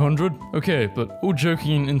 500? Okay, but all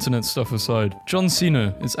joking and internet stuff aside, John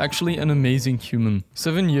Cena is actually an amazing human.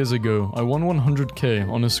 7 years ago, I won 100k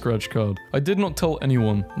on a scratch card. I did not tell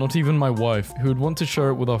anyone, not even my wife, who would want to share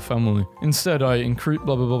it with our family. Instead, I increase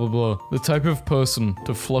blah blah blah blah blah. The type of person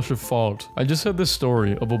to flush a fart. I just heard this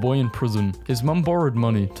story of a boy in prison. His mum borrowed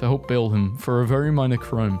money to help bail him for a very minor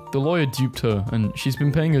crime. The lawyer duped her and she's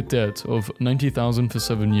been paying a debt of 90,000 for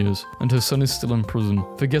 7 years, and her son is still in prison.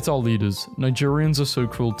 Forget our leaders. Nigerians are so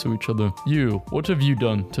cruel to each other. You, what have you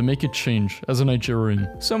done to make a change as a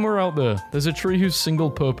Nigerian? Somewhere out there, there's a tree whose single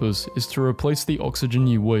purpose is to replace the oxygen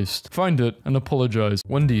you waste. Find it and apologize.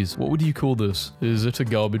 Wendy's, what would you call this? Is it a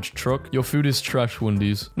garbage truck? Your food is trash,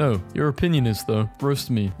 Wendy's. No, your opinion is though. Roast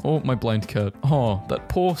me, or my blind cat. Aw, that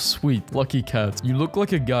poor, sweet, lucky cat. You look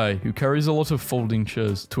like a guy who carries a lot of folding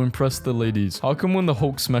chairs to impress the ladies. How come when the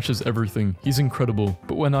Hulk smashes everything, he's incredible,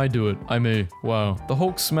 but when I do it, I'm a wow. The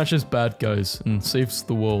Hulk smashes bad guys and saves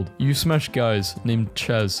the world. You smash guys named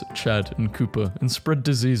Chaz, Chad, and Cooper and spread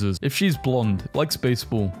diseases. If she's blonde, likes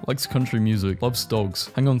baseball, likes country music, loves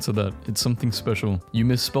dogs, hang on to that, it's something special. You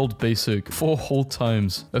misspelled basic 4 whole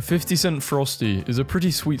times. A 50-cent Frosty is a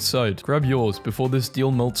pretty sweet sight. Grab yours before this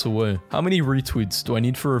deal melts away. How many retweets do I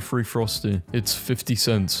need for a free Frosty? It's 50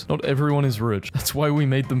 cents. Not everyone is rich. That's why we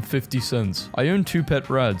made them 50 cents. I own 2 pet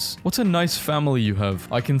rads. What a nice family you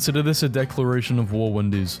have. I consider this a declaration of war,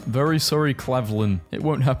 Wendy's. Very sorry, Clavlin. It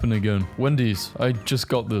won't happen again. Wendy's, I just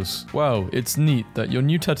got this. Wow, it's neat that your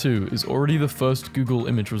new tattoo is already the first Google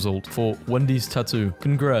image result for Wendy's tattoo.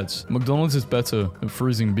 Congrats. McDonald's is better at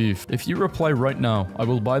freezing beef. If you reply right now, I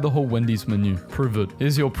will buy the whole Wendy's menu. Prove it.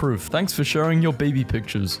 Here's your proof. Thanks for sharing your baby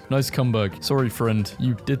pictures. Nice comeback. Sorry, friend.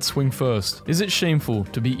 You did swing first. Is it shameful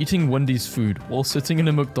to be eating Wendy's food while sitting in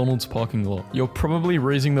a McDonald's parking lot? You're probably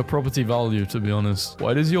raising the property value, to be honest.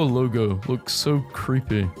 Why does your logo look so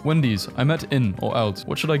creepy? Wendy's, I'm at in or out.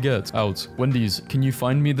 What should I get? Out. Wendy's, can you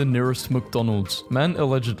find me the nearest McDonald's? Man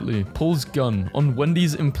allegedly pulls gun on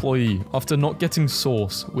Wendy's employee after not getting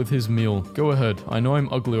sauce with his meal. Go ahead. I know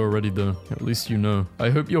I'm ugly already though. At least you know. I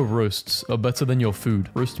hope your roasts are better than your food.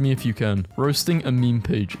 Roast me if you can. Roasting a meme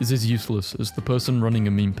page is as useless as the person running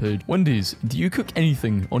a meme page. Wendy's, do you cook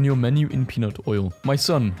anything on your menu in peanut oil? My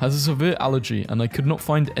son has a severe allergy and I could not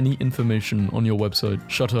find any information on your website.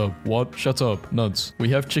 Shut up. What? Shut up. Nuts. We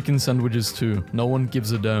have chicken sandwiches too. No one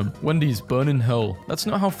gives a damn. Wendy's, burn in hell. That's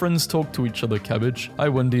not how friends talk to each other, cabbage. Hi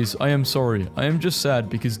Wendy's, I am sorry. I am just sad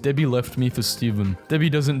because Debbie left me for Steven. Debbie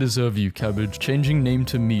doesn't deserve you, cabbage. Changing name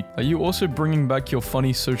to meat. Are you also bringing back your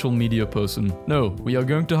funny social media person? No, we are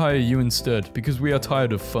going to hire you instead because we are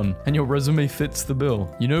tired of fun and your resume fits the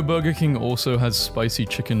bill. You know Burger King also has spicy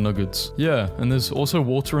chicken nuggets. Yeah, and there's also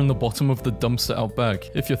water in the bottom of the dumpster out back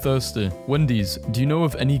if you're thirsty. Wendy's, do you know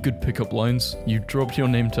of any good pickup lines? You dropped your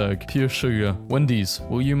name tag. Pure sugar. Wendy's,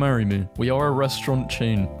 will you marry me? We are a restaurant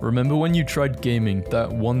chain. Remember when you tried gaming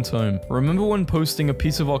that one time? Remember when posting a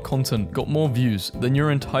piece of our content got more views than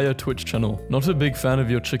your entire Twitch channel? Not a big fan of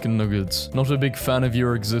your chicken nuggets. Not a big fan of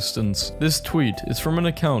your existence. This tweet is from an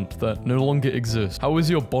account that no longer exists. How is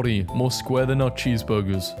your body more square than our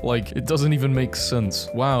cheeseburgers? Like, it doesn't even make sense.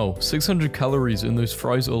 Wow, 600 calories in those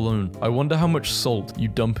fries alone. I wonder how much salt you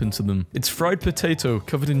dump into them. It's fried potato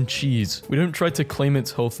covered in cheese. We don't try to claim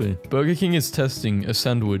it's healthy. Burger King is testing a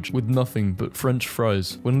sandwich with nothing but French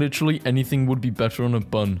fries, when literally anything would be better on a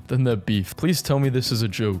bun than their beef. Please tell me this is a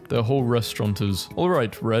joke. Their whole restaurant is.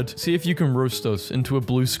 Alright, Red, see if you can roast us into a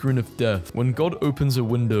blue screen of death. When God opens a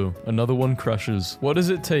window, another one crashes. What does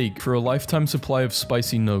it take for a lifetime supply of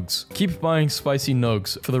spicy nugs? Keep buying spicy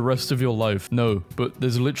nugs for the rest of your life. No, but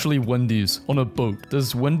there's literally Wendy's on a boat.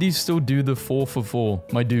 Does Wendy's still do the 4 for 4?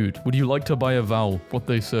 My dude, would you like to buy a vowel? What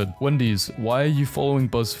they said. Wendy's, why are you following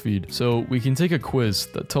BuzzFeed? So we can take a quiz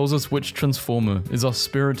that tells us which Transformer is our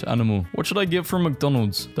spirit animal. What should I get from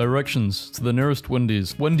McDonald's? Directions to the nearest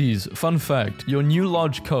Wendy's. Wendy's, fun fact, your new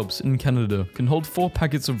large cups in Canada can hold 4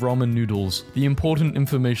 packets of ramen noodles. The important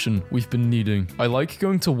information we've been needing. I like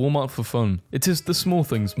going to Walmart for fun. It is the small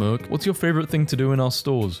things, Merc. What's your favorite thing to do in our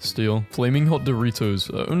stores? Steal. Flaming hot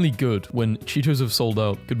Doritos are only good when Cheetos have sold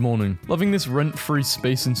out. Good morning. Loving this rent-free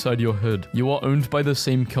space inside your head. You are owned by the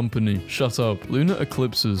same company. Shut up. Lunar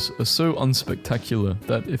eclipses are so unspectacular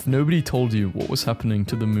that if nobody told you what was happening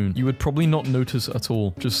to the moon, you would probably not notice at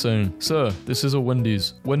all. Just saying. Sir, this is a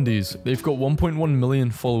Wendy's. Wendy's, they've got 1.1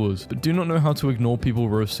 million followers, but do not know how to ignore people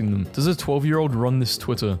roasting them. Does a 12-year-old run this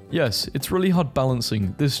Twitter? Yes, it's really hard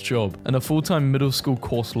balancing this job and a full-time middle school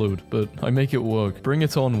course load, but I make it work. Bring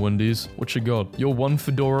it on, Wendy's. What you got? You're one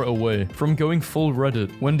fedora away from going full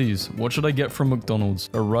Reddit. Wendy's, what should I get from McDonald's?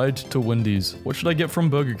 A ride to Wendy's. What should I get from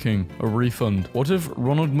Burger King? A refund. What if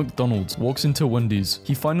Ronald McDonald walks into Wendy's?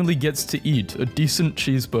 He finally gets to eat a decent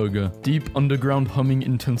cheeseburger. Deep underground humming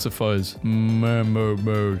intensifies.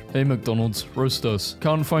 Mode. Hey McDonald's, roast us.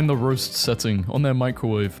 Can't find the roast setting on their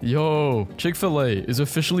microwave. Yo! Chick-fil-A is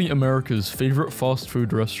officially America's favorite fast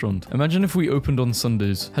food restaurant. Imagine if we opened on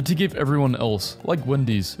Sundays. Had to give everyone else, like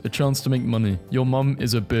Wendy's, a chance to make money. Your mum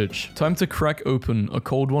is a bitch. Time to crack open a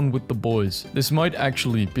cold one with the boys. This might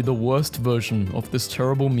actually be the worst version of this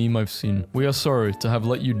terrible meme I've seen. We are sorry to have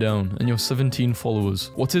let you down and your 17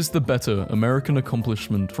 followers. What is the better American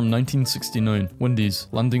accomplishment from 1969? Wendy's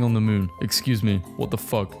landing on the moon. Excuse me, what the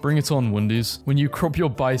fuck? Bring it on, Wendy's. When you crop your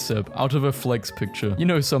bicep out of a flex picture, you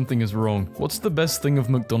know something is wrong. What's the best thing of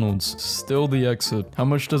McDonald's? Still the exit. How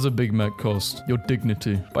much does a Big Mac cost? Your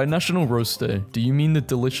dignity. By National Roast Day, do you mean the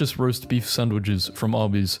delicious roast beef sandwiches from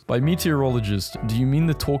Arby's? By meteorologist, do you mean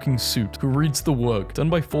the talking suit who reads the work done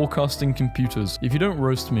by forecasting computers? If you don't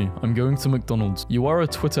roast me, I'm going to McDonald's. You are a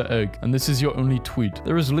Twitter egg, and this is your only tweet.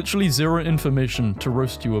 There is literally zero information to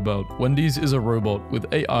roast you about. Wendy's is a robot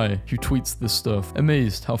with AI who tweets this stuff.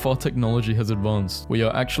 Amazed how far technology has advanced. We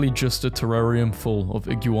are actually just a terrarium full of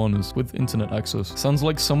iguanas with internet access. Sounds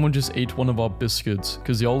like someone just ate one of our biscuits,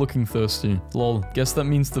 cause y'all looking thirsty. Lol, guess that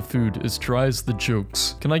means the food is dry as the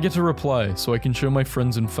jokes. Can I get a reply so I can show my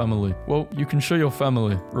friends and family? Well, you can show your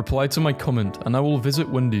family. Reply to my comment and I will visit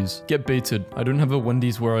Wendy's. Get baited. I don't have a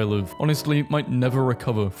Wendy's where I live. Honestly, might never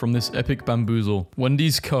recover from this epic bamboozle.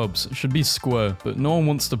 Wendy's Cubs should be square, but no one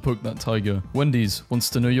wants to poke that tiger. Wendy's wants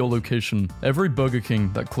to know your location. Every Burger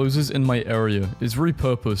King that closes in my area is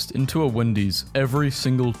repurposed into a Wendy's every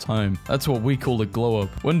single time. That's what we call a glow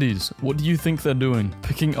up. Wendy's, what do you think they're doing?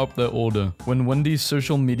 Picking up their order. When Wendy's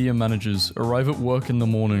social media managers arrive at work in the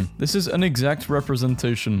morning. This is an exact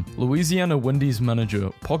representation. Louisiana Wendy's manager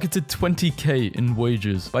pocketed $20K in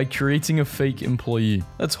wages by creating a fake employee.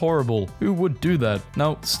 That's horrible. Who would do that?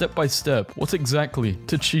 Now, step by step, what exactly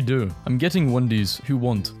did she do? I'm getting Wendy's. Who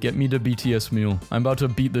want? Get me the BTS meal. I'm about to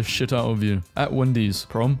beat the shit out of you. At Wendy's.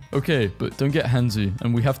 Prom? Okay, but don't get handsy,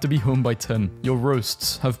 and we have to be home by 10. Your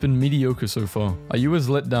roasts have been mediocre so far. Are you as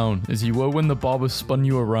let down as you were when the barber spun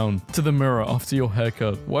you around to the mirror after your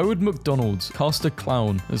haircut? Why would McDonald's cast a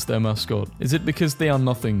clown as their mascot? Is it because they are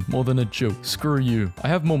nothing more than a joke? Screw you. I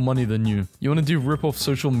have more money than you. You wanna do rip-off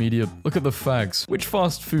social media? Look at the facts. Which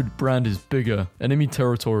fast food brand is bigger? Enemy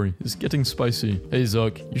territory is getting spicy. Hey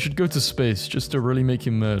Zuck, you should go to space just to really make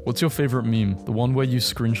him mad. What's your favorite meme? The one where you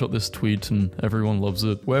screenshot this tweet and everyone loves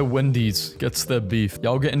it. Where Wendy's gets their beef.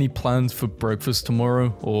 Y'all get any plans for breakfast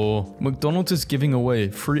tomorrow? Or McDonald's is giving away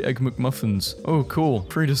free egg McMuffins. Oh cool,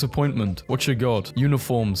 free disappointment. What you got?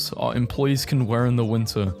 Uniforms our employees can wear in the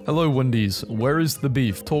winter. Hello Wendy's, where is the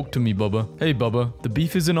beef? Talk to me Bubba. Hey Bubba, the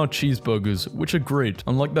beef is in our cheeseburgers, which are great,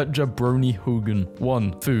 unlike that jabroni Hogan.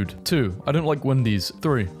 1. Food. 2. I don't like Wendy's.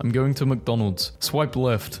 3. I'm going to McDonald's. Swipe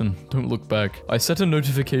left and don't look back. I set a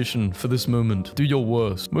notification for this moment. Do your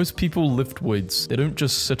worst. Most people lift weights, they don't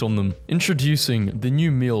just sit on them. Introducing the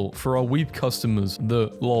new meal for our Weeb customers,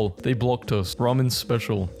 the lol, they blocked us, ramen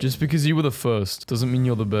special. Just because you were the first doesn't mean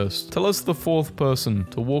you're the best. Tell us the 4th person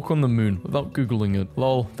to walk on the moon without googling it.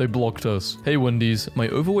 Lol, they blocked us. Hey Wendy's, my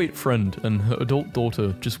overweight friend and her adult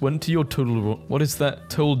daughter just went to your what is that?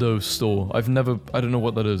 Toldo store. I don't know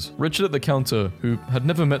what that is. Richard at the counter, who had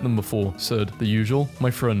never met them before, said, the usual?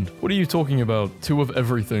 My friend, what are you talking about? 2 of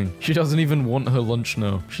everything. She doesn't even want her lunch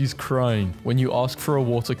now. She's crying. When you ask for a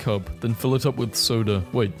water cup, then fill it up with soda.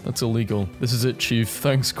 Wait, that's illegal. This is it, Chief.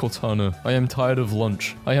 Thanks, Cortana. I am tired of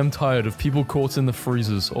lunch. I am tired of people caught in the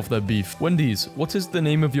freezers of their beef. Wendy's, what is the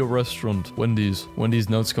name of your restaurant? Wendy's. Wendy's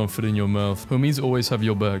nuts can't fit in your mouth. Homies always have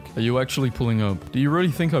your back. Are you actually pulling up? Do you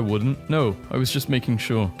really think I wouldn't? No, I was just making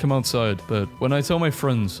sure. Come outside. But when I tell my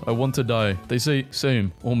friends I want to die, they say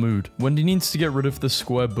same or mood. Wendy needs to get rid of the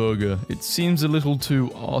square burger. It seems a little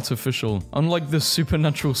too artificial. Unlike the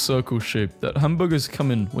supernatural circle shape that hamburgers come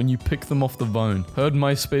in when you pick them off the vine. Heard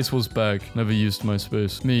MySpace was back. Never used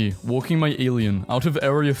MySpace. Me, walking my alien out of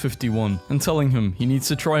Area 51 and telling him he needs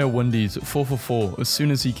to try a Wendy's at 4 for 4 as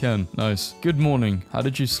soon as he can. Nice. Good morning. How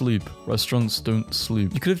did you sleep? Restaurants don't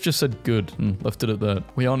sleep. You could have just said good and left it at that.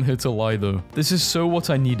 We aren't here to lie though. This is so what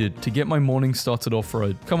I needed to get my morning started off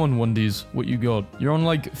right. Come on, Wendy's, what you got? You're on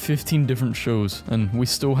like 15 different shows, and we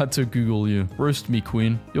still had to Google you. Roast me,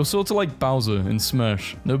 queen. You're sort of like Bowser in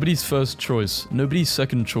Smash. Nobody's first choice, nobody's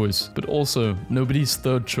second choice, but also nobody's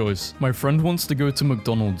third choice. My friend wants to go to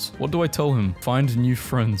McDonald's. What do I tell him? Find new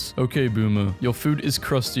friends. Okay, boomer. Your food is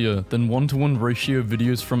crustier than 1-to-1 ratio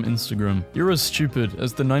videos from Instagram. You're as stupid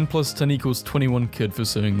as the 9 + 10 = 21 kid for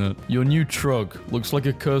saying that. Your new truck looks like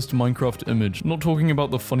a cursed Minecraft image. Not talking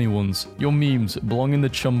about the funny ones. Your memes belong in the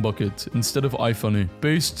chum bucket instead of iFunny.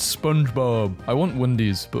 Based SpongeBob. I want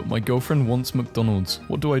Wendy's, but my girlfriend wants McDonald's.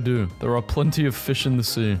 What do I do? There are plenty of fish in the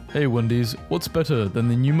sea. Hey Wendy's, what's better than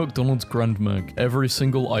the new McDonald's Grand Mac? Every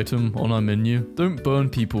single item on our menu? Don't burn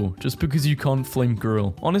people just because you can't flame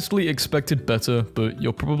grill. Honestly expected better, but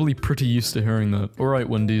you're probably pretty used to hearing that. Alright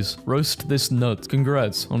Wendy's, roast this nut.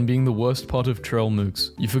 Congrats on being the worst part of trail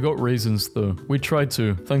mix. You forgot raisins though. We tried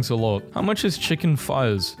to, thanks a lot. How much is chicken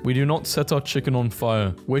fires? We do not set our chicken on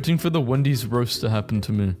fire. Waiting for the Wendy's roast to happen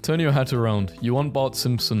to me. Turn your hat around, you want Bart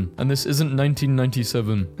Simpson. And this isn't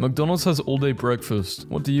 1997. McDonald's has all-day breakfast.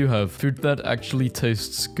 What do you have? Food that actually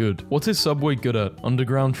tastes good. What is Subway good at?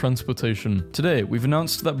 Underground transportation. Today, we've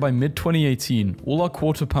announced that by mid-2018, all our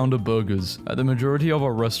quarter-pounder burgers at the majority of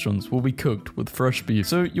our restaurants will be cooked with fresh beef.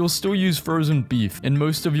 So you'll still use frozen beef in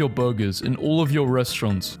most of your burgers in all of your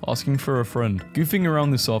restaurants. Asking for a friend. Goofing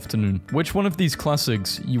around this afternoon. Which one of these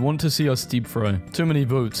classics you want to see us deep fry? Too many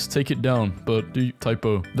votes, take it down, but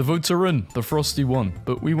typo. The votes are in, the Frosty won,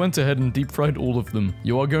 but we went ahead and deep fried all of them.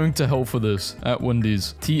 You are going to hell for this, at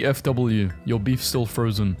Wendy's. TFW, your beef's still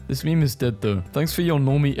frozen. This meme is dead though. Thanks for your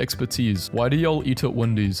normie expertise. Why do y'all eat at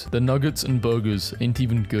Wendy's? The nuggets and burgers ain't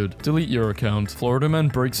even good. Delete your account. Florida man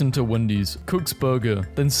breaks into Wendy's, cooks burger,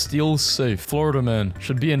 then steals safe. Florida man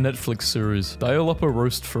should be a Netflix series. Dial up a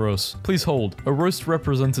roast for us. Please hold. A roast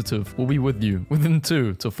representative will be with you within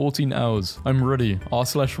 2 to 14 hours. I'm ready.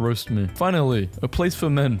 r/roast me. Finally, a place for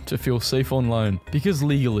men to feel safe online. Because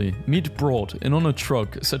legally, meat brought in on a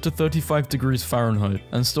truck set to 35 degrees Fahrenheit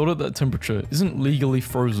and stored at that temperature isn't legally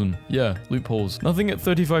frozen. Yeah, loopholes. Nothing at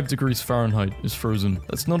 35 degrees Fahrenheit is frozen.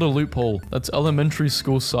 That's not a loophole. That's elementary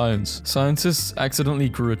school science. Scientists accidentally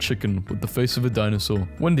grew a chicken with the face of a dinosaur.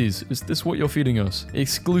 Wendy's, is this what you're feeding us?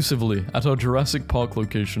 Exclusively at our Jurassic Park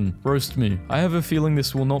location. Roast me. I have a feeling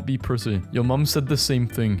this will not be pretty. Your mum said the same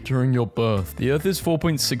thing during your birth. The Earth is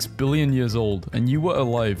 4.6 billion years old, and you were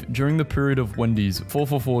alive during the period of Wendy's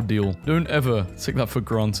 444 deal. Don't ever take that for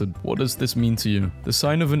granted. What does this mean to you? The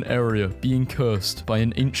sign of an area being cursed by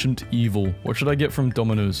an ancient evil. What should I get from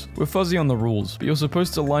Domino's? We're fuzzy on the rules, but you're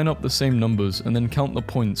supposed to line up the same numbers and then count the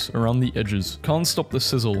points around the edges. Can't stop the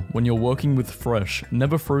sizzle when you're working with fresh,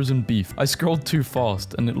 never frozen beef. I scrolled too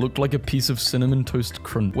fast and it looked like a piece of cinnamon toast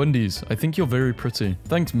crunch. Wendy's, I think you're very pretty.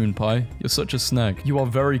 Thanks, Moon Pie. You're such a snack. You are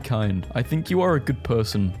very kind. I think you are a good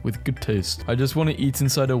person with good taste. I just want to eat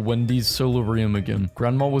inside a Wendy's solarium again.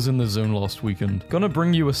 Grandma was in the zone last weekend. Gonna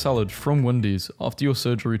bring you a salad from Wendy's after your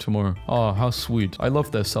surgery tomorrow. Ah, how sweet. I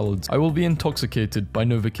love their salads. I will be intoxicated by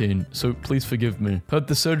Novocaine, so please forgive me. Heard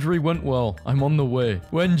the surgery went well. I'm on the way.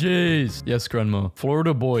 Wendy's! Yes, Grandma.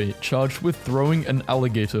 Florida boy charged with throwing an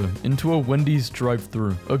alligator into a Wendy's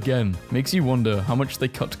drive-thru. Again, makes you wonder how much they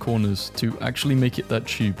cut corners to actually make it that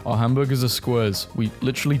cheap. Our hamburgers are squares. We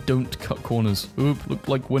literally don't cut corners. Oop, looked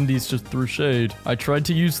like Wendy's just threw shade. I tried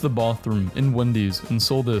to use the bathroom in Wendy's and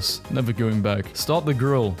saw this. Never going back. Start the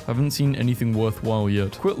grill. Haven't seen anything worthwhile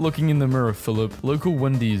yet. Quit looking in the mirror, Philip. Local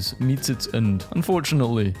Wendy's meets its end.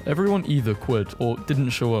 Unfortunately, everyone either quit or didn't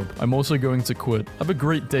show up. I'm also going to quit. Have a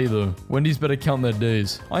great day though. Wendy's better count their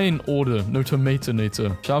days. I ain't order, no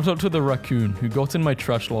tomatonator. Shout out to the raccoon who got in my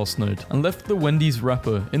trash last night and left the Wendy's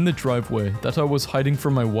wrapper in the driveway that I was hiding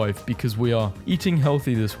from my wife because we are eating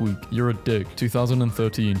healthy this week. You're a dick.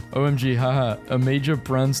 2013. OMG, haha. A major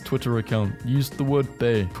brand's Twitter account used the word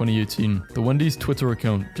bae. 2018. The Wendy's Twitter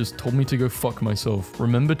account just told me to go fuck myself.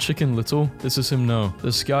 Remember Chicken Little? This is him now.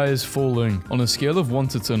 The sky is falling. On a scale of 1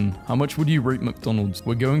 to 10, how much would you rate McDonald's?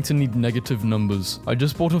 We're going to need negative numbers. I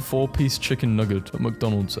just bought a 4-piece chicken nugget at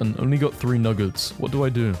McDonald's and only got 3 nuggets. What do I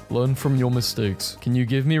do? Learn from your mistakes. Can you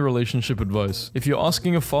give me relationship advice? If you're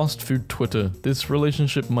asking a fast food Twitter, this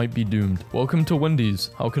relationship might be doomed. Welcome to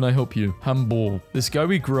Wendy's. How can I help you? Hamball. This guy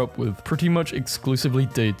we grew up with pretty much exclusively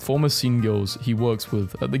dates former scene girls he works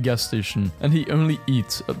with at the gas station, and he only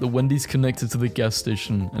eats at the Wendy's connected to the gas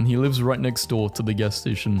station, and he lives right next door to the gas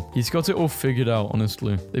station. He's got it all figured out,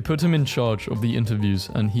 honestly. They put him in charge of the interviews,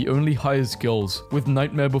 and he only hires girls with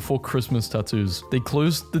Nightmare Before Christmas tattoos. They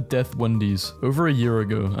closed the Death Wendy's over a year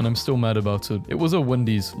ago, and I'm still mad about it. It was a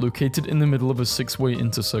Wendy's located in the middle of a 6-way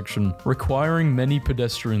intersection. requiring many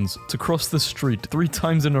pedestrians to cross the street 3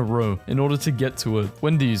 times in a row in order to get to it.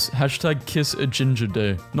 Wendy's, hashtag kiss a ginger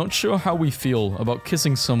day. Not sure how we feel about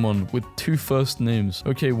kissing someone with 2 first names.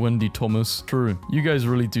 Okay, Wendy Thomas. True, you guys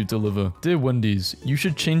really do deliver. Dear Wendy's, you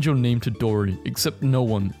should change your name to Dory, except no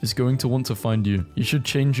one is going to want to find you. You should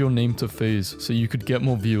change your name to FaZe so you could get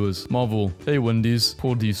more viewers. Marvel. Hey Wendy's.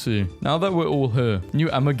 Poor DC. Now that we're all here, new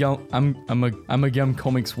Amagam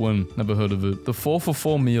Comics win. Never heard of it. The 4 for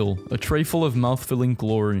 $4 meal. A tray full of mouth-filling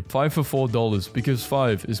glory. 5 for $4 because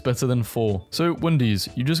 5 is better than 4. So Wendy's,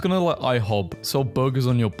 you just gonna let IHOB sell burgers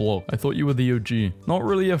on your block? I thought you were the OG. Not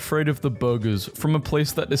really afraid of the burgers from a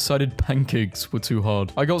place that decided pancakes were too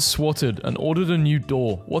hard. I got swatted and ordered a new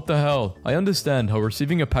door. What the hell? I understand how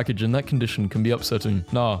receiving a package in that condition can be upsetting.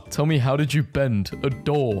 Nah, tell me, how did you bend a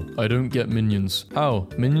door? I don't get minions. How?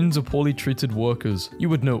 Minions are poorly treated workers. You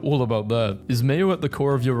would know all about that. Is mayo at the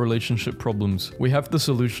core of your relationship problems? We have the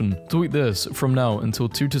solution. Tweet this from now until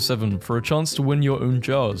 2 to 7 for a chance to win your own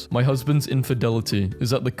jars. My husband's infidelity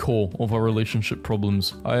is at the core of our relationship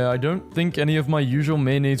problems. I don't think any of my usual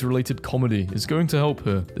mayonnaise related comedy is going to help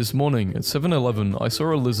here. This morning at 7-Eleven, I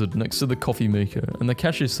saw a lizard next to the coffee maker and the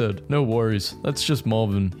cashier said, "No worries, that's just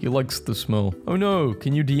Marvin. He likes the smell." Oh no,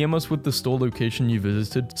 can you DM us with the store location you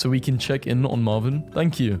visited so we can check in on Marvin?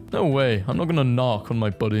 Thank you. No way, I'm not gonna knock on my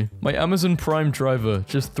buddy. My Amazon Prime driver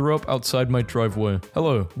just threw up outside my driveway.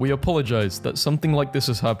 Hello, we apologize that something like this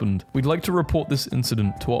has happened. We'd like to report this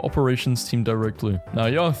incident to our operations team directly. Now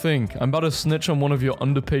y'all think I'm about to snitch on one of your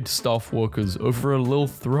underpaid staff workers over a little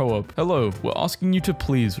throw up. Hello, we're asking you to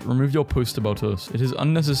please remove your post about us. It is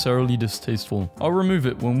unnecessarily distasteful. I'll remove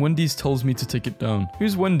it when Wendy's tells me to take it down.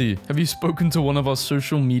 Who's Wendy? Have you spoken to one of our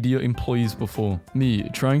social media employees before? Me,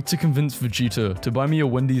 trying to convince Vegeta to buy me a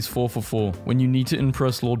Wendy's 4 for $4 when you need to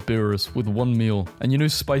impress Lord Beerus with 1 meal. And you know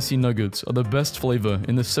spicy nuggets are the best flavor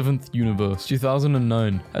in the 7th universe.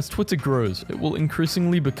 2009. As Twitter grows, it will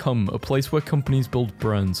increasingly become a place where companies build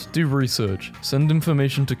brands, do research, send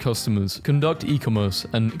information to customers, conduct e-commerce,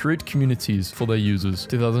 and create communities for their users.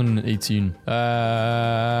 2018.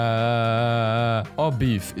 Our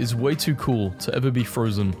beef is way too cool to ever be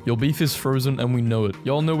frozen. Your beef is frozen and we know it.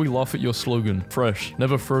 Y'all know we laugh at your slogan, fresh,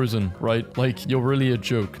 never frozen, right? Like, you're really a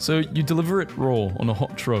joke. So you deliver it raw on a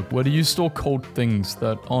hot truck. Where do you store cold things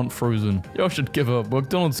that aren't frozen? Y'all should give up.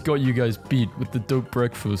 McDonald's got you guys beat with the dope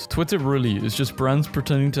breakfast. Twitter really is just brands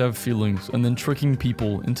pretending to have feelings and then tricking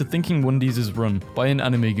people into thinking Wendy's is run by an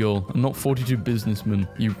anime girl and not 42 businessmen.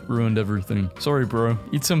 You ruined everything. Sorry bro,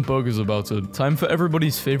 eat some burgers about it. Time for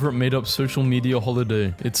everybody's favorite made up social media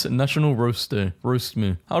holiday. It's National Roast Day. Roast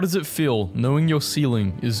me. How does it feel knowing your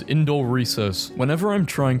ceiling is indoor recess? Whenever I'm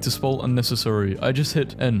trying to spell unnecessary, I just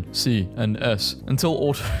hit N, C, and S until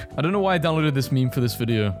auto. I don't know why I downloaded this meme for this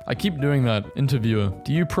video. I keep doing that. Interviewer,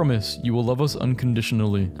 do you promise you will love us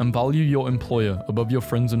unconditionally and value your employer above your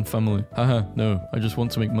friends and family? Haha, no, I just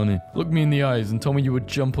want to make money. Look me in the eyes and tell me you would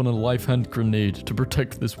jump on a life hand grenade to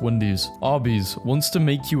protect this Wendy's. Arby's wants to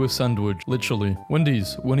make you a sandwich, literally.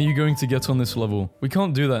 Wendy's, when are you going to get on this level? We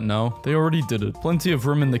can't do that now. They already did it. Plenty of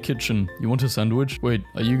room in the kitchen. You want a sandwich? Wait,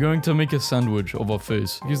 are you going to make a sandwich of our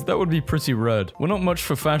face? Because that would be pretty rad. We're not much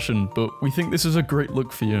for fashion, but we think this is a great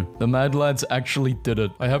look for you. The Mad Lads actually did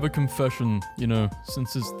it. I have a confession, you know,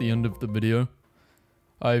 since it's the end of the video.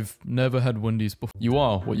 I've never had Wendy's before. You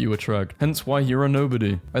are what you attract, hence why you're a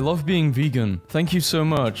nobody. I love being vegan. Thank you so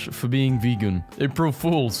much for being vegan. April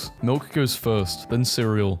Fools. Milk goes first, then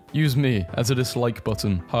cereal. Use me as a dislike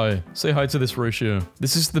button. Hi. Say hi to this ratio.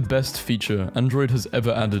 This is the best feature Android has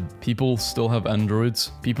ever added. People still have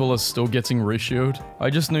Androids. People are still getting ratioed.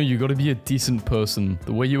 I just know you gotta be a decent person,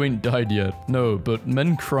 the way you ain't died yet. No, but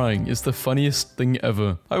men crying is the funniest thing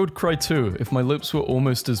ever. I would cry too if my lips were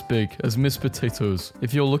almost as big as Miss Potatoes.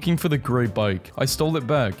 If you're looking for the grey bike, I stole it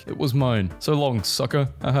back. It was mine. So long, sucker.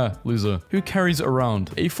 Aha, loser. Who carries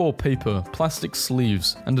around A4 paper, plastic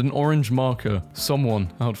sleeves, and an orange marker?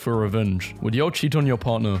 Someone out for revenge. Would y'all cheat on your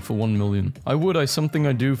partner for 1 million? I would. Something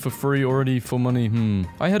I do for free already for money.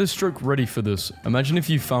 I had a stroke ready for this. Imagine if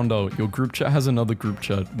you found out your group chat has another group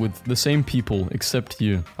chat with the same people except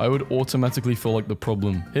you. I would automatically feel like the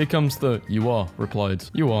problem. Here comes the "you are" replied.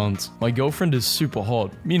 You aren't. My girlfriend is super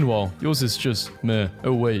hot. Meanwhile, yours is just meh.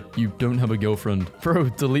 Oh wait, you don't have a girlfriend. Bro,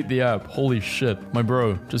 delete the app. Holy shit. My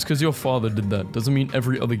bro, just because your father did that doesn't mean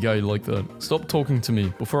every other guy like that. Stop talking to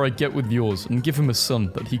me before I get with yours and give him a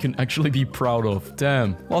son that he can actually be proud of.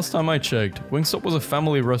 Damn, last time I checked, Wingstop was a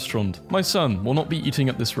family restaurant. My son will not be eating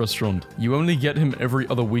at this restaurant. You only get him every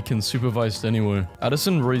other weekend supervised anyway.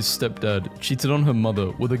 Addison Ray's stepdad cheated on her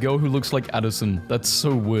mother with a girl who looks like Addison. That's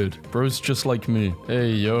so weird. Bro's just like me. Hey,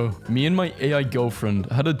 yo. Me and my AI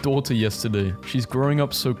girlfriend had a daughter yesterday. She's growing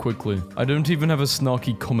up so quickly. I don't even have a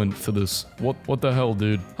snarky comment for this. What the hell,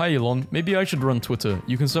 dude? Hi, Elon. Maybe I should run Twitter.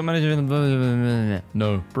 You can start managing...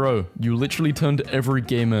 No. Bro, you literally turned every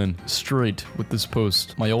gay man straight with this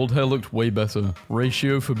post. My old hair looked way better.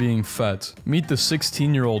 Ratio for being fat. Meet the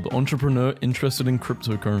 16-year-old entrepreneur interested in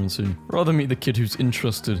cryptocurrency. Rather meet the kid who's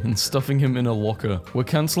interested in stuffing him in a locker. We're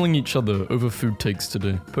canceling each other over food takes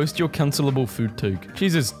today. Post your cancelable food take.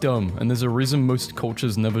 Cheese is dumb, and there's a reason most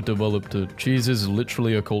cultures never developed it. Cheese is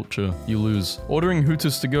literally a culture. You lose. Ordering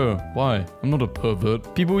Hooters to go. Why? I'm not a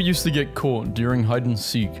pervert. People used to get caught during hide and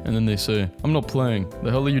seek, and then they say, I'm not playing.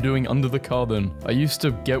 The hell are you doing under the car then? I used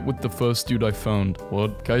to get with the first dude I found.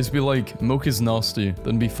 What? Guys be like, milk is nasty,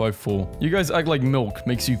 then be 5'4". You guys act like milk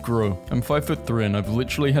makes you grow. I'm 5'3" and I've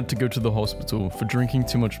literally had to go to the hospital for drinking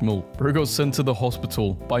too much milk. Bro got sent to the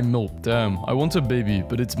hospital by milk. Damn, I want a baby,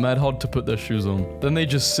 but it's mad hard to put their shoes on. Then they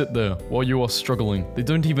just sit there while you are struggling. They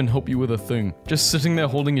don't even help you with a thing. Just sitting there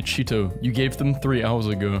holding a Cheeto you gave them 3 hours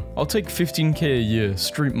ago. I'll take 15k a year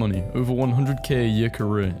street money over 100k a year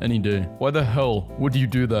career any day. Why the hell would you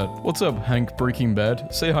do that? What's up, Hank Breaking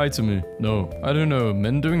Bad? Say hi to me. No, I don't know.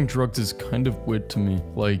 Men doing drugs is kind of weird to me.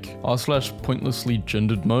 Like, r/pointlessly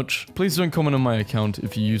gendered much? Please don't comment on my account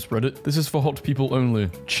if you use Reddit. This is for hot people only.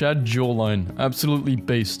 Chad Jawline. Absolutely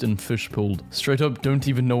based and fish pulled. Straight up, don't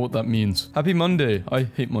even know what that means. Happy Monday. I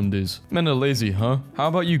hate Mondays. Men are lazy, huh? How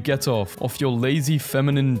about you get off your lazy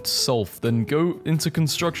feminine self, then go into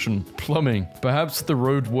construction, plumbing, perhaps the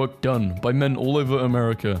road work done by men all over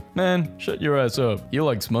America. Man, shut your ass up. He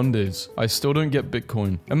likes Mondays. I still don't get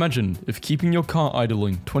Bitcoin. Imagine if keeping your car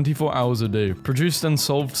idling 24 hours a day produced and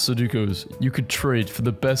solved Sudokus you could trade for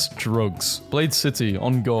the best drugs. Blade City,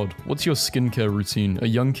 on God, what's your skincare routine? A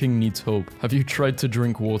young king needs hope. Have you tried to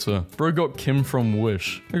drink water? Bro got Kim from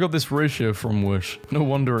Wish. I got this ratio from Wish. No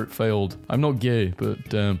wonder it failed. I'm not gay, but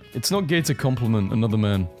damn. It's not gay to compliment another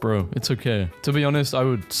man. Bro, it's okay. To be honest, I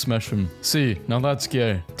would smash him. See, now that's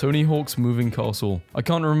gay. Tony Hawk's Moving Castle. I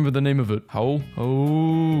can't remember the name of it. How?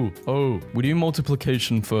 Oh. We do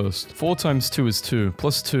multiplication first. 4 times 2 is 2,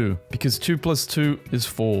 plus 2. Because 2 plus 2 is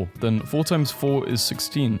 4. Then 4 times 4 is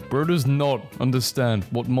 16. Bro does not understand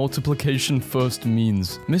what multiplication first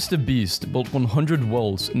means. Mr. Beast built 100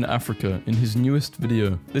 wells in Africa in his newest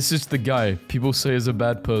video. This is the guy people say is a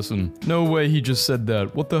bad person. No way he just said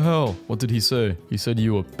that. What the hell? What did he say? He said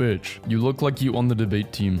you a bitch. You look like you on the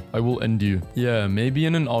debate team. I will end you. Yeah, maybe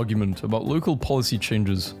in an argument about local policy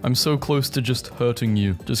changes. I'm so close to just hurting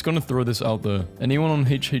you. Just gonna throw this out there. Anyone on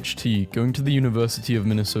HHT going to the University of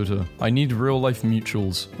Minnesota? I need real life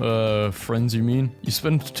mutuals. Friends you mean? You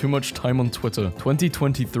spend too much time on Twitter.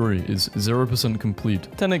 2023 is 0% complete.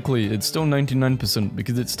 Technically, it's still 99%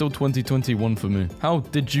 because it's still 2021 for me. How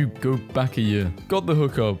did you go back a year? Got the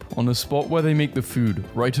hookup on a spot where they make the food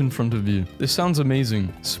right in front of you. This sounds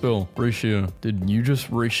amazing. Spill. Ratio. Did you just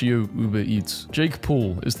ratio Uber Eats? Jake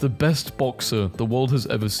Paul is the best boxer the world has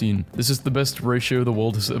ever seen. This is the best ratio the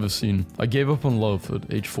world has ever seen. I gave up on love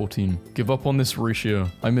at age 14. Give up on this ratio.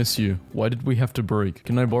 I miss you. Why did we have to break?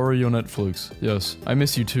 Can I borrow your Netflix? Yes. I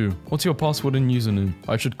miss you too. What's your password and username?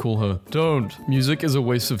 I should call her. Don't. Music is a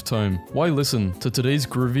waste of time. Why listen to today's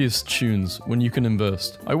grooviest tunes when you can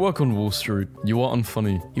invest? I work on Wall Street. You are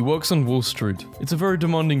unfunny. He works on Wall Street. It's a very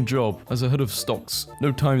demanding job as a head of stocks.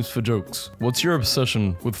 No times for jokes. What's your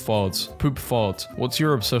obsession with farts? Poop fart. What's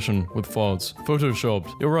your obsession with farts?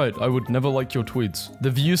 Photoshopped. You're right, I would never like your tweets. The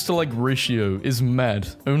views to like ratio is mad.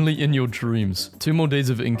 Only in your dreams. 2 more days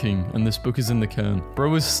of inking and this book is in the can.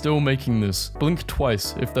 Bro is still making this. Blink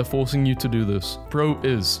twice if they're forcing you to do this. Bro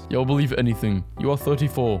is. Y'all believe anything. You are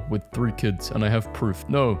 34 with 3 kids and I have proof.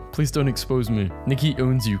 No, please don't expose me. Nikki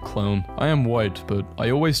owns you, clown. I am white, but I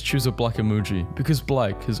always choose a black emoji because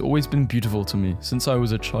black has always been beautiful to me since I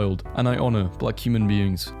was a child and I honor black human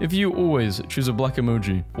beings. If you always choose a black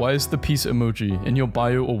emoji, why is the peace emoji in your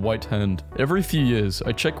bio a white hand? Every few years,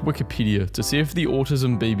 I check Wikipedia to see if the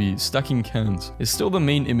autism baby stacking cans is still the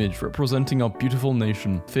main image representing our beautiful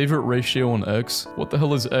nation. Favorite ratio on X? What the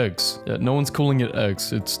hell is X? Yeah, no one's calling it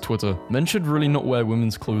X, it's Twitter. Men should really not wear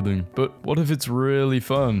women's clothing, but what if it's really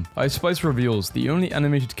fun? Ice Spice reveals the only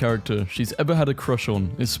animated character she's ever had a crush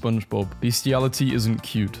on is SpongeBob. Bestiality isn't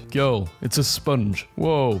cute. Girl, Girl, it's a sponge.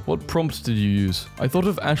 Whoa, what prompt did you use? I thought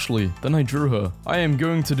of Ashley, then I drew her. I am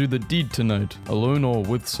going to do the deed tonight, alone or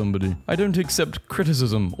with somebody. I don't accept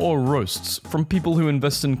criticism or roasts from people who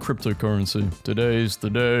invest in cryptocurrency. Today's the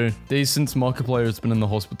day. Days since Markiplier has been in the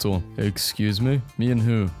hospital. Excuse me? Me and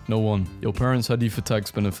who? No one. Your parents had you for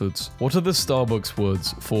tax benefits. What are the Starbucks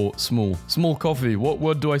words for small? Small coffee. What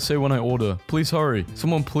word do I say when I order? Please hurry.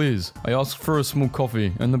 Someone please. I asked for a small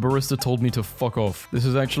coffee and the barista told me to fuck off. This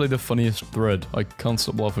is actually the funniest thread. I can't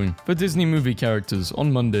stop laughing. For Disney movie characters,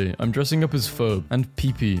 on Monday, I'm dressing up as Ferb and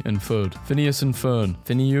Pee-Pee and Ferd. Phineas and Fern.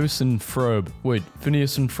 Phineas and Ferb. Wait,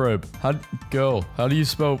 Phineas and Ferb. How do you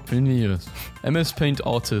spell Phineas? MS Paint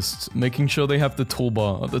artists, making sure they have the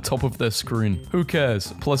toolbar at the top of their screen. Who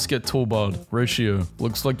cares? Plus get toolbarred. Ratio.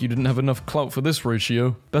 Looks like you didn't have enough clout for this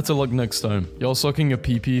ratio. Better luck next time. Y'all sucking a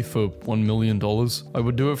pee-pee for $1 million? I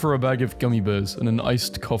would do it for a bag of gummy bears and an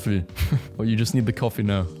iced coffee. Well, you just need the coffee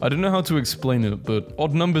now. I don't know how to explain it, but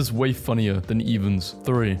odd numbers way funnier than evens.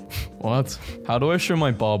 3. What? How do I show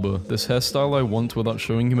my barber this hairstyle I want without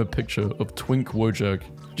showing him a picture of Twink Wojak?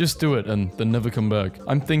 Just do it and then never come back.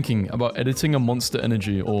 I'm thinking about editing a Monster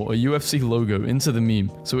Energy or a UFC logo into the meme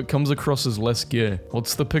so it comes across as less gay.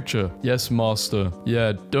 What's the picture? Yes, master.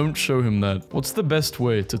 Yeah, don't show him that. What's the best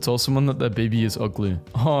way to tell someone that their baby is ugly?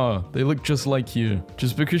 Ah, they look just like you.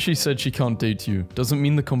 Just because she said she can't date you doesn't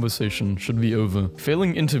mean the conversation should be over.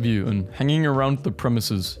 Failing interview and hanging around the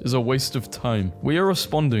premises is a waste of time. We are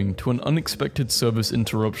responding to an unexpected service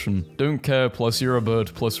interruption. Don't care plus you're a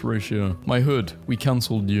bird plus ratio. My hood, we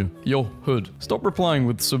cancelled you. Yo, hood. Stop replying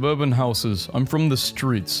with suburban houses. I'm from the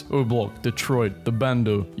streets. O-Block, Detroit, the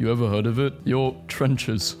Bando. You ever heard of it? Your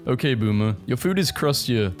trenches. Okay, boomer. Your food is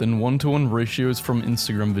crustier than 1-to-1 ratios from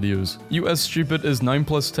Instagram videos. You as stupid as 9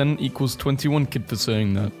 plus 10 equals 21 kid for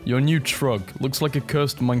saying that. Your new truck looks like a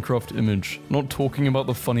cursed Minecraft image. Not talking about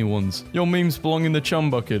the funny ones. Your memes belong in the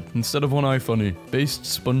chum bucket instead of on iFunny. Based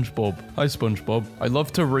SpongeBob. Hi, SpongeBob. I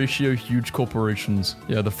love to ratio huge corporations.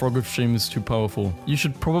 Yeah, the frog of shame is too powerful. You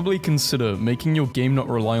should probably consider making your game not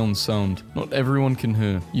rely on sound. Not everyone can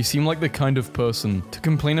hear. You seem like the kind of person to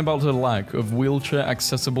complain about a lack of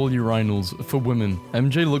wheelchair-accessible urinals for women.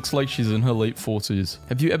 MJ looks like she's in her late 40s.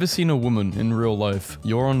 Have you ever seen a woman in real life?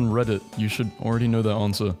 You're on Reddit. You should already know that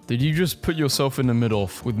answer. Did you just put yourself in a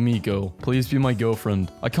mid-off with me, girl? Please be my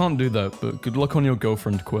girlfriend. I can't do that, but good luck on your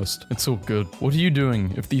girlfriend quest. It's all good. What are you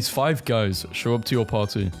doing if these 5 guys show up to your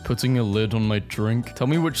party? Putting a lid on my drink? Tell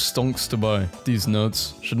me which stonks to buy. These nuts.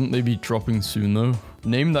 Shouldn't they be dropping soon though?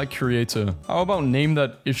 Name that creator. How about name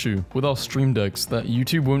that issue with our stream decks that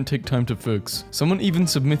YouTube won't take time to fix? Someone even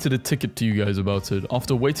submitted a ticket to you guys about it.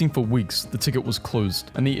 After waiting for weeks, the ticket was closed.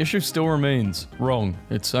 And the issue still remains. Wrong.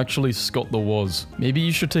 It's actually Scott the Was. Maybe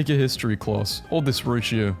you should take a history class. Or this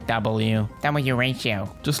ratio. W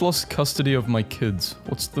ratio. Just lost custody of my kids.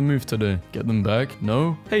 What's the move today? Get them back?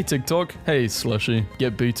 No? Hey TikTok. Hey Slushy.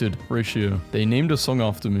 Get booted. Ratio. They named a song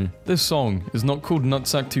after me. This song is not called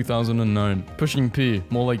Nutsack 2009. Pushing P.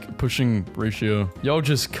 More like pushing ratio. Y'all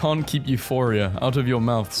just can't keep euphoria out of your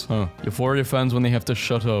mouths, huh? Euphoria fans when they have to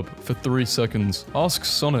shut up for 3 seconds. Ask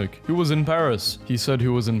Sonic, who was in Paris? He said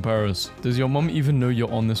who was in Paris. Does your mom even know you're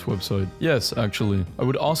on this website? Yes, actually. I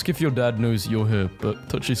would ask if your dad knows you're here, but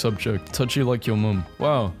touchy subject. Touchy like your mom.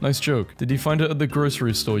 Wow, nice joke. Did you find it at the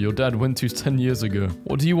grocery store your dad went to 10 years ago?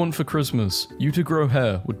 What do you want for Christmas? You to grow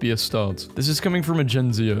hair would be a start. This is coming from a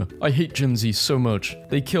Gen Zer. I hate Gen Z so much.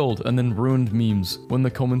 They killed and then ruined memes. When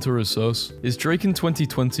the commenter is sus, is Drake in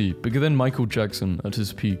 2020 bigger than Michael Jackson at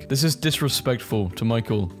his peak? This is disrespectful to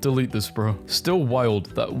Michael. Delete this, bro. Still wild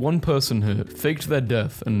that one person here faked their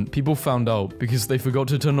death and people found out because they forgot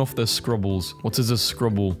to turn off their scrubbles. What is a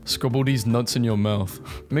scrubble? Scrubble these nuts in your mouth.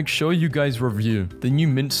 Make sure you guys review the new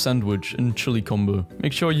mint sandwich and chili combo.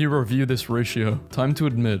 Make sure you review this ratio. Time to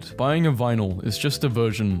admit, buying a vinyl is just a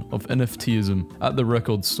version of NFTism at the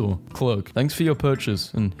record store. Clerk, thanks for your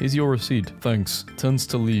purchase and here's your receipt. Thanks. Turns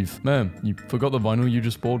to leave. Ma'am, you forgot the vinyl you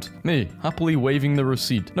just bought? Me, happily waving the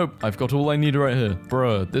receipt. Nope, I've got all I need right here.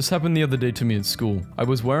 Bruh, this happened the other day to me at school. I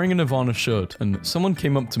was wearing a Nirvana shirt and someone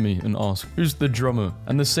came up to me and asked, who's the drummer?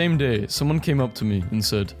 And the same day, someone came up to me and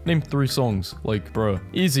said, name 3 songs. Like, bruh,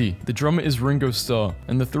 easy. The drummer is Ringo Starr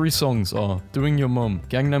and the 3 songs are Doing Your Mom,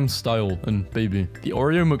 Gangnam Style, and Baby. The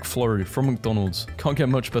Oreo McFlurry from McDonald's. Can't get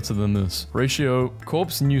much better than this. Ratio,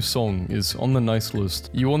 Corp's new song is on the nice list.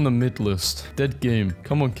 You on the mid list. Dead game.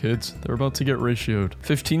 Come on, kids. They're about to get ratioed.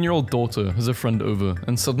 15-year-old daughter has a friend over,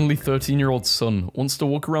 and suddenly 13-year-old son wants to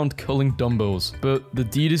walk around curling dumbbells. But the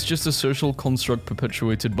deed is just a social construct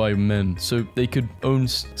perpetuated by men, so they could own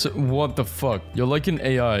so what the fuck? You're like an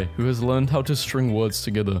AI who has learned how to string words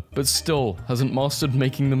together, but still hasn't mastered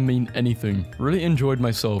making them mean anything. Really enjoyed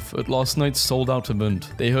myself at last night's sold-out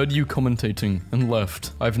event. They heard you commentating and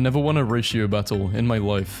left. I've never won a ratio battle in my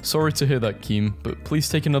life. Sorry to hear that, Keem, but please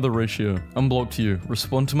take another ratio. Unblocked you.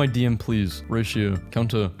 Respond to my DM, please. Ratio.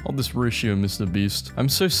 Counter. All this ratio, Mr. Beast. I'm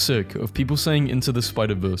so sick of people saying Into the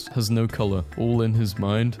Spider-Verse has no color. All in his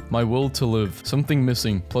mind. My will to live. Something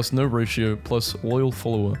missing, plus no ratio, plus loyal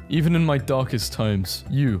follower. Even in my darkest times,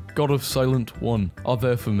 you, God of Silent One, are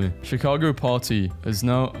there for me. Chicago Party is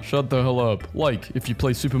now... Shut the hell up. Like, if you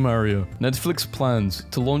play Super Mario. Netflix plans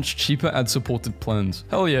to launch cheaper ad-supported plans.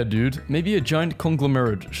 Hell yeah, dude. Maybe a giant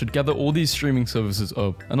conglomerate should gather all these streaming services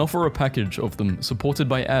up and offer a package of them supported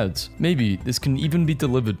by ads. Maybe this can even be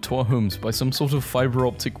delivered to our homes by some sort of fiber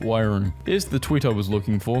optic wiring. Here's the tweet I was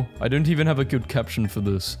looking for. I don't even have a good caption for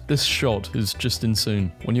this. This shot is just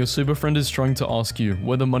insane. When your super friend is trying to ask you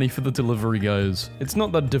where the money for the delivery guy is. It's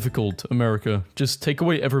not that difficult, America. Just take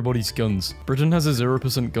away everybody's guns. Britain has a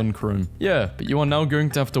 0% gun crime. Yeah, but you are now going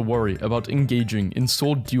to have to worry about engaging in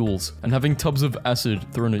sword duels and having tubs of acid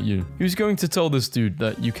thrown at you. Who's going to tell this dude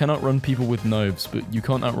that you cannot run people with knives, but you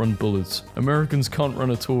can't outrun bullets? Americans can't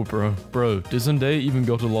run at all, bro. Bro, does Zendaya even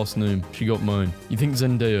got a last name? She got mine. You think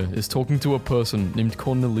Zendaya is talking to a person named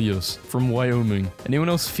Cornelius from Wyoming? Anyone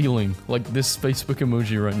else feeling like this Facebook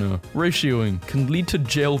emoji right now? Ratioing can lead to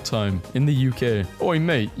jail time in the UK. Oi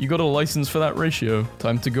mate, you got a license for that ratio?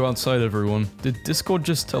 Time to go outside, everyone. Did Discord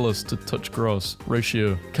just tell us to touch grass?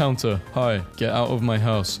 Ratio. Counter. Hi. Get out of my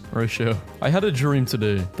house. Ratio. I had a dream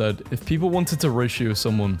today that if people wanted to ratio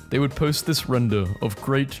someone, they would post this render of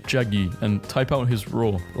Great Jaggy and type out his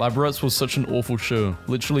raw. Lab Rats was such an awful show.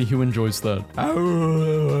 Literally, who enjoys that?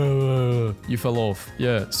 You fell off.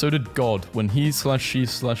 Yeah, so did God when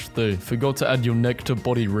he/she/they forgot to add your neck to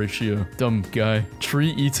body ratio. Dumb guy.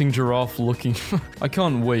 Tree-eating giraffe looking. I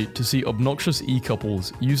can't wait to see obnoxious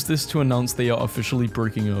e-couples use this to announce they are officially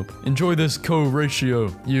breaking up. Enjoy this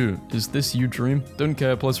co-ratio. You. Is this you, Dream? Don't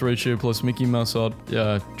care plus ratio plus Mickey Mouse art.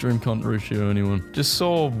 Yeah, Dream can't ratio anyone. Just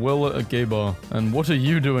saw Will at a gay bar. And what are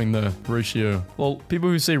you doing there? Ratio. Well, people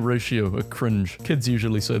who say ratio are cringe. Kids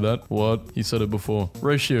usually say that. What? He said it before.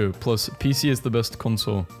 Ratio plus PC is the best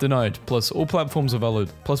console. Denied. Plus all platforms are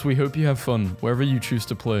valid. Plus we hope you have fun wherever you choose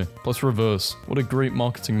to play. Plus reverse. What a great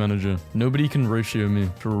marketing manager. Nobody can ratio me.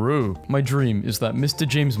 True. My dream is that Mr.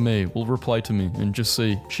 James May will reply to me and just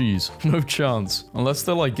say, cheese. No chance. Unless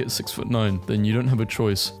they're like, get 6'9", then you don't have a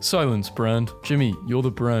choice. Silence, brand. Jimmy, you're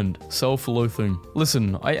the brand. Self-loathing.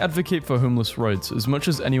 Listen, I advocate for homeless rights as much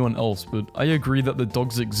as anyone else, but I agree that the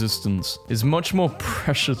dog's existence is much more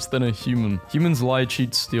precious than a human. Humans lie,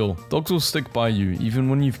 cheat, steal. Dogs will stick by you even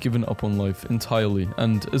when you've given up on life entirely,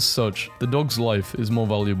 and as such, the dog's life is more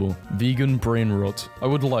valuable. Vegan brain rot. I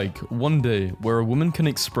would like one day where a woman can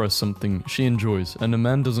express something she enjoys and a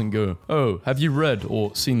man doesn't go, oh, have you read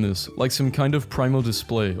or seen this? Like some kind of primal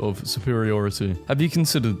display of superiority. Have you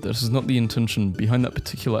considered that is not the intention behind that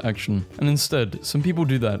particular action? And instead, some people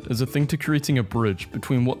do that as a thing to creating a bridge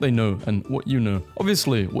between what they know and what you know.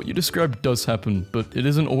 Obviously, what you described does happen, but it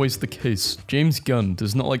isn't always the case. James Gunn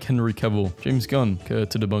does not like Henry Cavill. James Gunn, care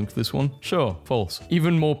to debunk this one? Sure, false.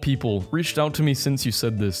 Even more people reached out to me since you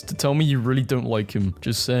said this to tell me you really don't like him.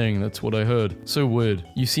 Just saying, that's what I heard. So weird.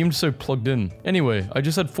 You seemed so plugged in. Anyway, I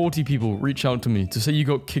just had 40 people reach out to me to say you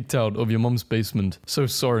got kicked out of your mom's basement. So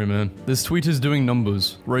sorry, man. This tweet is doing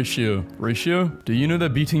numbers. Ratio. Ratio? Do you know they're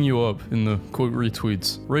beating you up in the quote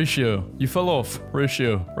retweets? Ratio. You fell off.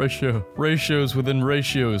 Ratio. Ratio. Ratios within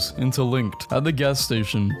ratios. Interlinked. At the gas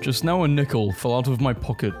station, just now a nickel fell out of my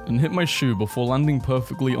pocket and hit my shoe before landing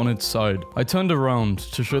perfectly on its side. I turned around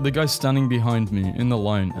to show the guy standing behind me in the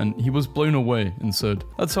line and he was blown away and said,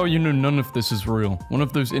 that's how you know none of this is real. One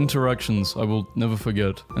of those interactions I will never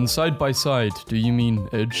forget. And side by side, do you mean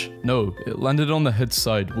edge? No, it landed on the head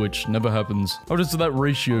side, which never happens. How does that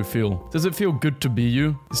ratio feel? Does it feel good to be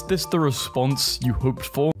you? Is this the response you hoped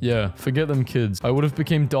for? Yeah, forget them kids. I would have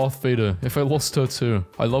became Darth Vader if I lost her too.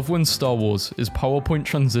 I love when Star Wars is PowerPoint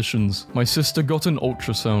transitions. My sister got an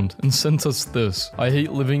ultrasound and sent us this. I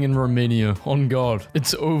hate living in Romania. On guard.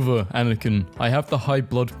 It's over, Anakin. I have the high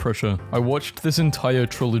blood pressure. I watched this entire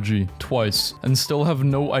trilogy twice and still have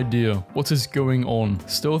no idea what is going on.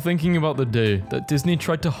 Still thinking about the day that Disney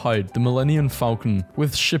tried to hide the Millennium Falcon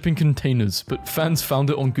with shipping containers, but fans found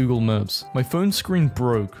it on Google Maps. My phone screen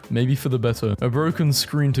broke, maybe for the better. A broken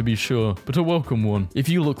screen to be sure, but a welcome one. If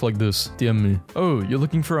you look like this, DM me. Oh, you're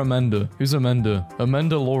looking for Amanda. Who's Amanda? A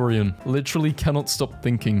Mandalorian. Literally cannot stop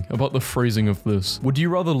thinking about the phrasing of this. Would you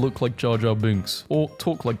rather look like Jar Jar Binks or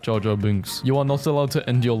talk like Jar Jar Binks? You are not allowed to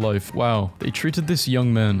end your life. Wow, they treated this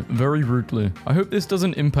young man very rudely. I hope this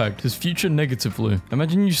doesn't impact his future negatively.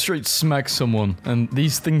 Imagine you straight smack someone and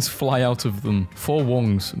these things fly out of them. 4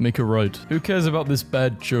 wongs make a right. Who cares about this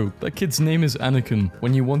bad joke? That kid's name is Anakin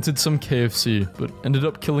when you wanted some KFC, but ended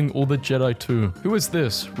up killing all the Jedi too. Who is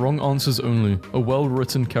this? Wrong answers only. A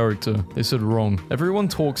well-written character. They said wrong. Everyone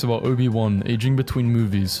talks about Obi-Wan aging between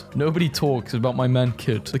movies. Nobody talks about my man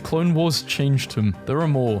Kit. The Clone Wars changed him. There are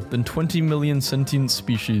more than 20 million sentient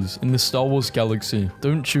species in the Star Wars galaxy.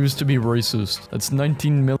 Don't choose to be racist. That's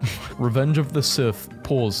 19 million. Revenge of the Sith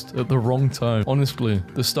paused at the wrong time. Honestly,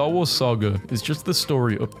 the Star Wars saga is just the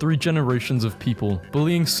story of 3 generations of people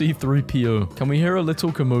bullying C-3PO. Can we hear a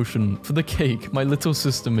little commotion for the cake my little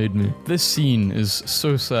sister made me? This scene is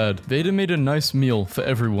so sad. Vader made a nice meal for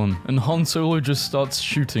everyone, and Han Solo just starts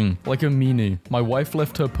shooting like a meanie. My wife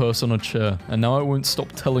left her purse on a chair, and now it won't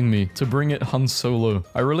stop telling me to bring it Han Solo.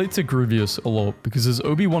 I relate to Grievous a lot because as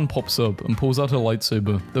Obi-Wan pops up and pulls out a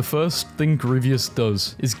lightsaber, the first thing Grievous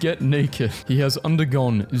does is get naked. He has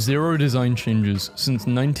undergone 0 design changes since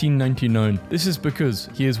 1999. This is because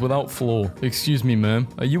he is without flaw. Excuse me, ma'am.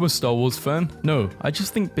 Are you a Star Wars fan? No, I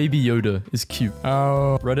just think Baby Yoda is cute.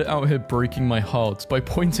 Reddit out here breaking my heart by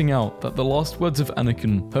pointing out that the last words of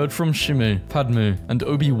Anakin heard from Shime, Padme, and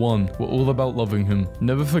Obi-Wan were all about loving him.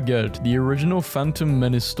 Never forget the original Phantom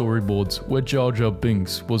Menace storyboards where Jar Jar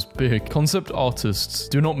Binks was big. Concept artists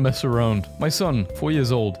do not mess around. My son, 4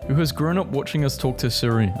 years old, who has grown up watching us talk to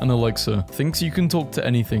Siri and Alexa, thinks you can talk to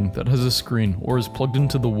anything that has a screen or is plugged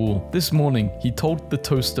into the wall. This morning, he told the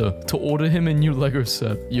toaster to order him a new Lego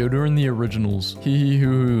set. Yoda in the originals. Hee hee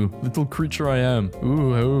hoo hoo. Little creature I am.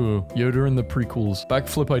 Ooh hoo. Yoda in the prequels.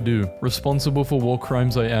 Backflip I do. Responsible for war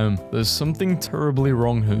crimes I am. There's something terribly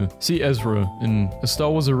wrong here. See Ezra in a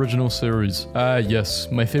Star Wars original series. Ah yes,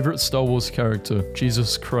 my favorite Star Wars character.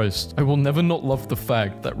 Jesus Christ. I will never not love the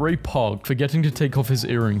fact that Ray Park forgetting to take off his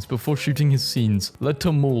earrings before shooting his scenes led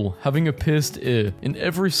to Maul having a pierced ear in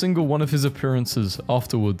every single one of his appearances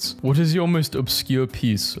afterwards. What is your most obscure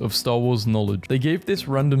piece of Star Wars knowledge? They gave this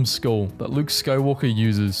random skull that Luke Skywalker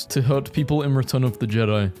uses to hurt people in Return of the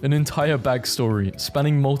Jedi an entire backstory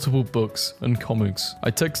spanning multiple books and comics.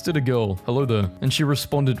 I texted a girl, hello there, and she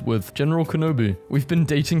responded with, General Kenobi, we've been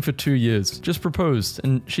dating for 2 years, just proposed,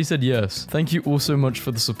 and she said yes. Thank you all so much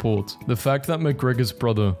for the support. The fact that McGregor's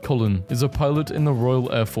brother, Colin, is a pilot in the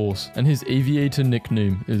Royal Air Force and his aviator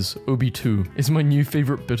nickname is Obi-2 is my new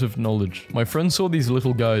favorite bit of knowledge. My friend saw these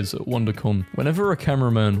little guys at WonderCon. Whenever a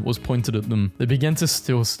cameraman was pointed at them, they began to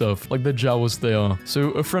steal stuff like the Jawas they are.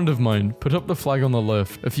 So a friend of mine put up the flag on the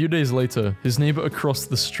left. A few days later, his neighbor across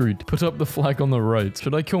the street put up the flag on the right.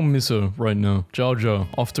 Should I kill Miso right now? Jar Jar,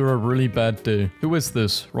 after a really bad day. Who is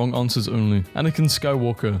this? Wrong answers only. Anakin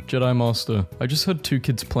Skywalker, Jedi Master. I just heard 2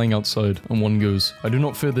 kids playing outside, and one goes, I do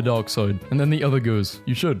not fear the dark side. And then the other goes,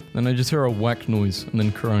 you should. Then I just hear a whack noise, and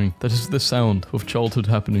then crying. That is the sound of childhood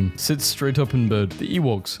happening. Sits straight up in bed. The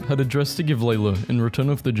Ewoks had a dress to give Layla in Return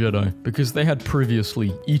of the Jedi, because they had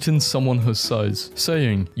previously eaten someone her size,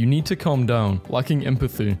 saying, you need to calm down, lacking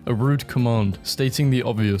empathy, a rude command, stating the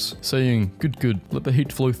obvious, saying, good, let the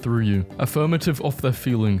hate flow through you. Affirmative of their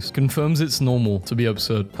feelings, confirms it's normal to be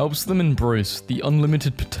upset, helps them embrace the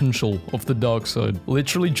unlimited potential of the dark side.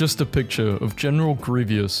 Literally just a picture of General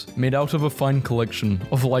Grievous made out of a fine collection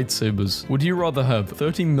of lightsabers. Would you rather have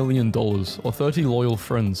 $30 million or 30 loyal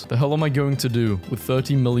friends? The hell am I going to do with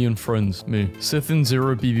 30 million friends? Me. Sith in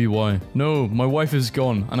 0 BBY. No, my wife is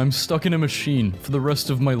gone and I'm stuck in a machine for the rest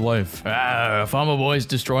of my life. Farmer boy's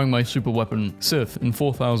destroying my super weapon. Sith in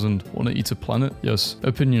 4000. Wanna eat a planet? Yes.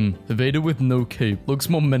 Opinion. Vader with no cape looks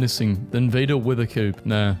more menacing than Vader with a cape.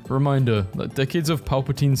 Nah. Reminder that decades of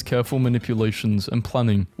Palpatine's careful manipulations and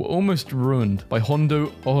planning were almost ruined by Hondo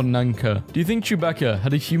Ohnanka. Do you think Chewbacca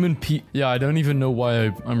had a human Yeah, I don't even know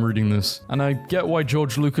why I'm reading this. And I I get why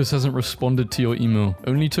George Lucas hasn't responded to your email.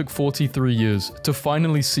 Only took 43 years to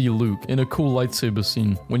finally see Luke in a cool lightsaber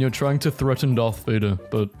scene when you're trying to threaten Darth Vader.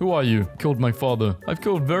 But who are you? Killed my father. I've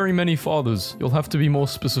killed very many fathers. You'll have to be more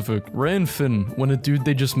specific. Rey and Finn, when a dude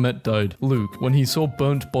they just met died. Luke, when he saw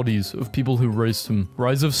burnt bodies of people who raised him.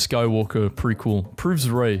 Rise of Skywalker prequel proves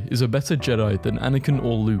Rey is a better Jedi than Anakin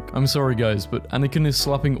or Luke. I'm sorry guys, but Anakin is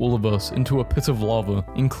slapping all of us into a pit of lava,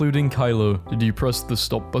 including Kylo. Did you press the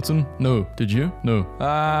stop button? No. Did you? No.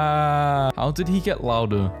 How did he get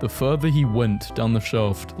louder the further he went down the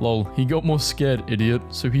shaft? Lol, he got more scared, idiot,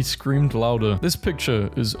 so he screamed louder. This picture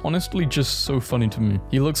is honestly just so funny to me.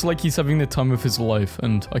 He looks like he's having the time of his life,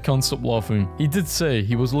 and I can't stop laughing. He did say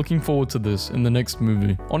he was looking forward to this in the next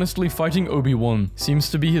movie. Honestly, fighting Obi-Wan seems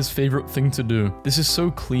to be his favorite thing to do. This is so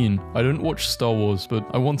clean. I don't watch Star Wars, but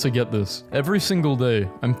I want to get this. Every single day,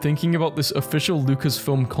 I'm thinking about this official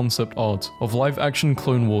Lucasfilm concept art of live-action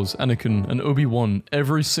Clone Wars, Anakin, and Obi-Wan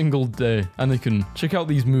every single day. Anakin, check out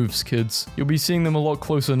these moves, kids. You'll be seeing them a lot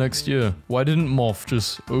closer next year. Why didn't Moff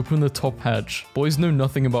just open the top hatch? Boys know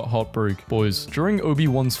nothing about heartbreak. Boys, during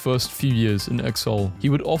Obi-Wan's first few years in exile, he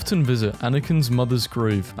would often visit Anakin's mother's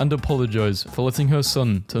grave and apologize for letting her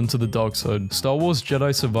son turn to the dark side. Star Wars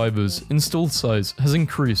Jedi Survivor's installed size has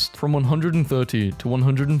increased from 130 to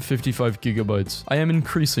 155 gigabytes. I am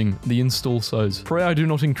increasing the install size. Pray I do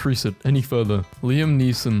not increase it any further. Liam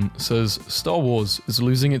Neeson says Star Wars is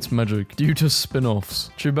losing its magic due to spin-offs.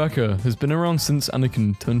 Chewbacca has been around since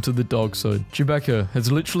Anakin turned to the dark side. Chewbacca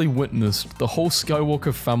has literally witnessed the whole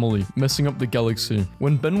Skywalker family messing up the galaxy.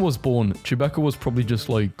 When Ben was born, Chewbacca was probably just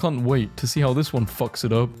like, can't wait to see how this one fucks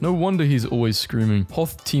it up. No wonder he's always screaming.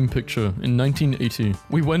 Hoth team picture in 1980.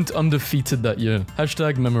 We went undefeated that year.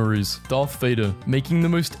 Hashtag memories. Darth Vader making the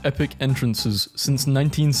most epic entrances since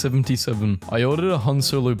 1977. I ordered a Han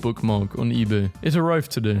Solo bookmark on eBay. It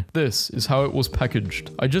arrived today. This is how it was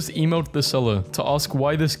packaged. I just emailed the seller to ask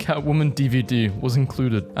why this Catwoman DVD was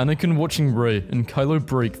included. Anakin watching Rey and Kylo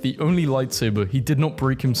break the only lightsaber he did not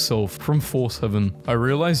break himself from Force Heaven. I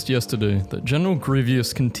realized yesterday that General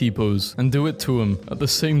Grievous can T-pose and do it to him at the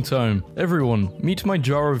same time. Everyone, meet my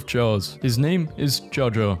jar of jars. His name is Jar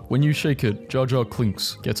Jar. When you shake it, Jar Jar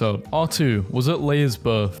clinks. Get out. R2 was at Leia's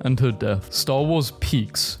birth and her death. Star Wars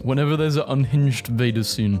peaks whenever there's an unhinged Vader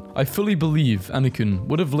scene. I fully believe Anakin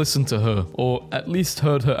would have listened to her, or at least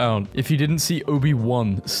heard her out, if he didn't see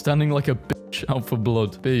Obi-Wan standing like a bitch out for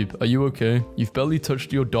blood. Babe, are you okay? You've barely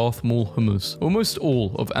touched your Darth Maul hummus. Almost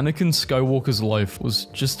all of Anakin Skywalker's life was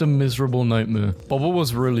just a miserable nightmare. Boba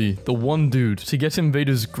was really the one dude to get in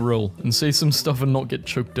Vader's grill and say some stuff and not get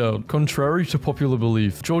choked out. Contrary to popular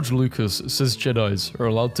belief, George Lucas says Jedis are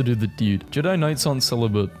allowed to do the deed. Jedi Knights aren't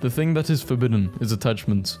celibate. The thing that is forbidden is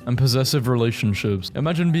attachments and possessive relationships.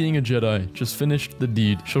 Imagine being a Jedi, just finished the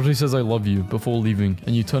deed. Shorty says I love you before leaving,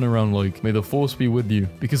 and you turn around like, may the Force be with you,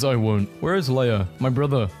 because I won't. Where is Leia? My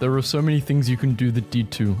brother, there are so many things you can do the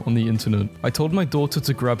deed to on the internet. I told my daughter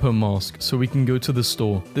to grab her mask so we can go to the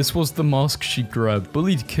store. This was the mask she grabbed.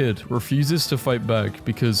 Bullied kid refuses to fight back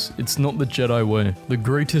because it's not the Jedi way. The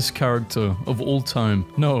greatest character of all time.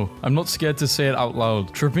 No, I'm not scared to say it out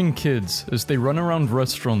loud. Tripping kids as they run around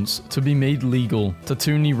restaurants to be made legal.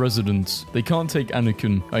 Tatooine residents. They can't take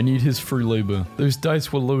Anakin. I need his free labor. Those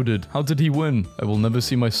dice were loaded. How did he win? I will never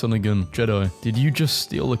see my son again. Jedi, did you just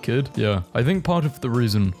steal a kid? Yeah, I think part of the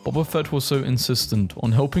reason Boba Fett was so insistent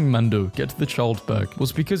on helping Mando get the child back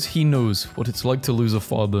was because he knows what it's like to lose a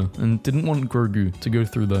father and didn't want Grogu to go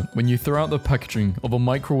through that. When you throw out the packaging of a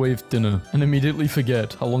microwave dinner and immediately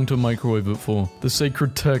forget how long to microwave it for. The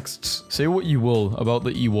sacred texts. Say what you will about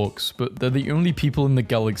the Ewoks, but they're the only people in the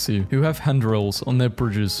galaxy who have handrails on their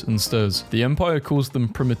bridges and stairs. The Empire calls them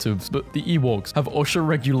primitives, but the Ewoks have OSHA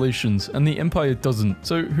regulations and the Empire doesn't.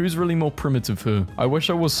 So who's really more primitive here? I wish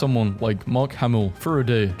I was someone like Mark Hamill for a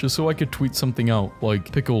day, just so I could tweet something out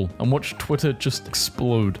like pickle and watch Twitter just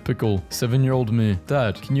explode. Pickle, 7-year-old me.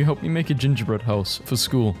 Dad, can you help me make a gingerbread house for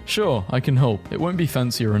school? Sure, I can help. It won't be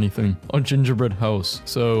fancy or anything. A gingerbread house.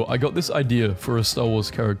 So I got this idea for a Star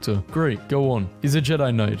Wars character. Great, go on. He's a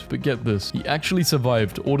Jedi Knight, but get this. He actually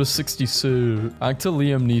survived Order 66. Actor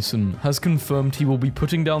Liam Neeson has confirmed he will be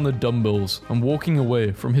putting down the dumbbells and walking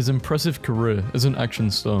away from his impressive career as an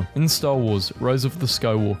action star. In Star Wars Rise of the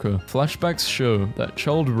Skywalker, flashbacks show that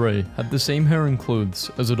child Rey had the same hair and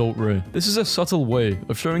clothes as adult Rey. This is a subtle way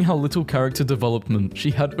of showing how little character development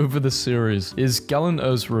she had over the series. Is Galen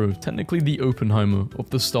Erso technically the Oppenheimer of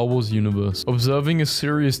the Star Wars universe? Observing a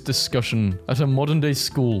serious discussion at a modern-day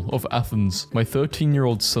school of Athens, my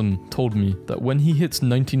 13-year-old son told me that when he hits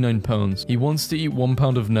 99 pounds, he wants to eat 1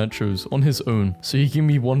 pound of nachos on his own so he can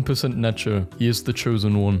be 1% nacho. He is the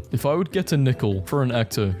chosen one. one. If I would get a nickel for an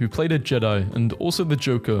actor who played a Jedi and also the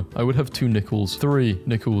Joker, I would have 2 nickels. 3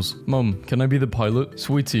 nickels. Mum, can I be the pilot?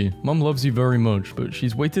 Sweetie, Mum loves you very much, but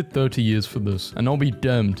she's waited 30 years for this, and I'll be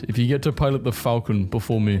damned if you get to pilot the Falcon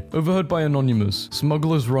before me. Overheard by Anonymous.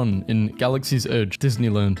 Smuggler's Run in Galaxy's Edge,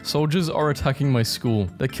 Disneyland. Soldiers are attacking my school.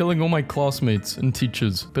 They're killing all my classmates and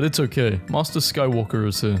teachers, but it's okay. Master Skywalker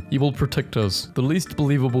is here. He will protect us. The least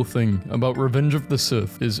believable thing about Revenge of the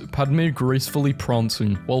Sith is Padme gracefully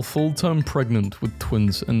prancing while full-term pregnant with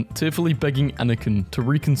twins and tearfully begging Anakin to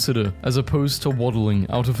reconsider as opposed to waddling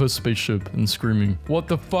out of her spaceship and screaming, "What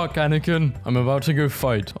the fuck, Anakin? I'm about to go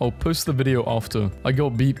fight. I'll post the video after. I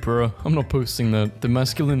got beat, bruh. I'm not posting that." The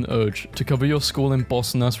masculine urge to cover your school in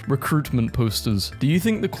boss-ass recruitment posters. Do you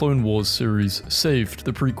think the Clone Wars series saved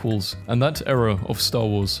the prequels and that era of Star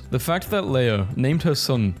Wars? The fact that Leia named her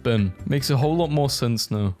son Ben makes a whole lot more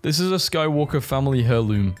sense now. This is a Skywalker family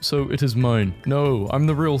heirloom, so it is mine. No, I'm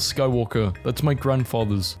the real Skywalker. That's my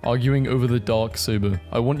grandfather's. Arguing over the dark saber.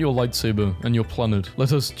 I want your lightsaber and your planet.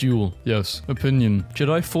 Let us duel. Yes. Opinion.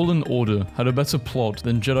 Jedi Fallen Order had a better plot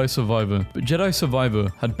than Jedi Survivor, but Jedi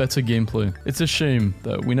Survivor had better gameplay. It's a shame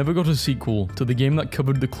that we never got a sequel to the game that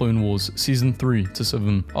covered the Clone Wars Season 3 to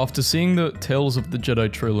 7. After seeing the Tales of the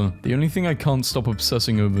Jedi trailer, the only thing I can't stop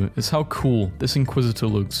obsessing over is how cool this Inquisitor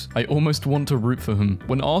looks. I almost want to root for him.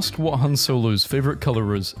 When asked what Han Solo's favorite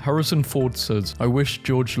color is, Harrison Ford says, "I wish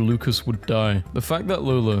George Lucas would die." The fact that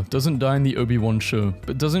Lola doesn't die in the Obi-Wan show,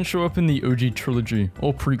 but doesn't show up in the OG trilogy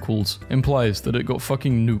or prequels, implies that it got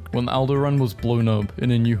fucking nuked when Alderaan was blown up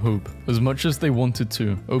in A New Hope. As much as they wanted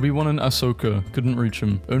to, Obi-Wan and Ahsoka couldn't reach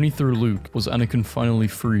him. Only through Luke was Anakin finally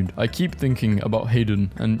freed. I keep thinking about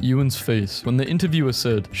Hayden and Ewan's face when the interviewer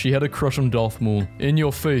said she had a crush on Darth Maul. In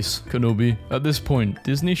your face, Kenobi. At this point,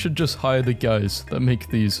 Disney should just hire the guys that make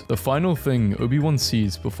these. The final thing Obi-Wan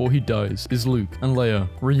sees before he dies is Luke and Leia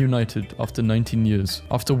reunited after 19 years,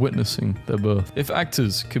 after witnessing their birth. If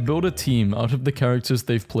actors could build a team out of the characters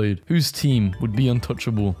they've played, whose team would be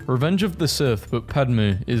untouchable? Revenge of the Sith, but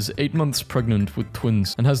Padme is 8 months pregnant with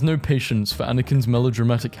twins and has no patience for Anakin's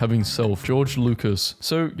melodramatic having self, George Lucas.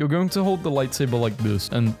 So you're going to hold the lightsaber like this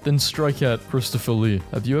and then strike at Christopher Lee.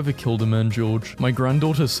 Have you ever killed a man, George? My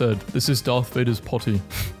granddaughter said, "This is Darth Vader's potty."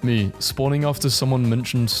 Me, spawning after someone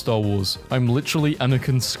mentioned Star Wars. I'm literally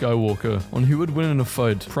Anakin Skywalker. On who would win in a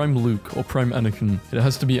fight, Prime Luke or Prime Anakin? It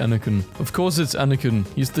has to be Anakin. Of course it's Anakin.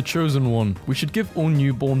 He's the chosen one. We should give all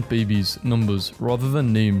newborn babies numbers rather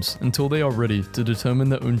than names until they are ready to determine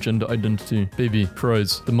their own gender identity. Baby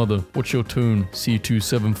cries. The mother, "What's your tone?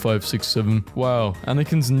 C27567. Wow,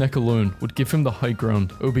 Anakin's neck alone would give him the high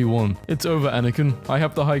ground. Obi-Wan. It's over, Anakin. I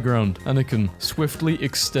have the high ground. Anakin swiftly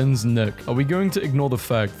extends neck. Are we going to ignore the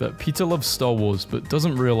fact that Peter loves Star Wars but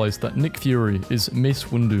doesn't realize that Nick Fury is Mace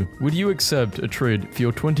Windu? Would you accept a trade for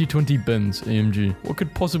your 2020 Benz AMG? What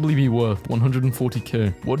could possibly be worth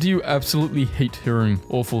 140k? What do you absolutely hate hearing?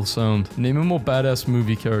 Awful sound. Name a more badass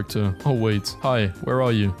movie character. Oh wait. Hi, where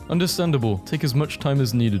are you? Understandable. Take as much time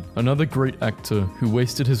as needed. Another great actor who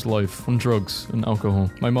wasted his life on drugs and alcohol.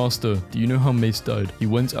 My master, do you know how Mace died? He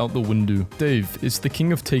went out the window. Dave is the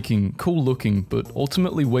king of taking cool looking but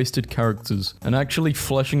ultimately wasted characters and actually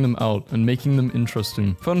fleshing them out and making them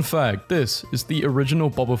interesting. Fun fact, this is the original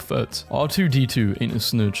Boba Fett. R2-D2 ain't a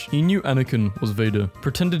snitch. He knew Anakin was Vader,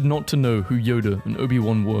 pretended not to know who Yoda and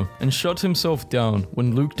Obi-Wan were, and shut himself down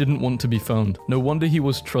when Luke didn't want to be found. No wonder he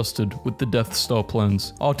was trusted with the Death Star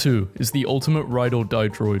plans. R2 is the ultimate ride or die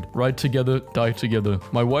droid. Ride together, die together.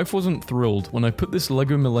 My wife wasn't thrilled when I put this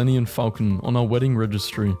Lego Millennium Falcon on our wedding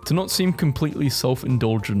registry. To not seem completely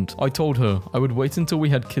self-indulgent, I told her I would wait until we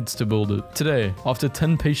had kids to build it. Today, after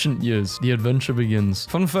 10 patient years, the adventure begins.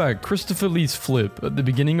 Fun fact, Christopher Lee's flip at the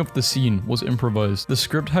beginning of the scene was improvised. The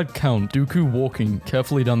script had Count Dooku walking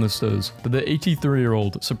carefully down the stairs, but the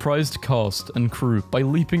 83-year-old surprised cast and crew by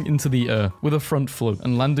leaping into the air with a front flip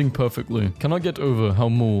and landing perfectly. Cannot get over how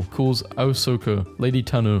Maul calls Ahsoka Lady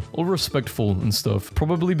Tano, all respectful and stuff,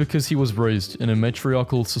 probably because he was raised in a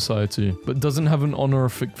matriarchal society, but doesn't have an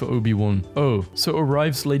honorific for Obi-Wan. Oh, so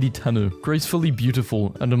arrives Lady Tano, gracefully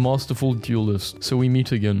beautiful and a masterful duelist, so we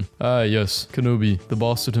meet again. Ah yes, Kenobi, the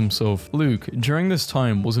bastard himself. Luke, during this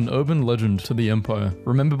time, was an urban legend to the Empire.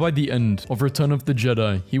 Remember, by the end of Return of the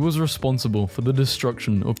Jedi, he was responsible for the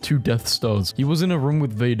destruction of 2 Death Stars. He was in a room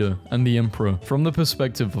with Vader and the Emperor. From the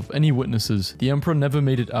perspective of any witnesses, the Emperor never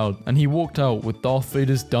made it out, and he walked out with Darth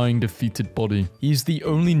Vader's dying defeated body. He is the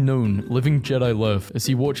only known living Jedi left as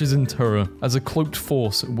he watches in terror as a cloaked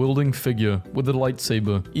force wielding figure with a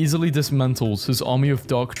lightsaber easily dismantles his army of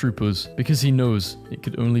dark troopers because he knows it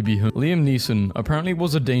could only be him. Liam Neeson apparently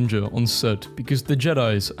was a danger on set because the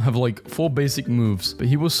Jedis have like 4 basic moves, but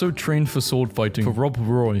he was so trained for sword fighting for Rob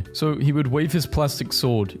Roy, so he would wave his plastic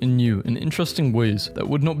sword in new and interesting ways that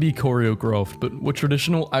would not be choreographed, but were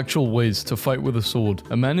traditional actual ways to fight with a sword.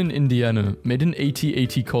 A man in Indiana made an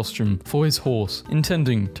AT-AT costume for his horse,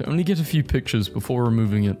 intending to only get a few pictures before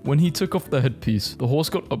removing it. When he took off the headpiece, the horse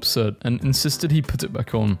got upset and insisted he put it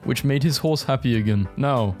back on, which made his horse happy again.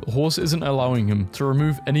 Now, the horse isn't allowing him to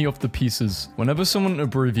remove any of the pieces. Whenever someone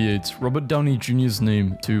abbreviates Robert Downey Jr.'s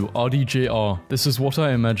name to RDJR, this is what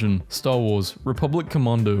I imagine. Star Wars Republic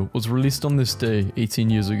Commando was released on this day 18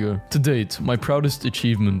 years ago. To date, my proudest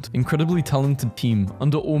achievement, incredibly talented team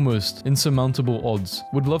under almost insurmountable odds.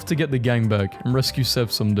 Would love to get the gang back and rescue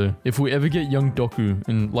Sev someday. If we ever get young Doku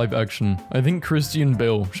in live action, I think Christian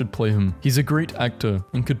Bale should play him. He's a great actor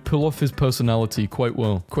and could pull off his personality quite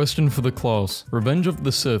well. Question for the class. Revenge of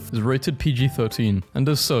the Sith is rated PG-13 and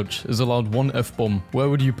as such is allowed one F-bomb. Where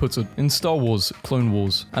would you put it? In Star Wars Clone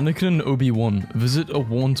Wars, Anakin and Obi-Wan visit a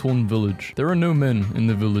war-torn village. There are no men in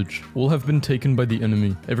the village. All have been taken by the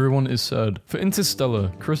enemy. Everyone is sad. For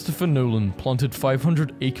Interstellar, Christopher Nolan planted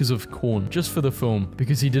 500 acres of corn just for the film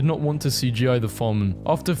because he did not want to CGI the farming.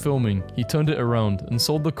 After filming, he turned it around and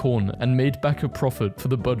sold the corn and made back a profit for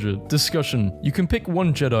the budget. Discussion. You can pick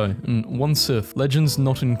one Jedi and one Sith, legends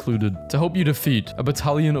not included, to help you defeat a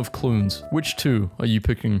battalion of clones. Which two are you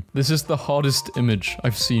picking? This is the hardest image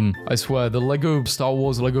I've seen. I swear, the Lego Star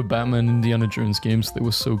Wars, Lego Batman, Indiana Jones games, they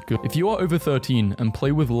were so good. If you are over 13 and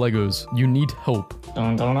play with Legos, you need help.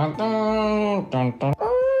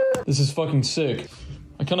 This is fucking sick.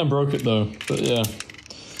 I kind of broke it though, but yeah.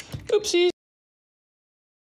 Oopsies.